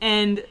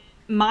 and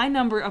my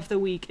number of the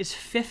week is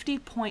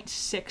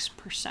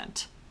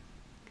 50.6%.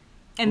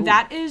 And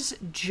that is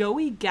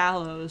Joey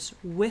Gallo's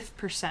whiff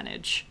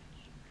percentage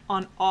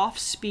on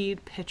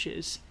off-speed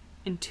pitches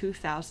in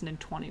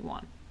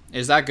 2021.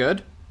 Is that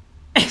good?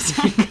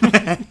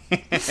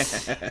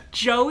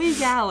 Joey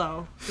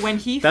Gallo, when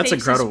he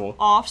faces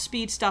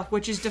off-speed stuff,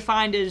 which is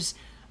defined as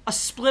a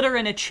splitter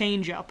and a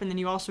changeup, and then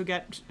you also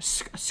get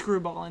a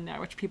screwball in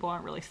there, which people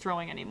aren't really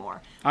throwing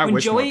anymore. I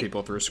wish more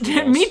people threw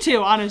screwballs. Me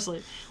too,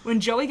 honestly. When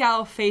Joey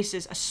Gallo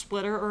faces a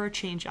splitter or a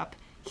changeup,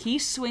 he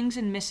swings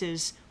and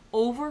misses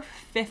over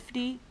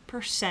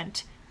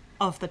 50%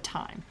 of the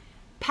time.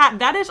 Pat,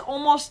 that is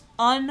almost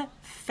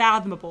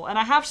unfathomable. And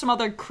I have some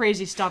other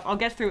crazy stuff. I'll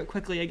get through it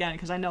quickly again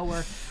because I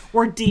know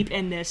we're deep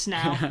in this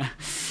now.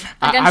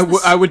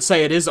 I would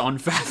say it is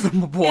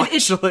unfathomable,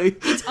 actually.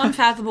 It's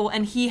unfathomable,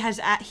 and he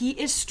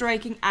is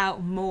striking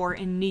out more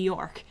in New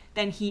York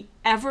than he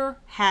ever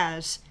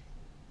has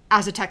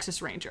as a Texas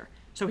Ranger.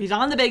 So he's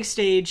on the big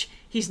stage.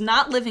 He's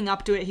not living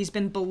up to it. He's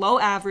been below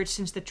average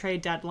since the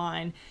trade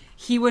deadline.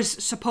 He was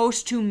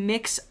supposed to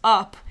mix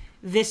up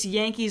this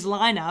Yankees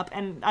lineup.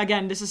 And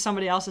again, this is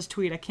somebody else's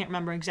tweet. I can't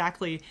remember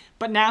exactly.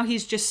 But now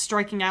he's just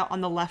striking out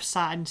on the left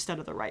side instead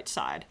of the right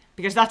side,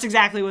 because that's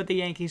exactly what the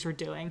Yankees were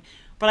doing.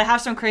 But I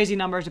have some crazy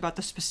numbers about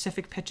the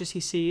specific pitches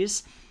he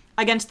sees.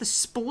 Against the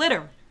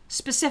splitter,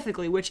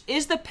 specifically, which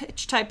is the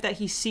pitch type that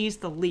he sees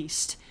the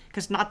least,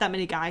 because not that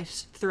many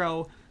guys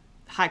throw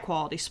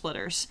high-quality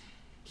splitters.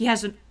 He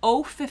has an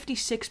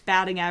 .056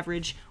 batting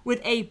average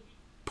with a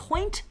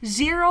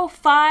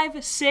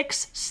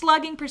 .056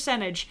 slugging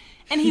percentage,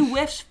 and he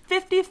whiffs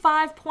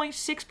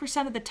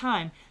 55.6% of the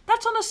time.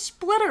 That's on a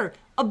splitter.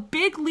 A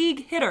big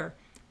league hitter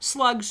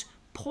slugs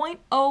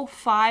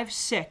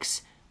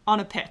 .056 on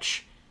a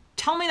pitch.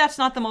 Tell me that's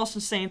not the most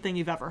insane thing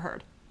you've ever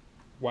heard.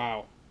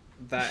 Wow.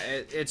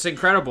 It's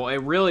incredible.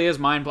 It really is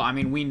mind-blowing. I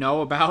mean, we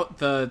know about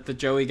the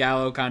Joey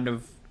Gallo kind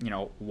of,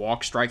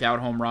 walk, strikeout,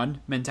 home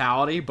run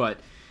mentality, but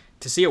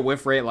to see a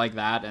whiff rate like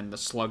that and the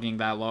slugging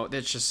that low,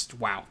 it's just,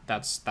 wow,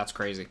 that's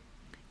crazy.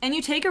 And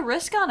you take a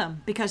risk on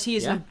him because he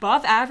is an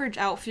above-average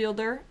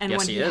outfielder, and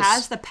when he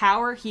has the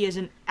power, he is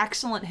an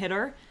excellent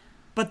hitter,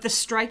 but the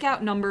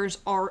strikeout numbers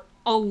are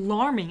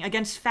alarming.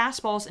 Against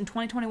fastballs in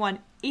 2021,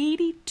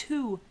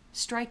 82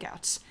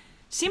 strikeouts.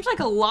 Seems like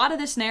a lot of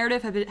this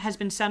narrative has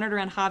been centered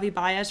around Javi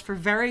Baez for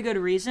very good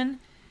reason,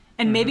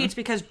 and maybe it's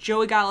because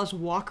Joey Gallo's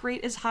walk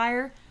rate is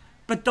higher,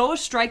 but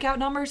those strikeout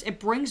numbers, it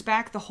brings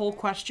back the whole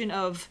question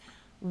of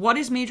what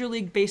is Major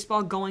League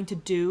Baseball going to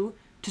do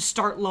to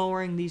start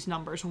lowering these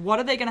numbers? What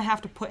are they going to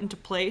have to put into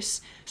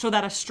place so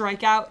that a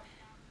strikeout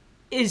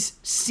is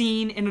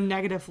seen in a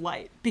negative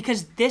light?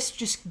 Because this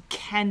just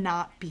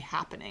cannot be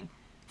happening.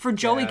 For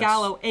Joey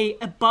Gallo, a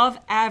above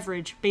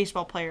average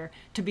baseball player,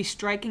 to be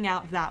striking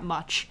out that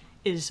much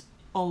is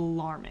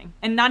alarming.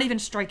 And not even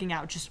striking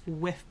out, just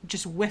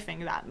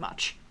whiffing that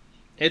much.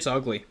 It's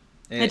ugly.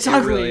 It's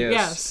ugly, really is.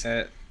 Yes.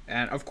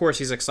 And of course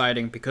he's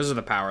exciting because of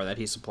the power that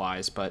he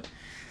supplies, but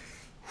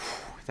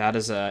that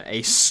is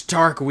a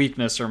stark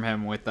weakness from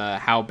him with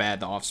how bad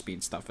the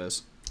off-speed stuff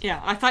is.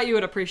 Yeah, I thought you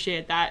would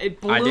appreciate that. It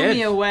blew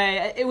me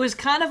away. It was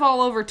kind of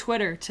all over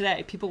Twitter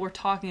today. People were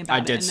talking about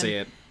it. I did see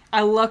it.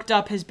 I looked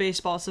up his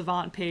Baseball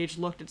Savant page,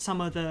 looked at some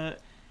of the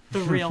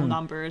real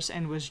numbers,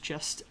 and was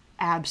just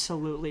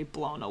absolutely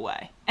blown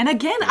away. And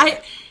again,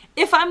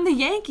 if I'm the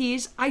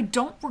Yankees, I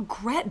don't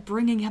regret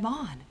bringing him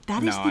on.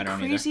 That is the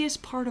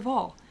craziest part of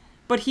all.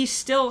 But he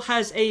still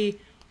has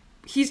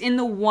he's in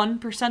the 1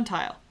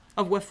 percentile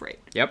of whiff rate.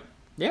 Yep.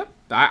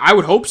 I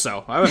would hope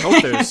so. I would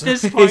hope there's at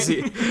this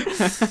point.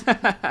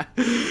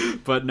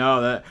 But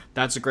no,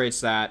 that's a great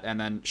stat. And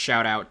then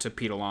shout out to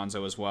Pete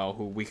Alonso as well,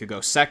 who we could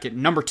go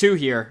number 2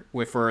 here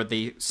for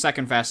the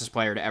second fastest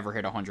player to ever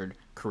hit 100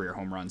 career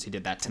home runs. He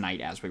did that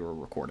tonight as we were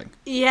recording.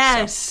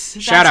 Yes.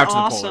 So, shout out to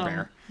the Polar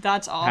Bear.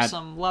 That's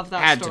awesome. Love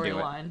that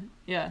storyline.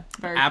 Yeah,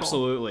 very cool.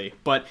 Absolutely.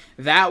 But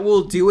that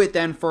will do it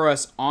then for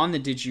us on the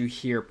Did You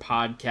Hear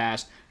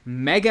podcast.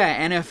 Mega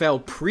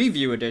NFL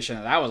preview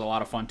edition. That was a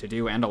lot of fun to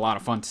do and a lot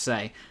of fun to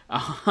say.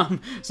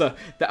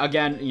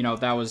 Again,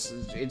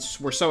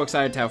 we're so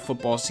excited to have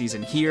football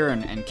season here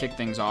and kick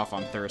things off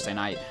on Thursday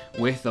night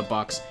with the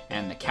Bucs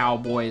and the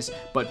Cowboys.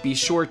 But be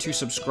sure to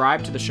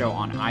subscribe to the show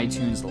on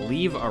iTunes,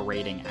 leave a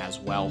rating as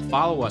well.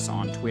 Follow us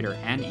on Twitter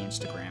and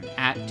Instagram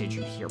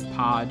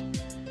 @DidYouHearPod.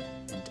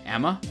 And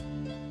Emma,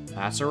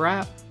 that's a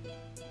wrap.